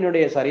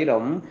நோயாளியினுடைய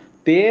சரீரம்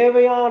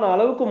தேவையான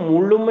அளவுக்கு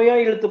முழுமையா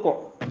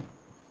இழுத்துக்கும்.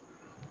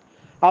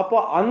 அப்போ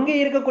அங்கே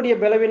இருக்கக்கூடிய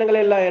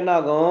பலவீனங்கள் எல்லாம்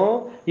என்னாகும்?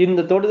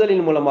 இந்த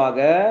தொடுதலின்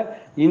மூலமாக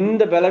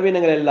இந்த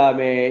பலவீனங்கள்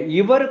எல்லாமே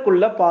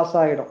இவருக்குள்ள பாஸ்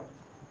ஆயிடும்.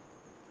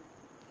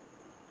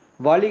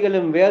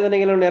 வலிகளும்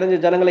வேதனைகளும் நிறைஞ்ச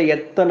ஜனங்களை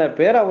எத்தனை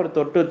பேர் அவர்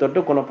தொட்டு தொட்டு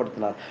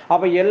குணப்படுத்தினார்.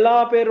 அப்ப எல்லா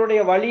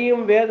பேருடைய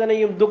வலியும்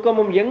வேதனையும்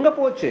துக்கமும் எங்க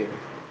போச்சு?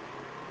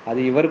 அது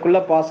இவருக்குள்ள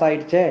பாஸ்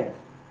ஆயிடுச்சே.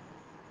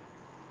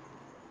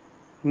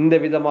 இந்த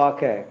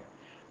விதமாக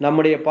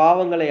நம்முடைய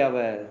பாவங்களை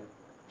அவர்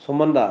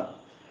சுமந்தார்,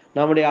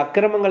 நம்முடைய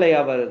அக்கிரமங்களை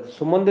அவர்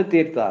சுமந்து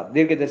தீர்த்தார்.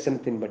 தீர்க்க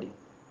தரிசனத்தின்படி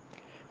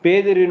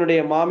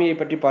பேதுருவினுடைய மாமியை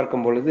பற்றி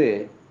பார்க்கும் பொழுது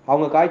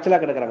அவங்க காய்ச்சலா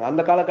கிடக்குறாங்க.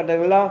 அந்த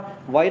காலகட்டத்திலாம்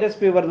வைரஸ்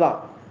ஃபீவர் தான்,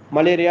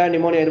 மலேரியா,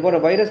 நிமோனியா, இது போன்ற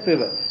வைரஸ்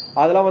ஃபீவர்.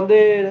 அதெல்லாம்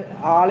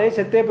ஆளே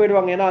செத்தே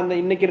போயிடுவாங்க. ஏன்னா அந்த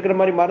இன்னைக்கு இருக்கிற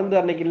மாதிரி மருந்து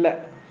அன்னைக்கு இல்லை.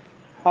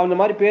 அந்த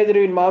மாதிரி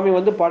பேதுருவின் மாமி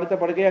படுத்த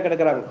படுக்கையா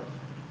கிடக்குறாங்க.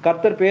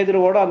 கர்த்தர்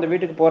பேதுருவோட அந்த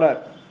வீட்டுக்கு போறார்.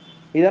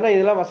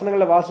 இதெல்லாம்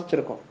வசனங்களை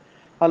வாசிச்சிருக்கோம்.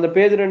 அந்த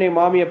பேதுருவினுடைய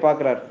மாமியை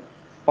பார்க்கிறார்.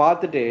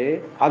 பார்த்துட்டு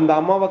அந்த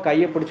அம்மாவை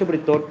கையை பிடிச்சி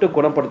இப்படி தொட்டு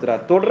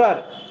குணப்படுத்துறார்.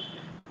 தொடுறார்.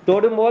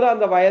 தொடும்போது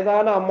அந்த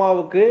வயதான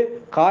அம்மாவுக்கு,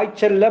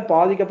 காய்ச்சல்ல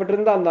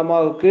பாதிக்கப்பட்டிருந்த அந்த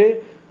அம்மாவுக்கு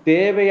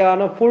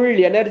தேவையான ஃபுல்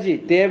எனர்ஜி,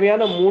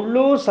 தேவையான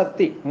முழு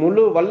சக்தி,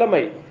 முழு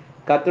வல்லமை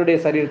கர்த்தருடைய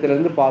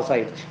சரீரத்திலிருந்து பாஸ்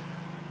ஆயிடுச்சு.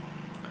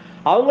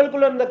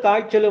 அவங்களுக்குள்ள இருந்த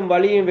காய்ச்சலும்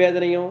வலியும்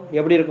வேதனையும்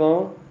எப்படி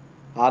இருக்கும்?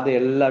 அது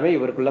எல்லாமே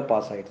இவருக்குள்ள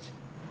பாஸ் ஆயிடுச்சு.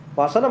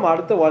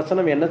 அடுத்த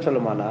வசனம் என்ன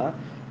சொல்லுமானா,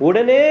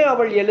 உடனே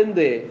அவள்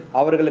எழுந்து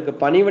அவர்களுக்கு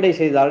பணிவிடை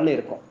செய்தாள்னு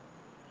இருக்கும்.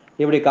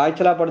 இப்படி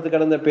காய்ச்சலா படுத்து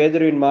கிடந்த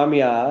பேதுருவின்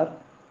மாமியார்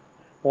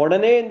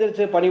உடனே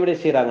எந்திரிச்சு பணிவிடை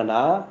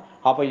செய்யறாங்கன்னா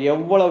அப்ப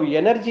எவ்வளவு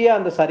எனர்ஜியா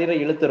அந்த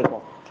சரீரம்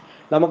இழுத்துருக்கும்.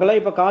 நமக்கெல்லாம்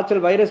இப்ப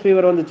காய்ச்சல், வைரஸ்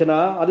ஃபீவர் வந்துச்சுன்னா,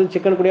 அதுவும்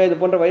சிக்கன் குனியா இது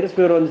போன்ற வைரஸ்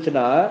ஃபீவர்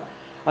வந்துச்சுன்னா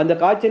அந்த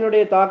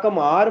காய்ச்சலினுடைய தாக்கம்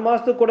 6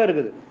 மாசத்துக்கு கூட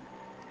இருக்குது.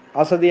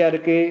 அசதியா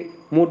இருக்கு,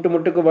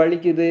 முட்டுக்கு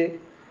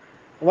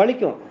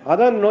வலிக்கும்,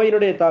 அதான்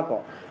நோயினுடைய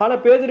தாக்கம். ஆனா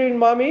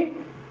பேதுருவின் மாமி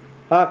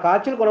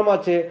காய்ச்சல்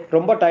குணமாச்சு,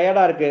 ரொம்ப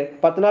டயர்டா இருக்கு,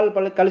 10 நாள்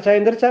கழிச்சா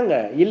எந்திரிச்சாங்க?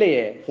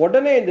 இல்லையே,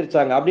 உடனே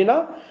எந்திரிச்சாங்க. அப்படின்னா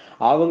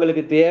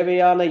அவங்களுக்கு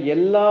தேவையான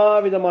எல்லா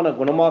விதமான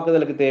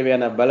குணமாக்குதலுக்கு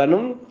தேவையான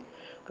பலனும்,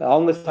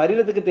 அவங்க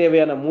சரீரத்துக்கு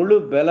தேவையான முழு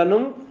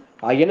பலனும்,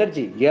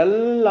 எனர்ஜி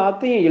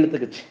எல்லாத்தையும்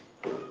இழுத்துக்குச்சு.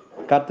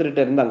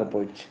 கர்த்தர்கிட்ட இருந்து அங்க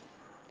போயிடுச்சு.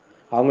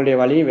 அவங்களுடைய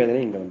வலியும்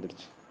வேதனையும் இங்க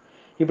வந்துடுச்சு.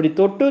 இப்படி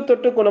தொட்டு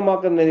தொட்டு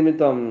குணமாக்க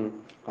நிமித்தம்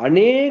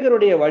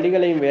அநேகருடைய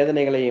வலிகளையும்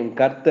வேதனைகளையும்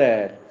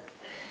கர்த்தர்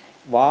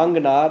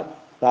வாங்கினார்,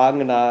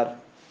 தாங்கினார்.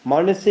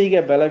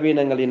 மனுஷீக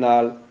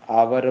பலவீனங்களினால்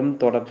அவரும்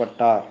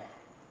தொடப்பட்டார்.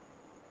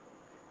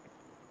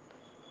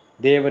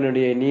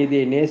 தேவனுடைய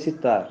நீதியை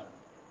நேசித்தார்,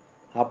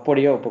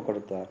 அப்படியே ஒப்பு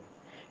கொடுத்தார்.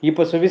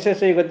 இப்ப சுவிசேஷ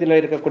யுகத்தில்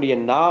இருக்கக்கூடிய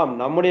நாம்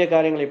நம்முடைய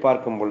காரியங்களை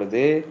பார்க்கும்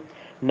பொழுது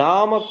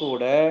நாம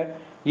கூட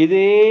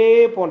இதே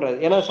போன்றது,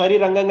 ஏன்னா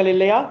சரீர அங்கங்கள்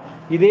இல்லையா,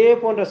 இதே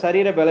போன்ற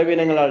சரீர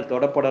பலவீனங்களால்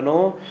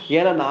தொடப்படணும்.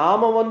 ஏன்னா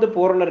நாம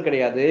பூரணர்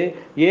கிடையாது.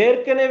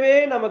 ஏற்கனவே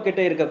நம்ம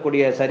கிட்ட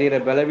இருக்கக்கூடிய சரீர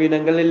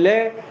பலவீனங்கள் இல்லை,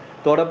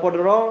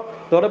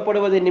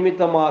 தொடப்படுவது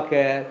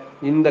நிமித்தமாக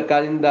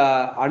இந்த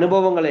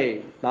அனுபவங்களை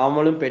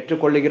நாமளும்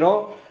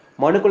பெற்றுக்கொள்ளுகிறோம்.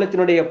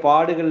 மனுக்குலத்தினுடைய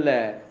பாடுகள்ல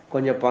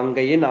கொஞ்சம்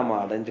பங்கையும் நாம்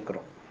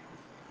அடைஞ்சுக்கிறோம்.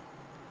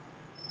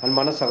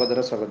 அன்பான சகோதர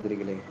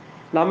சகோதரிகளே,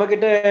 நம்ம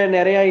கிட்ட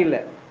நிறைய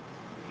இல்லை,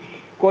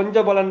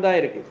 கொஞ்சம் பலன் தான்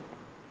இருக்கு.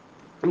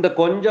 இந்த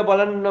கொஞ்ச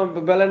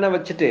பலனை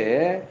வச்சுட்டு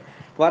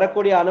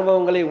வரக்கூடிய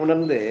அனுபவங்களை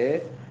உணர்ந்து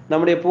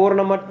நம்முடைய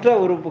பூரணமற்ற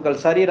உறுப்புகள்,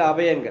 சரீர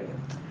அவயங்கள்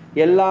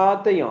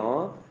எல்லாத்தையும்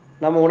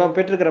நம்ம உணவு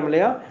பெற்றிருக்கிறோம்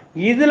இல்லையா,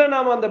 இதுல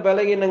நாம் அந்த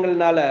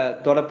பலகீனங்கள்னால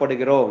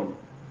தொடப்படுகிறோம்.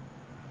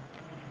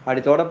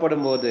 அப்படி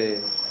தொடப்படும் போது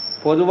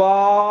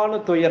பொதுவான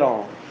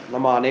துயரம்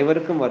நம்ம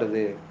அனைவருக்கும்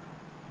வருது.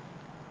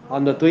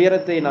 அந்த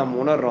துயரத்தை நாம்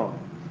உணர்றோம்.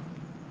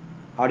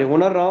 அப்படி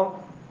உணர்றோம்.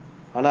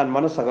 ஆனால்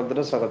மன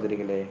சகோதர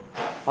சகோதரிகளே,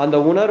 அந்த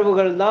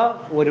உணர்வுகள் தான்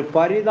ஒரு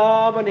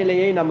பரிதாப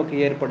நிலையை நமக்கு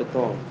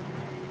ஏற்படுத்தும்.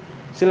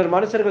 சிலர்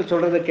மனுஷர்கள்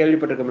சொல்றதை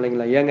கேள்விப்பட்டிருக்கோம்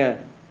இல்லைங்களா, ஏங்க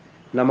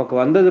நமக்கு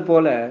வந்தது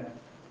போல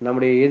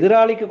நம்முடைய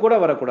எதிராளிக்கு கூட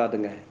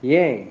வரக்கூடாதுங்க.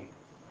 ஏன்?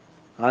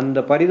 அந்த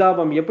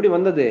பரிதாபம் எப்படி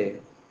வந்தது?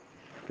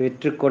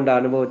 பெற்றுக்கொண்ட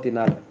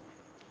அனுபவத்தினால,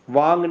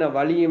 வாங்கின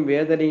வலியும்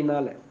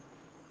வேதனையினால.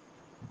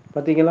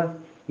 பார்த்தீங்களா?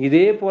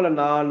 இதே போல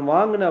நான்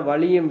வாங்கின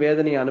வலியும்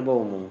வேதனை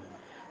அனுபவமும்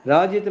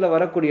ராஜ்யத்துல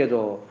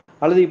வரக்கூடியதோ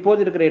அல்லது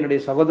இப்போது இருக்கிற என்னுடைய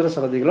சகோதர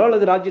சகோதரிகளோ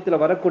அல்லது ராஜ்யத்துல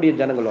வரக்கூடிய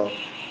ஜனங்களோ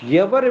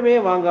எவருமே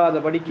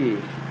வாங்காதபடிக்கு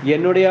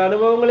என்னுடைய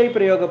அனுபவங்களை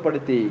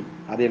பிரயோகப்படுத்தி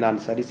அதை நான்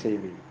சரி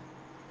செய்வேன்.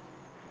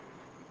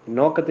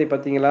 நோக்கத்தை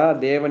பார்த்தீங்களா?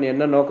 தேவன்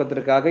என்ன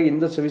நோக்கத்திற்காக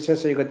இந்த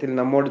சுவிசேஷ யுகத்தில்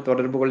நம்மோடு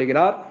தொடர்பு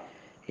கொள்கிறார்,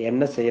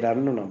 என்ன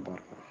செய்யறாருன்னு நாம்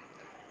பார்க்கணும்.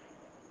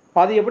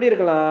 அது எப்படி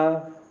இருக்கலாம்?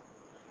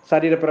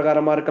 சரீர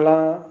பிரகாரமா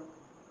இருக்கலாம்,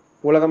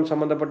 உலகம்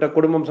சம்பந்தப்பட்ட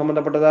குடும்பம்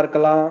சம்பந்தப்பட்டதா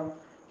இருக்கலாம்,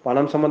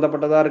 பணம்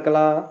சம்பந்தப்பட்டதா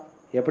இருக்கலாம்,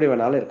 எப்படி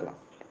வேணாலும் இருக்கலாம்.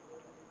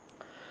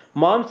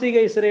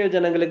 மாம்சீக இஸ்ரேல்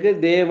ஜனங்களுக்கு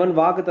தேவன்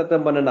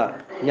வாக்குத்தத்தம் பண்ணினார்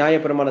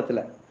நியாயப்பிரமாணத்துல,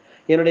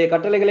 என்னுடைய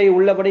கட்டளைகளை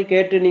உள்ளபடி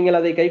கேட்டு நீங்கள்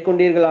அதை கை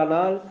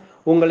கொண்டீர்களானால்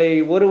உங்களை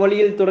ஒரு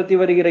வழியில் துரத்தி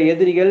வருகிற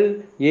எதிரிகள்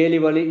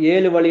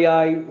 7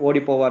 வழியாய்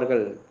ஓடி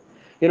போவார்கள்.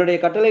 என்னுடைய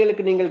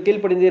கட்டளைகளுக்கு நீங்கள்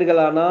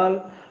கீழ்ப்படிந்தீர்களானால்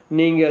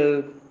நீங்கள்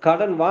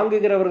கடன்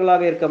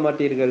வாங்குகிறவர்களாக இருக்க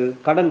மாட்டீர்கள்,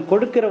 கடன்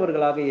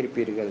கொடுக்கிறவர்களாக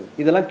இருப்பீர்கள்.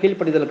 இதெல்லாம்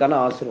கீழ்ப்படிதலுக்கான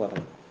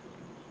ஆசீர்வாதம்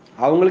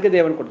அவங்களுக்கு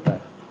தேவன்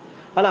கொடுத்தார்.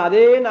 ஆனா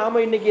அதே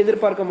நாம இன்னைக்கு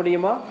எதிர்பார்க்க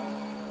முடியுமா?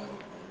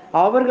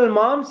 அவர்கள்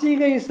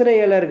மாம்சீக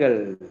இஸ்ரேலர்கள்,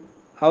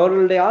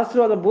 அவர்களுடைய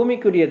ஆசீர்வாதம்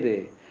பூமிக்குரியது,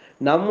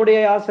 நம்முடைய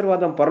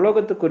ஆசீர்வாதம்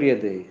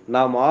பரலோகத்துக்குரியது,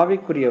 நாம்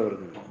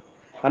ஆவிக்குரியவர்கள்.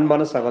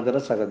 அன்பான சகோதர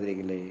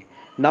சகோதரிகளே,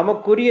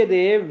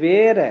 நமக்குரியதே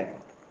வேற,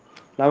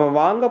 நம்ம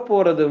வாங்க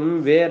போறதும்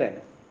வேற.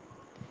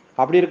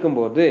 அப்படி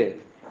இருக்கும்போது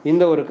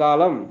இந்த ஒரு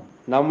காலம்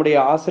நம்முடைய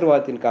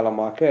ஆசீர்வாதத்தின்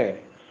காலமாக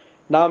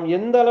நாம்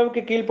எந்த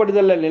அளவுக்கு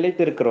கீழ்ப்படிதல்ல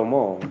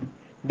நிலைத்திருக்கிறோமோ,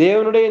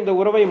 தேவனுடைய இந்த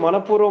உறவை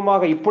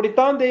மனப்பூர்வமாக,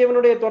 இப்படித்தான்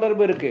தேவனுடைய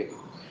தொடர்பு இருக்கு,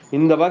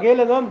 இந்த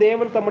வகையில தான்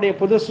தேவன் தம்முடைய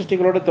புது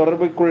சிருஷ்டிகளோடு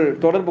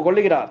தொடர்பு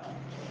கொள்ளுகிறார்.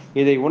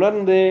 இதை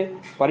உணர்ந்து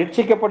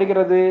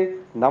பரீட்சிக்கப்படுகிறது.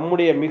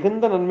 நம்முடைய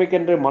மிகுந்த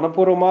நன்மைக்கென்று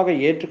மனப்பூர்வமாக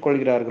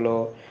ஏற்றுக்கொள்கிறார்களோ,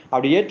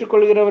 அப்படி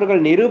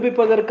ஏற்றுக்கொள்கிறவர்கள்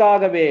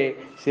நிரூபிப்பதற்காகவே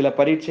சில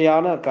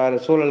பரீட்சையான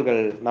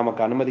சூழல்கள்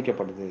நமக்கு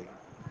அனுமதிக்கப்படுது.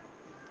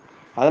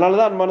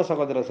 அதனாலதான் அன்பான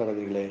சகோதர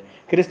சகோதரிகளே,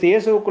 கிறிஸ்து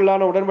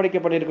இயேசுக்குள்ளான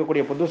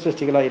உடன்படிக்கப்பட்டிருக்கக்கூடிய புது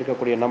சிருஷ்டிகளாக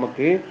இருக்கக்கூடிய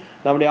நமக்கு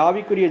நம்முடைய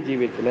ஆவிக்குரிய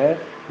ஜீவியத்துல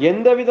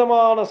எந்த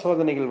விதமான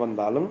சோதனைகள்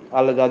வந்தாலும்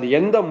அல்லது அது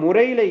எந்த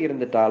முறையில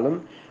இருந்துட்டாலும்,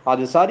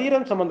 அது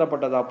சரீரம்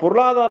சம்பந்தப்பட்டதா,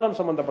 பொருளாதாரம்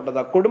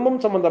சம்பந்தப்பட்டதா, குடும்பம்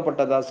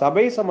சம்பந்தப்பட்டதா,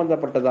 சபை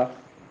சம்பந்தப்பட்டதா,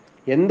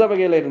 எந்த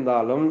வகையில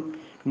இருந்தாலும்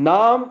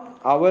நாம்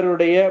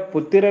அவருடைய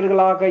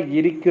புத்திரர்களாக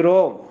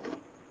இருக்கிறோம்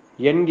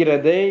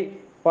என்கிறதை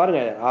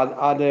பாருங்க.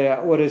 அது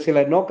ஒரு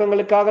சில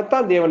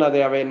நோக்கங்களுக்காகத்தான் தேவன்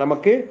அதை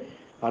நமக்கு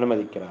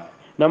அனுமதிக்கிறார்.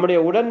 நம்முடைய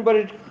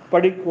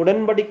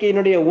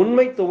உடன்படிக்கையினுடைய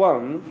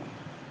உண்மைத்துவம்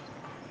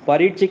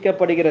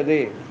பரீட்சிக்கப்படுகிறது.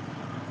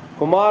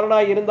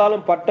 குமாரனாய்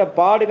இருந்தாலும் பட்ட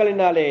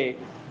பாடுகளினாலே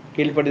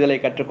கீழ்ப்படிதலை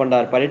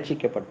கற்றுக்கொண்டார்,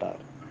 பரீட்சிக்கப்பட்டார்.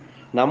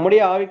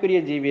 நம்முடைய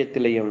ஆவிக்குரிய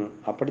ஜீவியத்திலையும்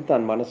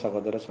அப்படித்தான் மன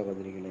சகோதர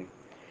சகோதரிகளே.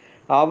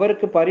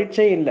 அவருக்கு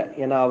பரீட்சை இல்லை,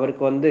 ஏன்னா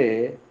அவருக்கு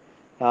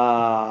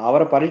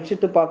அவரை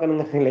பரீட்சித்து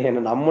பார்க்கணுங்க இல்லை,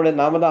 ஏன்னா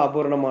நாம தான்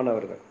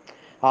அபூர்ணமானவர்கள்.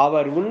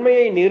 அவர்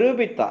உண்மையை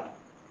நிரூபித்தார்,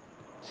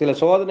 சில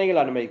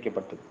சோதனைகள்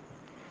அனுமதிக்கப்பட்டது.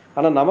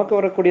 ஆனா நமக்கு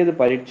வரக்கூடியது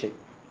பரீட்சை.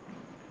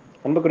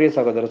 அன்புக்குரிய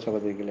சகோதர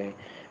சகோதரிகளே,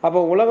 அப்போ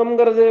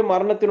உலகம்ங்கிறது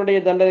மரணத்தினுடைய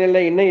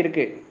தண்டனையில இன்னும்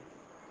இருக்கு.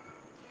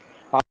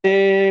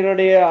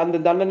 அதனுடைய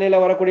அந்த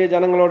தண்டனையில வரக்கூடிய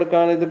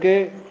ஜனங்களோடுக்கான இதுக்கு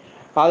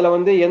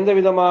அதுல எந்த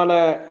விதமான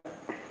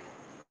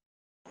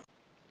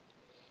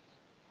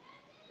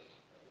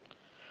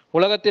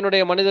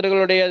உலகத்தினுடைய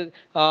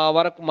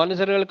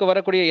மனிதர்களுக்கு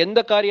வரக்கூடிய எந்த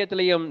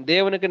காரியத்திலையும்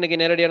தேவனுக்கு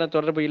இன்னைக்கு நேரடியான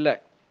தொடர்பு இல்லை.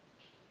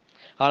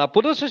 ஆனா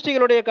புது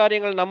சிருஷ்டிகளுடைய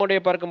காரியங்கள் நம்முடைய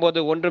பார்க்கும்போது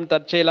ஒன்றும்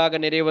தற்செயலாக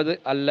நிறைவது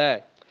அல்ல.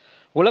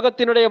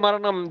 உலகத்தினுடைய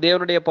மரணம்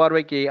தேவனுடைய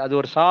பார்வைக்கு அது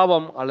ஒரு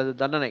சாபம் அல்லது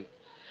தண்டனை.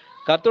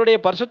 கர்த்தருடைய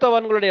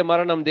பரிசுத்தவான்களுடைய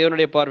மரணம்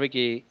தேவனுடைய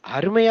பார்வைக்கு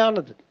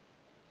அருமையானது.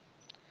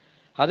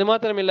 அது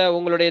மாத்திரமில்லை,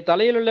 உங்களுடைய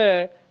தலையில் உள்ள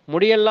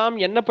முடியெல்லாம்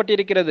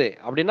எண்ணப்பட்டிருக்கிறது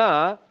அப்படின்னா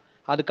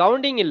அது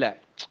கவுண்டிங் இல்லை,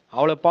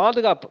 அவ்வளவு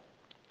பாதுகாப்பு.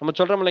 நம்ம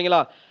சொல்றோம்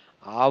இல்லைங்களா,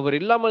 அவர்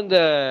இல்லாம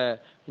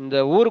இந்த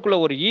ஊருக்குள்ள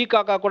ஒரு ஈ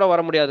காக்கா கூட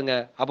வர முடியாதுங்க.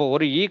 அப்போ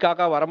ஒரு ஈ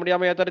காக்கா வர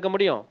முடியாமையா தடுக்க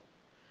முடியும்?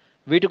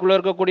 வீட்டுக்குள்ள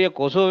இருக்கக்கூடிய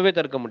கொசுவே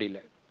தடுக்க முடியல.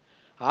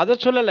 அதை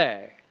சொல்லலை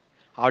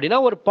அப்படின்னா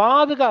ஒரு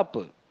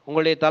பாதுகாப்பு.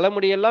 உங்களுடைய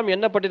தலைமுடியெல்லாம்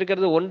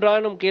எண்ணப்பட்டிருக்கிறது,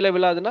 ஒன்றானும் கீழே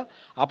விழாதுன்னா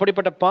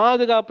அப்படிப்பட்ட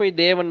பாதுகாப்பை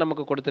தேவன்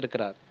நமக்கு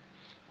கொடுத்திருக்கிறார்.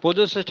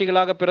 பொது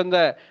சிருஷ்டிகளாக பிறந்த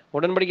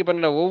உடன்படிக்கை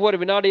பண்ண ஒவ்வொரு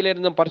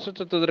வினாடியிலிருந்தும்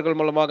பரிசுத்த தூதர்கள்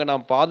மூலமாக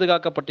நாம்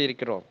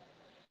பாதுகாக்கப்பட்டிருக்கிறோம்.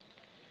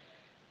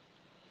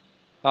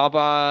 அப்ப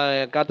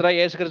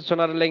கர்த்தராகிய இயேசு கிறிஸ்து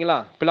சொன்னார் இல்லைங்களா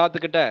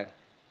பிலாத்துக்கிட்ட,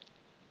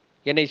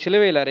 என்னை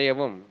சிலுவையில்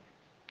அறையவும்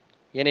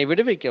என்னை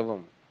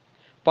விடுவிக்கவும்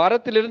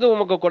பரத்திலிருந்து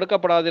உமக்கு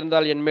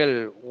கொடுக்கப்படாதிருந்தால் என்மேல்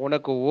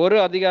உனக்கு ஒரு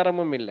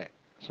அதிகாரமும் இல்லை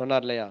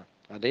சொன்னார் இல்லையா?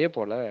 அதே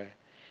போல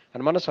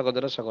அன்பான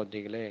சகோதர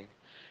சகோதரிகளே,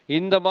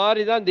 இந்த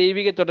மாதிரி தான்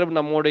தெய்வீக தொடர்பு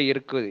நம்மோடு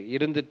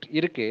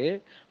இருக்கு.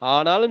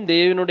 ஆனாலும்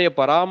தேவனுடைய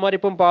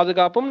பராமரிப்பும்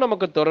பாதுகாப்பும்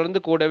நமக்கு தொடர்ந்து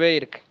கூடவே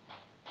இருக்கு.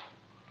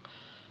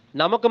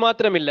 நமக்கு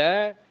மாத்திரம் இல்ல,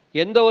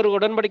 எந்த ஒரு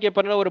உடன்படிக்கை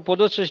பண்ண ஒரு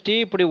பொது சிருஷ்டி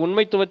இப்படி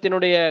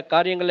உண்மைத்துவத்தினுடைய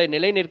காரியங்களை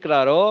நிலை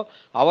நிற்கிறாரோ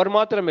அவர்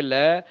மாத்திரம் இல்ல,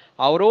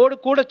 அவரோடு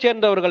கூட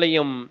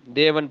சேர்ந்தவர்களையும்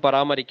தேவன்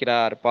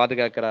பராமரிக்கிறார்,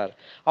 பாதுகாக்கிறார்.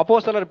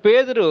 அப்போஸ்தலர்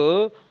பேதுரு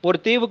ஒரு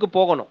தீவுக்கு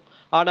போகணும்,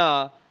 ஆனா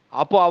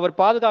அப்போ அவர்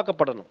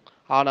பாதுகாக்கப்படணும்.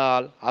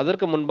 ஆனால்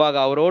அதற்கு முன்பாக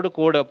அவரோடு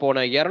கூட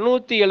போன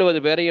 270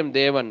 பேரையும்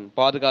தேவன்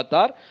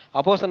பாதுகாத்தார்.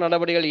 அப்போஸ்தலர்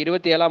நடவடிக்கைகள்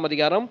 27ஆம்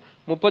அதிகாரம்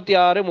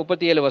 36,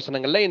 37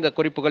 வசனங்கள்ல இந்த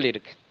குறிப்புகள்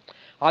இருக்கு.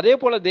 அதே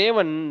போல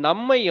தேவன்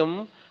நம்மையும்,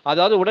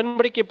 அதாவது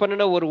உடன்படிக்கை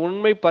பண்ணின ஒரு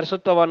உண்மை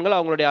பரிசுத்தவான்கள்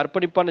அவங்களுடைய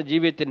அர்ப்பணிப்பான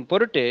ஜீவியத்தின்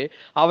பொருட்டு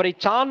அவரை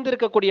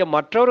சார்ந்திருக்கக்கூடிய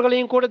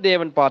மற்றவர்களையும் கூட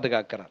தேவன்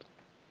பாதுகாக்கிறார்,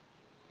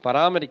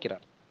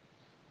 பராமரிக்கிறார்.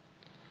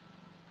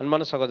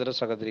 அன்பான சகோதர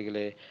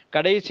சகோதரிகளே,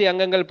 கடைசி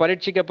அங்கங்கள்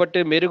பரீட்சிக்கப்பட்டு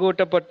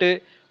மெருகூட்டப்பட்டு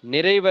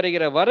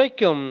நிறைவருகிற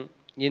வரைக்கும்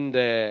இந்த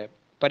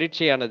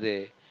பரீட்சையானது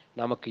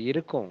நமக்கு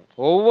இருக்கும்,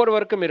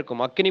 ஒவ்வொருவருக்கும்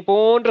இருக்கும். அக்கினி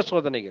போன்ற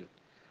சோதனைகள்,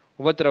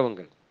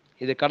 உபத்திரவங்கள்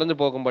இது கடந்து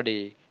போகும்படி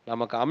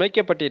நமக்கு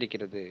அமைக்கப்பட்டு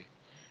இருக்கிறது.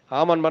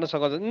 ஆமான்பான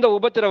சகோதரர், இந்த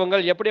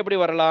உபத்திரவங்கள் எப்படி எப்படி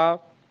வரலாம்?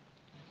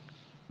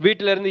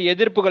 வீட்டில இருந்து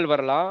எதிர்ப்புகள்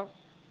வரலாம்,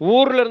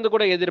 ஊர்ல இருந்து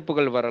கூட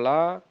எதிர்ப்புகள்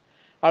வரலாம்,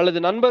 அல்லது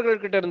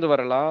நண்பர்கள்கிட்ட இருந்து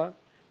வரலாம்,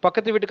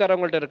 பக்கத்து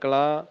வீட்டுக்காரவங்கள்ட்ட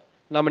இருக்கலாம்,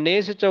 நம்ம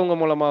நேசிச்சவங்க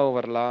மூலமாக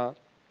வரலாம்.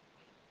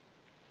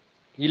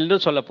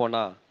 இன்னும் சொல்ல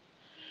போனா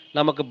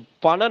நமக்கு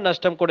பண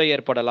நஷ்டம் கூட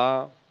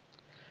ஏற்படலாம்,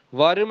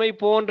 வறுமை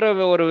போன்ற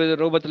ஒரு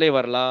ரூபத்திலே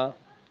வரலாம்,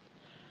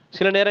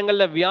 சில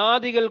நேரங்களில்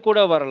வியாதிகள் கூட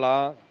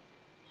வரலாம்,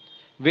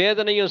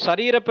 வேதனையும்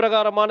சரீர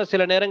பிரகாரமான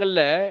சில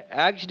நேரங்களில்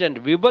ஆக்சிடென்ட்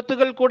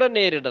விபத்துகள் கூட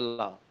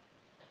நேரிடலாம்,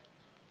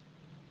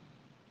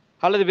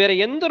 அல்லது வேற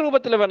எந்த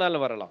ரூபத்தில்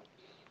வேணாலும் வரலாம்.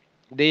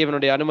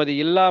 தேவனுடைய அனுமதி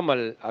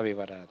இல்லாமல் அவை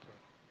வராது.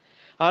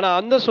 ஆனா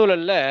அந்த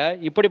சூழல்ல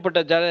இப்படிப்பட்ட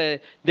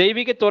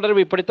தெய்வீக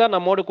தொடர்பு இப்படித்தான்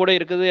நம்மோடு கூட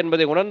இருக்குது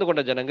என்பதை உணர்ந்து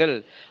கொண்ட ஜனங்கள்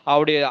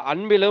அவருடைய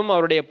அன்பிலும்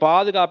அவருடைய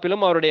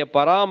பாதுகாப்பிலும் அவருடைய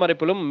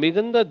பராமரிப்பிலும்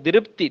மிகுந்த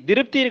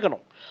திருப்தி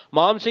இருக்கணும்.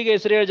 மாம்சீக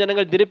இஸ்ரேல்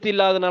ஜனங்கள் திருப்தி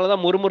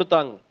இல்லாதனாலதான்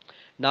முறுமுறுத்தாங்க.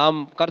 நாம்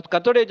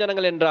கர்த்தருடைய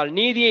ஜனங்கள் என்றால்,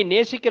 நீதியை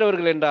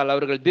நேசிக்கிறவர்கள் என்றால்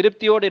அவர்கள்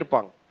திருப்தியோடு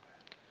இருப்பாங்க.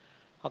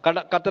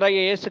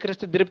 கர்த்தராகிய இயேசு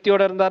கிறிஸ்து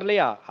திருப்தியோடு இருந்தார்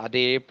இல்லையா?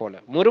 அதே போல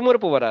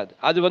முறுமுறுப்பு வராது.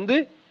 அது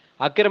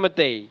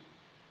அக்கிரமத்தை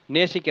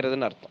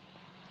நேசிக்கிறதுன்னு அர்த்தம்.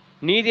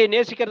 நீதியை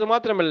நேசிக்கிறது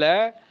மாத்திரமல்ல,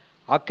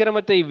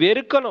 அக்கிரமத்தை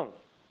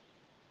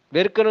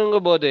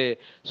வெறுக்கணுங்கும் போது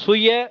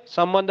சுய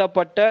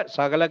சம்பந்தப்பட்ட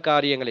சகல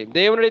காரியங்களையும்,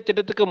 தேவனுடைய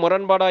திட்டத்துக்கு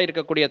முரண்பாடா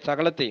இருக்கக்கூடிய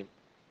சகலத்தையும்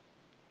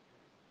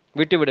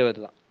விட்டு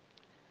விடுவதுதான்.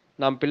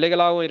 நாம்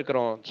பிள்ளைகளாகவும்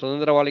இருக்கிறோம்,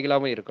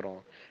 சுதந்திரவாளிகளாகவும்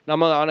இருக்கிறோம்.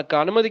 நமக்கு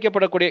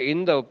அனுமதிக்கப்படக்கூடிய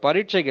இந்த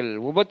பரீட்சைகள்,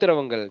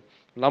 உபத்திரவங்கள்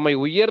நம்மை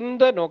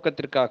உயர்ந்த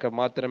நோக்கத்திற்காக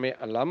மாத்திரமே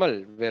அல்லாமல்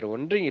வேறு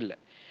ஒன்றும் இல்லை.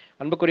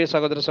 அன்புக்குரிய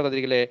சகோதர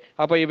சகோதரிகளே,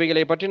 அப்ப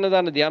இவைகளை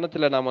பற்றினதான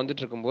தியானத்துல நாம்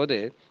வந்துட்டு இருக்கும்போது,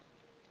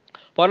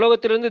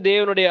 பரலோகத்திலிருந்து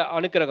தேவனுடைய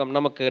அனுக்கிரகம்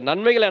நமக்கு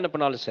நன்மைகளை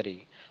அனுப்பினாலும் சரி,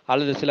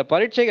 அல்லது சில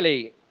பரீட்சைகளை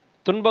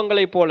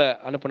துன்பங்களை போல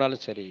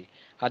அனுப்பினாலும் சரி,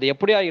 அது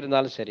எப்படியா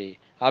இருந்தாலும் சரி,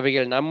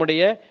 அவைகள்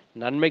நம்முடைய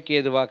நன்மைக்கு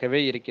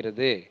ஏதுவாகவே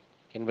இருக்கிறது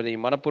என்பதை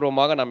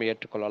மனப்பூர்வமாக நாம்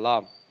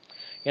ஏற்றுக்கொள்ளலாம்.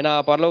 ஏன்னா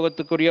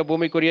பரலோகத்துக்குரிய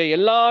பூமிக்குரிய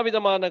எல்லா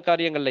விதமான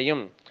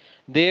காரியங்களையும்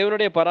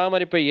தேவனுடைய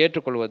பராமரிப்பை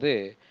ஏற்றுக்கொள்வது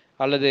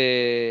அல்லது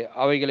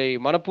அவைகளை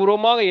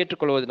மனப்பூர்வமாக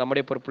ஏற்றுக்கொள்வது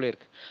நம்முடைய பொறுப்புல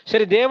இருக்கு.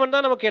 சரி, தேவன்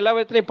தான் நமக்கு எல்லா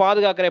விதத்திலையும்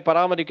பாதுகாக்கிறே,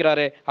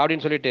 பராமரிக்கிறாரு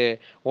அப்படின்னு சொல்லிட்டு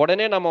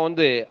உடனே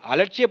நம்ம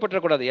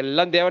அலட்சியப்பட்டுறக்கூடாது.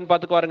 எல்லாம் தேவன்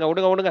பார்த்துக்குவாருங்க,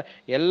 விடுங்க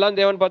எல்லாம்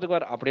தேவன்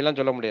பார்த்துக்குவார் அப்படிலாம்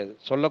சொல்ல முடியாது,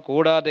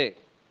 சொல்லக்கூடாது.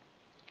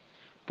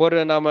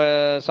 நம்ம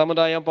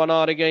சமுதாயம்,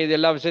 பணம், ஆரோக்கியம் இது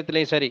எல்லா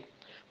விஷயத்திலையும் சரி,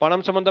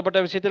 பணம் சம்பந்தப்பட்ட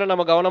விஷயத்துல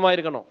நம்ம கவனமா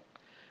இருக்கணும்.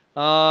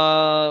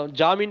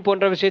 ஜாமீன்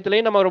போன்ற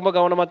விஷயத்திலையும் நம்ம ரொம்ப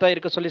கவனமா தான்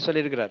இருக்க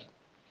சொல்லியிருக்கிறார்.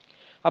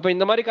 அப்ப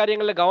இந்த மாதிரி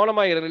காரியங்கள்ல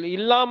கவனமா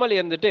இல்லாமல்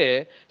இருந்துட்டு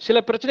சில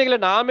பிரச்சனைகளை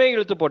நாமே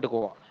இழுத்து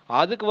போட்டுக்குவோம்.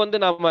 அதுக்கு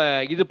நம்ம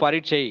இது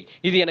பரீட்சை,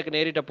 இது எனக்கு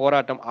நேரிட்ட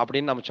போராட்டம்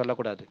அப்படின்னு நம்ம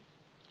சொல்லக்கூடாது.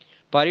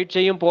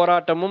 பரீட்சையும்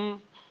போராட்டமும்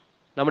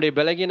நம்முடைய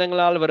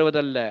பலகீனங்களால்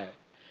வருவதல்ல,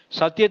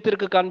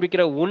 சத்தியத்திற்கு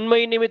காண்பிக்கிற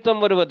உண்மை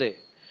நிமித்தம் வருவது,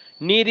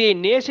 நீதியை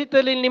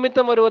நேசித்தலின்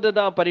நிமித்தம் வருவது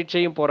தான்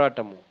பரீட்சையும்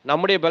போராட்டமும்.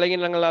 நம்முடைய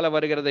பலகீனங்களால்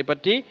வருகிறதை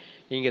பற்றி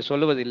இங்கே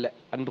சொல்லுவதில்லை.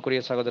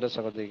 அன்புக்குரிய சகோதர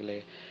சகோதரிகளே,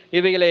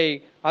 இவைகளை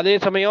அதே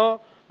சமயம்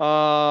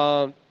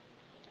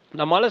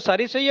நம்மளால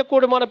சரி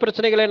செய்யக்கூடுமான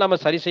பிரச்சனைகளை நம்ம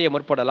சரி செய்ய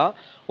முற்படலாம்.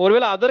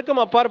 ஒருவேளை அதற்கும்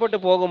அப்பாற்பட்டு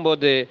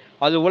போகும்போது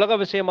அது உலக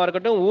விஷயமா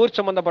இருக்கட்டும், ஊர்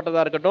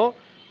சம்பந்தப்பட்டதா இருக்கட்டும்,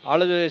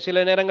 அல்லது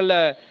சில நேரங்களில்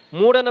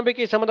மூட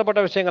நம்பிக்கை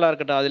சம்பந்தப்பட்ட விஷயங்களா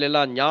இருக்கட்டும், அதில்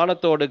எல்லாம்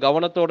ஞானத்தோடு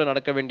கவனத்தோடு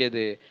நடக்க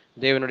வேண்டியது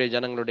தேவனுடைய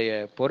ஜனங்களுடைய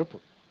பொறுப்பு,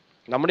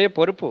 நம்முடைய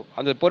பொறுப்பு.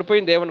 அந்த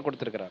பொறுப்பையும் தேவன்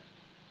கொடுத்திருக்கிறார்.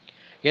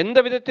 எந்த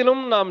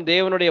விதத்திலும் நாம்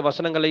தேவனுடைய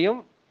வசனங்களையும்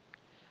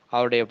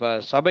அவருடைய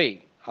சபை,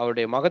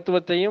 அவருடைய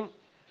மகத்துவத்தையும்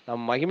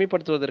நாம்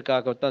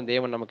மகிமைப்படுத்துவதற்காகத்தான்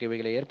தேவன் நமக்கு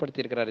இவைகளை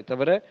ஏற்படுத்தி இருக்கிறாரே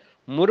தவிர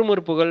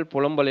முறுமுறுப்புகள்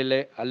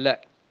புலம்பலிலே அல்ல.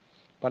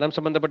 பணம்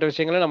சம்பந்தப்பட்ட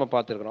விஷயங்களை நம்ம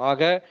பார்த்துருக்கிறோம்.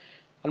 ஆக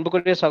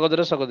அன்புக்குரிய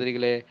சகோதர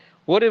சகோதரிகளே,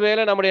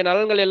 ஒருவேளை நம்முடைய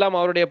நலன்கள் எல்லாம்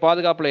அவருடைய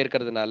பாதுகாப்புல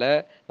இருக்கிறதுனால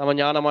நம்ம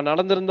ஞானமா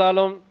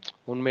நடந்திருந்தாலும்,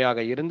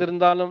 உண்மையாக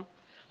இருந்திருந்தாலும்,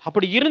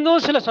 அப்படி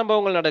இருந்தும் சில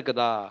சம்பவங்கள்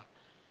நடக்குதா,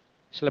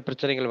 சில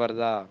பிரச்சனைகள்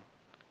வருதா,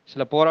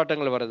 சில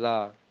போராட்டங்கள் வருதா,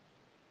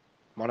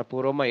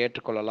 மனப்பூர்வமா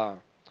ஏற்றுக்கொள்ளலாம்.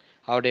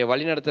 அவருடைய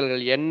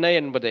வழிநடத்தல்கள் என்ன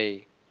என்பதை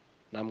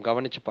நாம்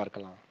கவனித்து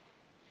பார்க்கலாம்.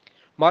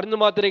 மருந்து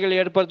மாத்திரைகள்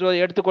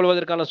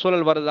எடுத்துக்கொள்வதற்கான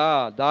சூழல் வருதா,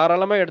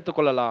 தாராளமாக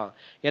எடுத்துக்கொள்ளலாம்.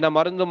 ஏன்னா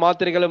மருந்து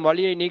மாத்திரைகளும்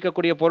வலியை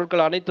நீக்கக்கூடிய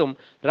பொருட்கள் அனைத்தும்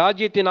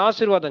ராஜ்யத்தின்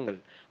ஆசீர்வாதங்கள்.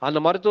 அந்த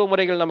மருத்துவ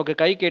முறைகள் நமக்கு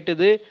கை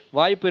கெட்டுது,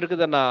 வாய்ப்பு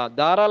இருக்குதுன்னா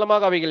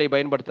தாராளமாக அவைகளை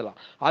பயன்படுத்தலாம்.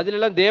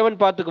 அதிலெல்லாம்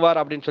தேவன்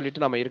பார்த்துக்குவார் அப்படின்னு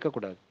சொல்லிட்டு நம்ம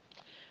இருக்கக்கூடாது.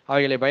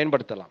 அவைகளை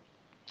பயன்படுத்தலாம்.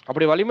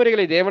 அப்படி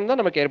வழிமுறைகளை தேவன்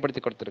தான் நமக்கு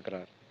ஏற்படுத்தி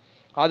கொடுத்திருக்கிறார்.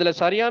 அதுல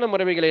சரியான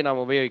முறைகளை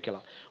நாம்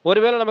உபயோகிக்கலாம்.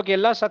 ஒருவேளை நமக்கு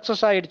எல்லாம்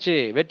சக்சஸ் ஆயிடுச்சு,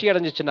 வெற்றி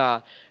அடைஞ்சிச்சுன்னா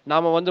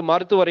நாம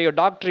மருத்துவரையோ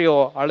டாக்டரையோ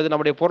அல்லது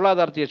நம்முடைய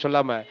பொருளாதாரத்தையோ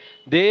சொல்லாம,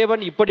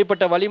 தேவன்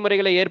இப்படிப்பட்ட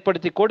வழிமுறைகளை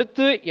ஏற்படுத்தி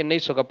கொடுத்து என்னை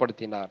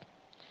சுகப்படுத்தினார்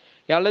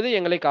அல்லது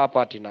எங்களை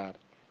காப்பாற்றினார்,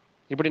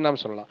 இப்படி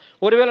நாம் சொல்லலாம்.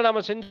 ஒருவேளை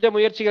நாம செஞ்ச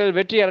முயற்சிகள்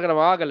வெற்றி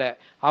ஆகல,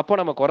 அப்போ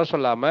நம்ம குறை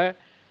சொல்லாம,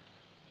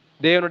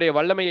 தேவனுடைய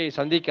வல்லமையை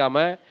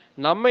சந்திக்காம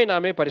நம்மை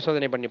நாமே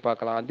பரிசோதனை பண்ணி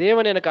பார்க்கலாம்.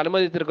 தேவன் எனக்கு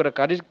அனுமதித்திருக்கிற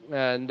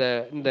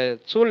இந்த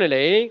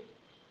சூழ்நிலை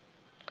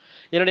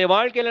என்னுடைய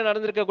வாழ்க்கையில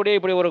நடந்திருக்கக்கூடிய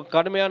இப்படி ஒரு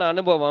கடுமையான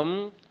அனுபவம்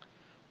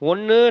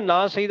ஒன்று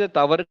நான் செய்த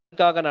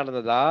தவறுக்காக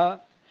நடந்ததா,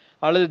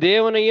 அல்லது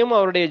தேவனையும்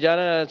அவருடைய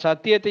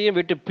சத்தியத்தையும்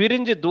விட்டு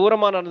பிரிஞ்சு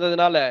தூரமா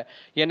நடந்ததுனால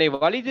என்னை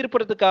வழி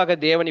திருப்புறதுக்காக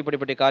தேவன்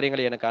இப்படிப்பட்ட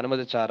காரியங்களை எனக்கு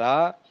அனுமதிச்சாரா,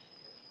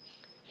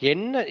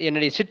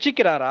 என்னை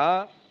சிட்சிக்கிறாரா,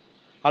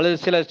 அல்லது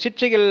சில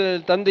சிட்சைகள்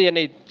தந்து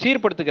என்னை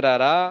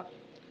சீர்படுத்துகிறாரா,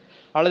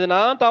 அல்லது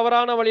நான்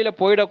தவறான வழியில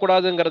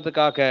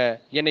போயிடக்கூடாதுங்கிறதுக்காக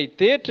என்னை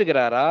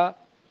தேற்றுகிறாரா,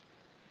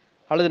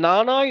 அல்லது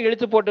நானா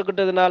இழுத்து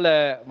போட்டுக்கிட்டதுனால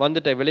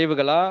வந்துட்ட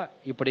விளைவுகளா,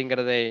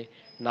 இப்படிங்கிறதை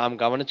நாம்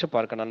கவனிச்சு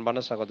பார்க்கணும்.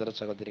 அன்பான சகோதர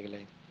சகோதரிகளே,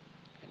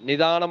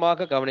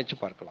 நிதானமாக கவனிச்சு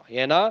பார்க்கலாம்.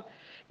 ஏன்னா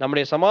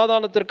நம்முடைய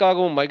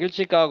சமாதானத்திற்காகவும்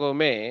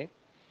மகிழ்ச்சிக்காகவுமே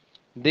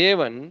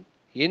தேவன்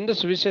இந்த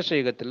சுவிசேஷ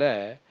யுகத்துல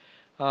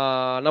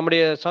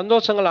நம்முடைய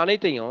சந்தோஷங்கள்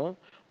அனைத்தையும்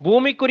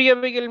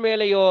பூமிக்குரியவைகள்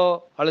மேலேயோ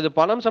அல்லது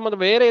பணம்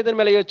சம்பந்தம் வேற எதன்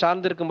மேலேயோ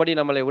சார்ந்திருக்கும்படி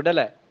நம்மளை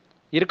விடலை,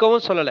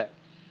 இருக்கவும் சொல்லலை.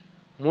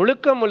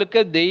 முழுக்க முழுக்க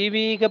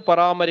தெய்வீக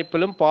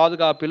பராமரிப்பிலும்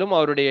பாதுகாப்பிலும்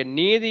அவருடைய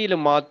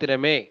நீதியிலும்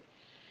மாத்திரமே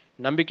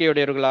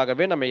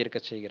நம்பிக்கையுடையவர்களாகவே நம்ம இருக்க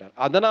செய்கிறார்.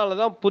 அதனால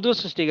தான் புது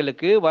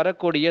சிருஷ்டிகளுக்கு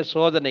வரக்கூடிய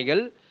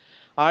சோதனைகள்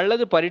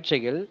அல்லது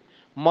பரீட்சைகள்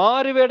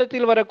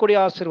மாறுவேடத்தில் வரக்கூடிய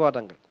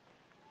ஆசீர்வாதங்கள்.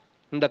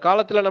 இந்த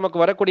காலத்தில்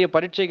நமக்கு வரக்கூடிய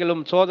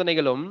பரீட்சைகளும்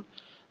சோதனைகளும்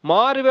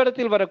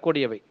மாறுவேடத்தில்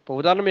வரக்கூடியவை. இப்போ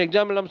உதாரணம்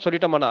எக்ஸாம்பிள் நம்ம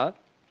சொல்லிட்டோம்னா,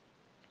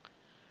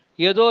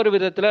 ஏதோ ஒரு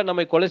விதத்தில்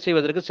நம்மை கொலை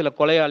செய்வதற்கு சில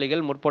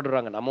கொலையாளிகள்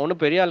முற்படுறாங்க. நம்ம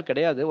ஒன்றும் பெரிய ஆள்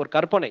கிடையாது, ஒரு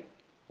கற்பனை,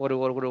 ஒரு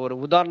ஒரு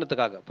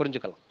உதாரணத்துக்காக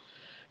புரிஞ்சுக்கலாம்.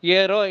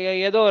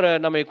 ஏதோ ஒரு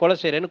நம்மை கொலை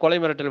செய்கிறேன்னு கொலை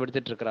மிரட்டல்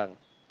விடுத்துட்டு இருக்கிறாங்க.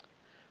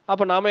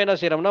 அப்போ நாம் என்ன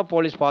செய்கிறோம்னா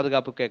போலீஸ்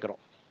பாதுகாப்பு கேட்குறோம்.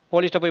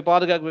 போலீஸ்கிட்ட போய்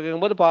பாதுகாப்பு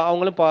கேட்கும்போது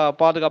அவங்களும்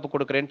பாதுகாப்பு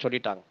கொடுக்குறேன்னு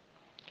சொல்லிட்டாங்க.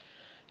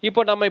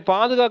 இப்போ நம்மை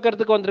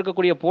பாதுகாக்கிறதுக்கு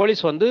வந்திருக்கக்கூடிய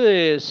போலீஸ்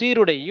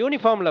சீருடை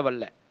யூனிஃபார்ம்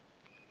லெவலில்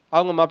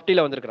அவங்க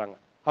மப்டியில் வந்திருக்கிறாங்க.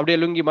 அப்படியே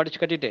லுங்கி மடிச்சு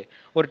கட்டிட்டு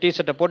ஒரு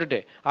டிஷர்ட்டை போட்டுட்டு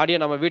அப்படியே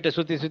நம்ம வீட்டை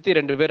சுற்றி சுற்றி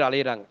 2 பேர்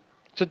அலையிறாங்க,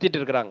 சுற்றிட்டு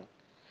இருக்கிறாங்க.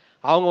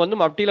 அவங்க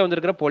மப்டியில்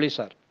வந்திருக்கிற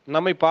போலீஸார்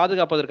நம்மை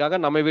பாதுகாப்பதற்காக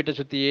நம்ம வீட்டை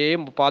சுற்றியே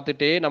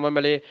பார்த்துட்டே நம்ம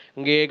மேலே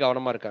இங்கேயே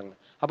கவனமாக இருக்காங்க.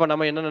 அப்போ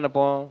நம்ம என்ன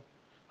நினைப்போம்,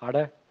 அட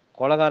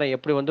கொலகாரன்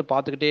எப்படி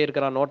பார்த்துக்கிட்டே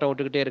இருக்கிறான், நோட்டை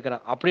விட்டுக்கிட்டே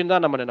இருக்கிறான் அப்படின்னு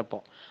தான் நம்ம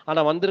நினைப்போம்.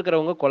 ஆனால்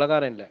வந்திருக்கிறவங்க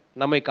கொலகாரன் இல்லை,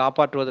 நம்மை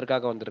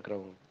காப்பாற்றுவதற்காக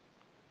வந்திருக்கிறவங்க.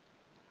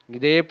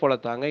 இதே போல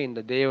தாங்க இந்த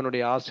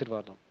தேவனுடைய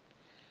ஆசீர்வாதம்.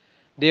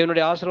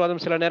 தேவனுடைய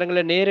ஆசீர்வாதம் சில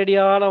நேரங்களில்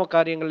நேரடியான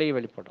காரியங்களையும்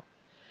வெளிப்படும்.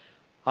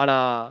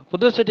 ஆனால்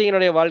புது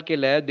சிருஷ்டியினுடைய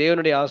வாழ்க்கையில்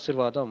தேவனுடைய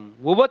ஆசீர்வாதம்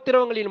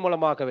உபத்திரவங்களின்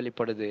மூலமாக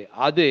வெளிப்படுது.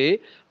 அது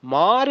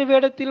மாறு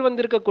வேடத்தில்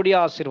வந்திருக்கக்கூடிய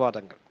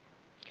ஆசீர்வாதங்கள்.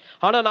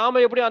 ஆனால்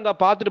நாம் எப்படி அந்த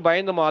பார்த்துட்டு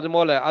பயந்தோமோ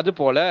அது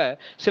போல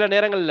சில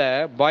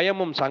நேரங்களில்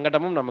பயமும்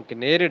சங்கடமும் நமக்கு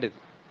நேரிடுது.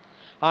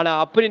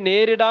 ஆனால் அப்படி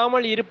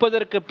நேரிடாமல்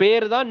இருப்பதற்கு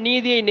பேர் தான்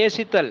நீதியை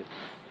நேசித்தல்.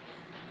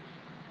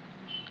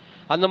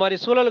 அந்த மாதிரி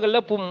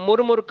சூழல்களில்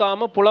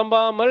முறுமுறுக்காம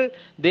புலம்பாமல்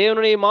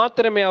தேவனுடைய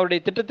மாத்திரமே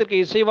அவருடைய திட்டத்திற்கு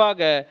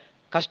இசைவாக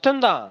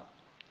கஷ்டம்தான்,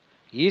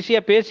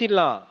 ஈஸியாக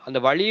பேசிடலாம், அந்த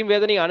வலியும்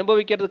வேதனையும்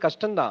அனுபவிக்கிறது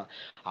கஷ்டம்தான்.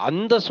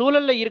 அந்த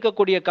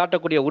சூழலில்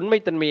காட்டக்கூடிய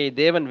உண்மைத்தன்மையை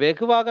தேவன்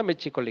வெகுவாக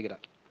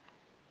மெச்சிக்கொள்கிறார்.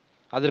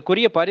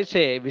 அதற்குரிய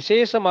பரிசை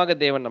விசேஷமாக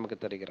தேவன் நமக்கு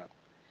தருகிறார்.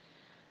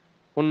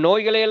 உன்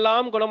நோய்களை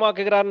எல்லாம்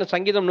குணமாக்குகிறார்னு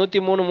சங்கீதம்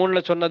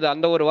 103:3 சொன்னது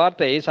அந்த ஒரு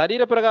வார்த்தை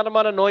சரீர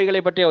பிரகாரமான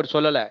நோய்களை பற்றி அவர்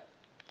சொல்லலை.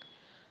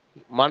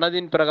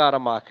 மனதின்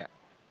பிரகாரமாக,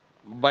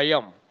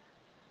 பயம்,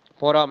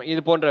 பொறாமை,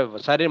 இது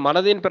போன்ற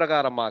மனதின்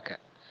பிரகாரமாக,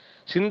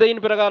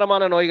 சிந்தையின்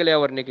பிரகாரமான நோய்களை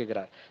அவர்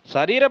நீக்குகிறார்.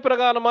 சரீர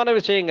பிரகாரமான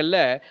விஷயங்கள்ல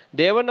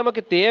தேவன்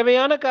நமக்கு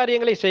தேவையான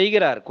காரியங்களை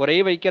செய்கிறார், குறை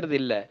வைக்கிறது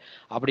இல்லை.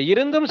 அப்படி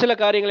இருந்தும் சில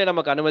காரியங்களை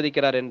நமக்கு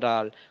அனுமதிக்கிறார்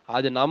என்றால்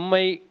அது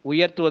நம்மை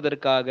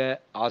உயர்த்துவதற்காக,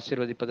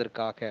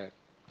 ஆசீர்வதிப்பதற்காக.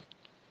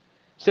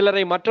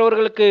 சிலரை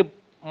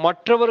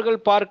மற்றவர்கள்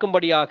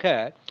பார்க்கும்படியாக,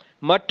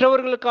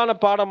 மற்றவர்களுக்கான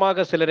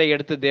பாடமாக சிலரை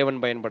எடுத்து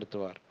தேவன்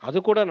பயன்படுத்துவார். அது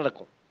கூட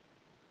நடக்கும்.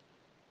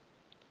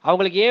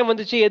 அவங்களுக்கு ஏன்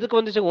வந்துச்சு, எதுக்கு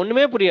வந்துச்சு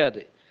ஒண்ணுமே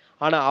புரியாது.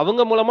 ஆனா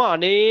அவங்க மூலமா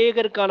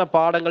அநேகருக்கான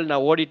பாடங்கள்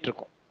நான் ஓடிட்டு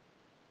இருக்கோம்.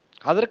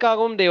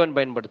 அதற்காகவும் தேவன்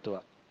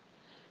பயன்படுத்துவார்.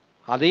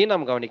 அதையும்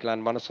நாம் கவனிக்கலாம்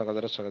அன்பான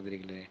சகோதர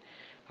சகோதரிகளே.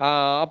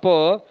 அப்போ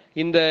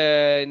இந்த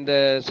இந்த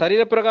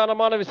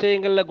சரீரப்பிரகாரமான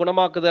விஷயங்கள்ல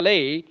குணமாக்குதலை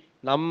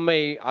நம்மை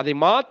அதை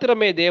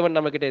மாத்திரமே தேவன்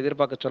நம்ம கிட்ட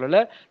எதிர்பார்க்க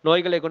சொல்லல.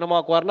 நோய்களை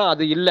குணமாக்குவார்னா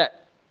அது இல்லை.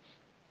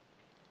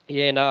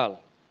 ஏனால்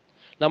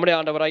நம்முடைய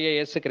ஆண்டவராகிய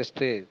இயேசு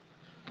கிறிஸ்து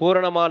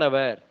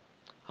பூரணமானவர்.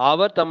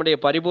 அவர் தம்முடைய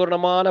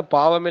பரிபூர்ணமான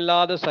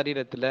பாவமில்லாத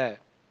சரீரத்துல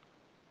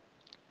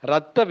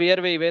இரத்த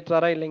வியர்வை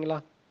வேற்றாரா இல்லைங்களா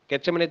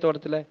கெச்சமனே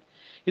தோட்டத்துல?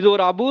 இது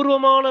ஒரு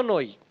அபூர்வமான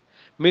நோய்.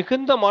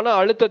 மிகுந்த மன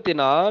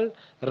அழுத்தத்தினால்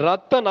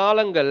இரத்த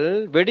நாளங்கள்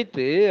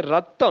வெடித்து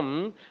ரத்தம்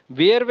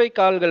வியர்வை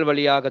கால்கள்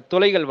வழியாக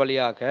துளைகள்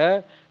வழியாக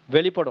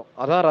வெளிப்படும்.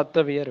 அதான் ரத்த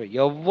வியர்வை.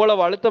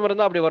 எவ்வளவு அழுத்தம்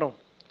இருந்தால் அப்படி வரும்.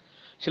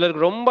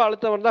 சிலருக்கு ரொம்ப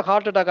அழுத்தம் இருந்தால்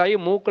ஹார்ட் அட்டாக் ஆகி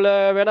மூக்கில்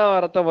வேணா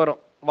ரத்தம் வரும்,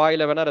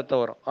 வாயில வேணா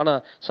ரத்தம் வரும்.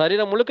 ஆனால்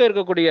சரீரம் முழுக்க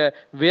இருக்கக்கூடிய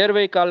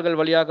வியர்வை கால்கள்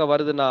வழியாக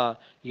வருதுன்னா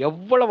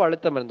எவ்வளவு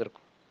அழுத்தம்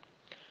இருந்திருக்கும்.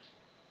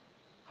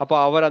 அப்போ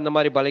அவர் அந்த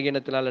மாதிரி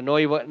பலகீனத்தினால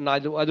நோய்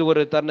அது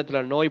ஒரு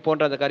தருணத்தில் நோய்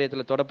போன்ற அந்த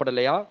காரியத்தில்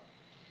தொடப்படலையா?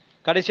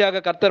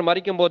 கடைசியாக கர்த்தர்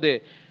மரிக்கும் போது,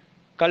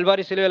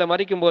 கல்வாரி சிலுவையில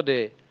மரிக்கும் போது,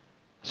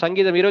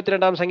 சங்கீதம்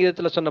 22ஆம்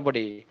சங்கீதத்தில்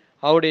சொன்னபடி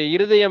அவருடைய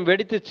இருதயம்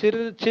வெடித்து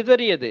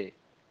சிதறியது.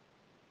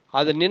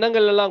 அது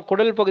நினங்கள் எல்லாம்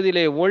குடல்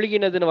பகுதியிலே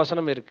ஒழுகினதுன்னு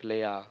வசனம் இருக்கு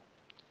இல்லையா?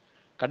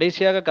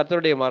 கடைசியாக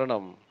கர்த்தருடைய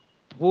மரணம்,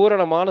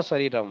 பூரணமான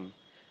சரீரம்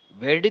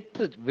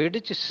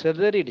வெடிச்சு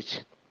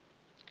சிதறிடுச்சு.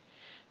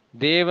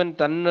 தேவன்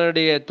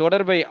தன்னுடைய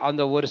தொடர்பை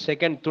அந்த ஒரு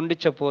செகண்ட்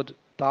துண்டிச்ச போது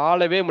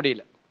தாழவே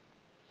முடியல.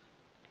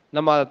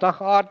 நம்ம அதைத்தான்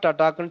ஹார்ட்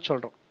அட்டாக்னு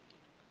சொல்றோம்.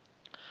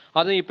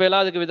 அதுவும் இப்ப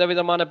எல்லாம் அதுக்கு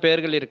விதவிதமான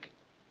பெயர்கள் இருக்கு.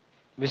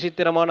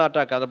 விசித்திரமான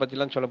அட்டாக், அதை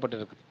பத்திலாம்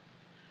சொல்லப்பட்டிருக்கு.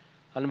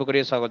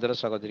 அன்புக்குரிய சகோதர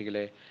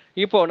சகோதரிகளே,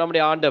 இப்போ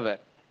நம்முடைய ஆண்டவர்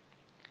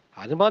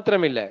அது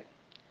மாத்திரம் இல்லை,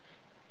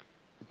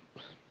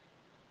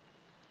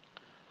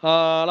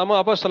 நம்ம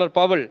அப்போஸ்தலர்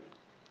பவுல்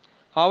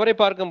அவரை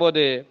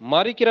பார்க்கும்போது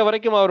மரிக்கிற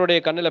வரைக்கும் அவருடைய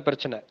கண்ணில்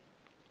பிரச்சனை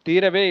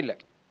தீரவே இல்லை,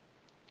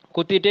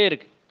 குத்திட்டே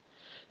இருக்கு,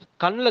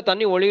 கண்ணில்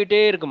தண்ணி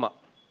ஒழுகிட்டே இருக்குமா.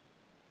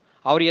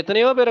 அவர்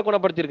எத்தனையோ பேரை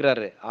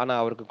குணப்படுத்தியிருக்கிறாரு, ஆனா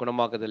அவருக்கு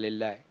குணமாக்குதல்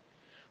இல்லை.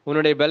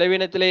 உன்னுடைய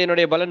பலவீனத்திலே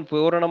என்னுடைய பலன்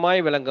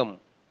பூரணமாய் விளங்கும்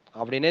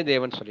அப்படின்னே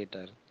தேவன்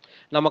சொல்லிட்டார்.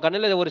 நம்ம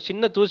கண்ணில் ஒரு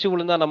சின்ன தூசி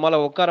விழுந்தா நம்மளால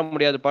உட்கார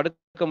முடியாது,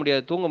 படுக்க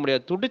முடியாது, தூங்க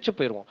முடியாது, துடிச்சு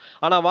போயிடுவோம்.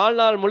 ஆனா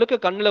வாழ்நாள் முழுக்க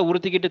கண்ணில்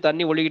உறுத்திக்கிட்டு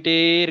தண்ணி ஒழுகிட்டே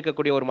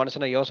இருக்கக்கூடிய ஒரு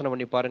மனுஷனை யோசனை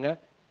பண்ணி பாருங்க.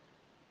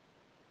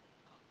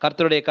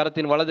 கர்த்தருடைய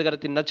கரத்தின் வலது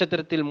கரத்தின்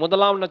நட்சத்திரத்தில்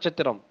முதலாம்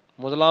நட்சத்திரம்,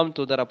 முதலாம்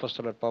தூதர்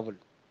அப்போஸ்தலர் பவுல்.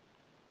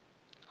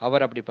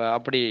 அவர்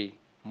அப்படி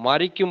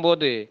மரிக்கும்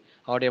போது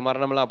அவருடைய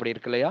மரணம்லாம் அப்படி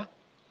இருக்கு இல்லையா?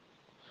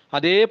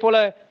 அதே போல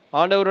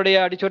ஆண்டவருடைய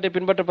அடிச்சோட்டை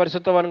பின்பற்ற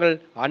பரிசுத்தவான்கள்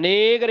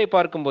அநேகரை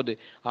பார்க்கும்போது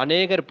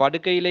அநேகர்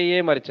படுக்கையிலேயே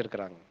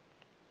மரிச்சிருக்கிறாங்க,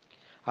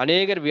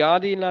 அநேகர்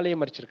வியாதியினாலேயே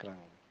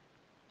மரிச்சிருக்கிறாங்க.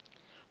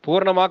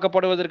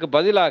 பூர்ணமாக்கப்படுவதற்கு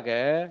பதிலாக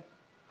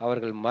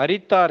அவர்கள்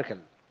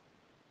மரித்தார்கள்.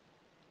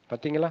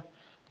 பார்த்தீங்களா?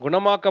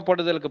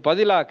 குணமாக்கப்படுதலுக்கு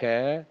பதிலாக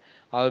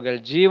அவர்கள்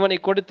ஜீவனை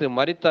கொடுத்து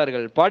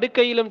மரித்தார்கள்.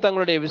 படுக்கையிலும்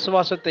தங்களுடைய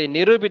விசுவாசத்தை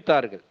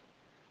நிரூபித்தார்கள்.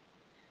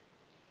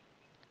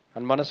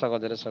 அன்பான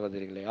சகோதர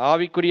சகோதரிகளே,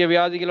 ஆவிக்குரிய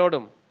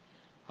வியாதிகளோடும்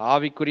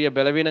ஆவிக்குரிய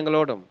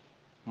பலவீனங்களோடும்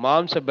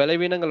மாம்ச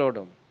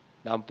பலவீனங்களோடும்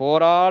நாம்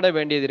போராட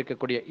வேண்டியது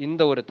இருக்கக்கூடிய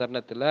இந்த ஒரு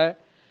தருணத்தில்,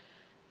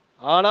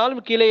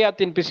 ஆனாலும்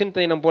கீலேயாத்தின் பிசின்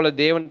தைனம் போல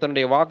தேவன்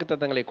தன்னுடைய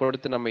வாக்குத்தத்தங்களை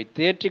கொடுத்து நம்மை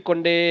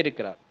தேற்றிக்கொண்டே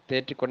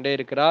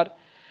இருக்கிறார்.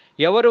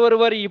 எவர்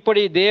ஒருவர்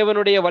இப்படி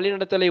தேவனுடைய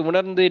வழிநடத்தலை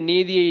உணர்ந்து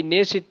நீதியை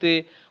நேசித்து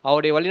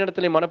அவருடைய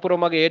வழிநடத்தலை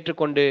மனப்பூர்வமாக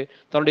ஏற்றுக்கொண்டு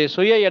தன்னுடைய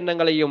சுய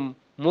எண்ணங்களையும்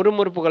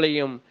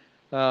முறுமுறுப்புகளையும்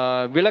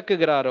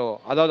விளக்குகிறாரோ,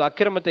 அதாவது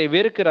அக்கிரமத்தை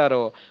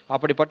வெறுக்கிறாரோ,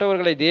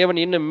 அப்படிப்பட்டவர்களை தேவன்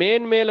இன்னும்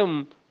மேன்மேலும்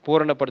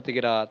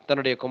பூரணப்படுத்துகிறார்.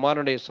 தன்னுடைய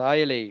குமாரனுடைய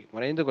சாயலை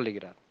வரைந்து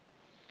கொள்கிறார்.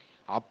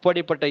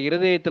 அப்படிப்பட்ட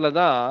இருதயத்துல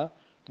தான்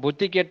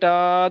புத்தி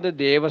கெட்டாத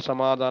தேவ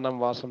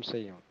சமாதானம் வாசம்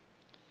செய்யும்.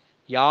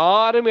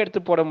 யாரும்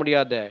எடுத்து போட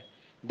முடியாத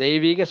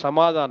தெய்வீக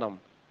சமாதானம்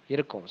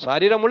இருக்கும்.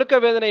 சரீரம் முழுக்க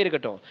வேதனை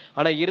இருக்கட்டும்,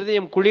 ஆனா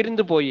இருதயம்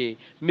குளிர்ந்து போய்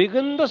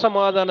மிகுந்த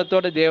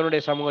சமாதானத்தோட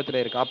தேவனுடைய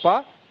சமூகத்துல இருக்கு. அப்பா,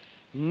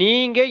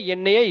 நீங்க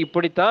என்னைய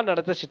இப்படித்தான்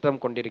நடத்த சித்தம்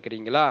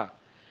கொண்டிருக்கிறீங்களா?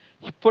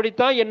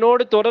 இப்படித்தான்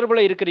என்னோடு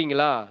தொடர்புல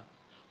இருக்கிறீங்களா?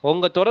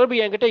 உங்க தொடர்பு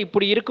என்கிட்ட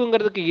இப்படி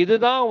இருக்குங்கிறதுக்கு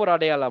இதுதான் ஒரு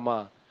அடையாளமா?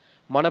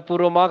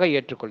 மனப்பூர்வமாக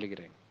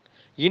ஏற்றுக்கொள்கிறேன்.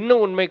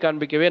 இன்னும் உண்மை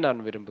காண்பிக்கவே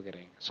நான்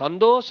விரும்புகிறேன்.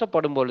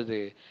 சந்தோஷப்படும் பொழுது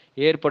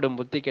ஏற்படும்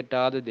புத்தி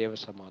கெட்டாத தேவ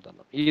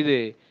சமாதானம். இது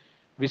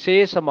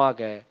விசேஷமாக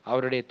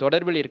அவருடைய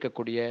தொடர்பில்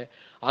இருக்கக்கூடிய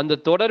அந்த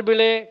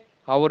தொடர்பிலே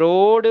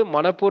அவரோடு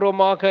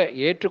மனப்பூர்வமாக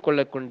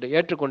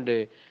ஏற்றுக்கொண்டு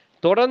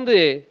தொடர்ந்து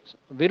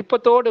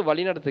விருப்பத்தோடு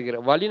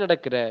வழி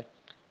நடக்கிற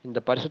இந்த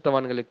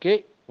பரிசுத்தவான்களுக்கே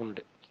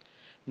உண்டு.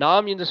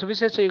 நாம் இந்த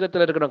சுவிசேஷ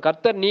யுகத்தில் இருக்கிறோம்.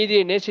 கர்த்தர்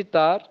நீதியை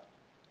நேசித்தார்,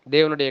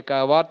 தேவனுடைய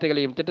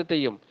வார்த்தைகளையும்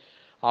திட்டத்தையும்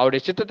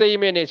அவருடைய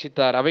சித்தத்தையுமே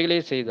நேசித்தார், அவைகளே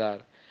செய்தார்.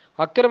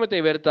 அக்கிரமத்தை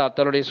வெறுத்தார்,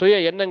 தன்னுடைய சுய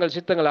எண்ணங்கள்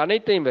சித்தங்கள்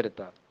அனைத்தையும்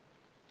வெறுத்தார்.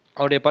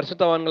 அவருடைய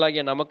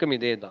பரிசுத்தவான்களாகிய நமக்கும்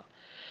இதே தான்.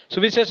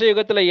 சுவிசேஷ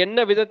யுகத்துல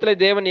என்ன விதத்துல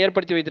தேவன்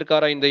ஏற்படுத்தி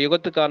வைத்திருக்காரோ இந்த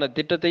யுகத்துக்கான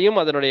திட்டத்தையும்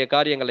அதனுடைய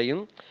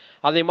காரியங்களையும்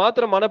அதை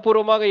மாத்திரம்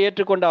மனப்பூர்வமாக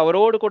ஏற்றுக்கொண்டு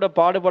அவரோடு கூட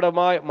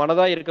பாடுபடமாய்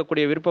மனதாய்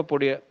இருக்கக்கூடிய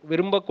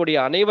விரும்பக்கூடிய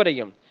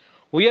அனைவரையும்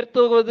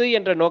உயர்த்துவது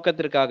என்ற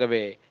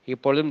நோக்கத்திற்காகவே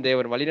இப்பொழுதும்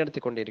தேவன்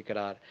வழிநடத்தி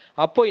கொண்டிருக்கிறார்.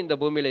 அப்போ இந்த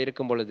பூமியில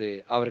இருக்கும் பொழுது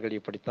அவர்கள்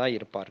இப்படித்தான்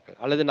இருப்பார்கள்,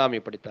 அல்லது நாம்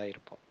இப்படித்தான்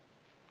இருப்போம்.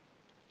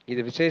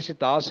 இது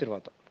விசேஷித்த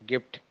ஆசீர்வாதம்,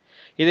 கிஃப்ட்.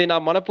 இதை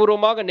நாம்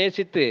மனப்பூர்வமாக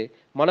நேசித்து,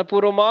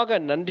 மனப்பூர்வமாக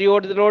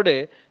நன்றியோடுதலோடு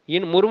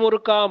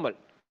முறுமுறுக்காமல்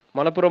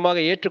மனப்பூர்வமாக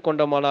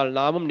ஏற்றுக்கொண்டோமானால்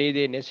நாமும்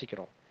நீதியை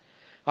நேசிக்கிறோம்.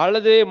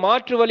 அல்லது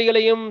மாற்று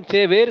வழிகளையும்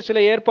வேறு சில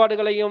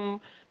ஏற்பாடுகளையும்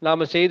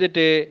நாம்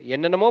செய்துட்டு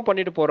என்னென்னமோ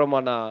பண்ணிட்டு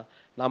போறோமானா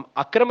நாம்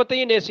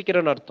அக்கிரமத்தையும்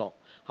நேசிக்கிறோன்னு அர்த்தம்.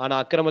 ஆனா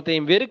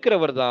அக்கிரமத்தையும்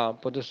வெறுக்கிறவர் தான்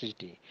புது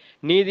சிருஷ்டி.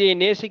 நீதியை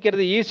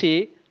நேசிக்கிறது ஈஸி,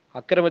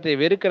 அக்கிரமத்தை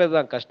வெறுக்கிறது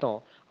தான் கஷ்டம்.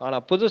 ஆனா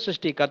புது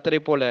சிருஷ்டி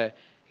கர்த்தரை போல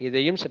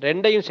இதையும்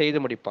ரெண்டையும் செய்து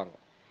முடிப்பாங்க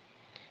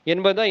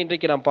என்பதுதான்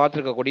இன்றைக்கு நாம்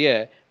பார்த்திருக்கக்கூடிய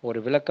ஒரு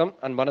விளக்கம்.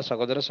 அன்பான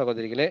சகோதர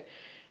சகோதரிகளே,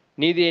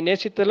 நீதியை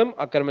நேசித்தலும்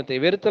அக்கிரமத்தை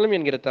வெறுத்தலும்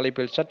என்கிற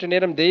தலைப்பில் சற்று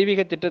நேரம்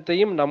தெய்வீக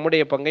திட்டத்தையும்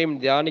நம்முடைய பங்கையும்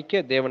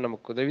தியானிக்க தேவன்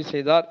நமக்கு உதவி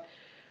செய்தார்.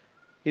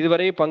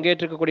 இதுவரை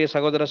பங்கேற்றிருக்கக்கூடிய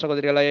சகோதர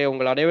சகோதரிகளாய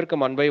உங்கள்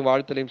அனைவருக்கும் அன்பை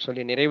வாழ்த்தலையும்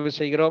சொல்லி நிறைவு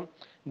செய்கிறோம்.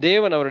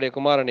 தேவன் அவருடைய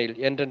குமாரனில்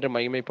என்றென்று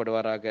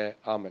மகிமைப்படுவாராக.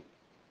 ஆமென்.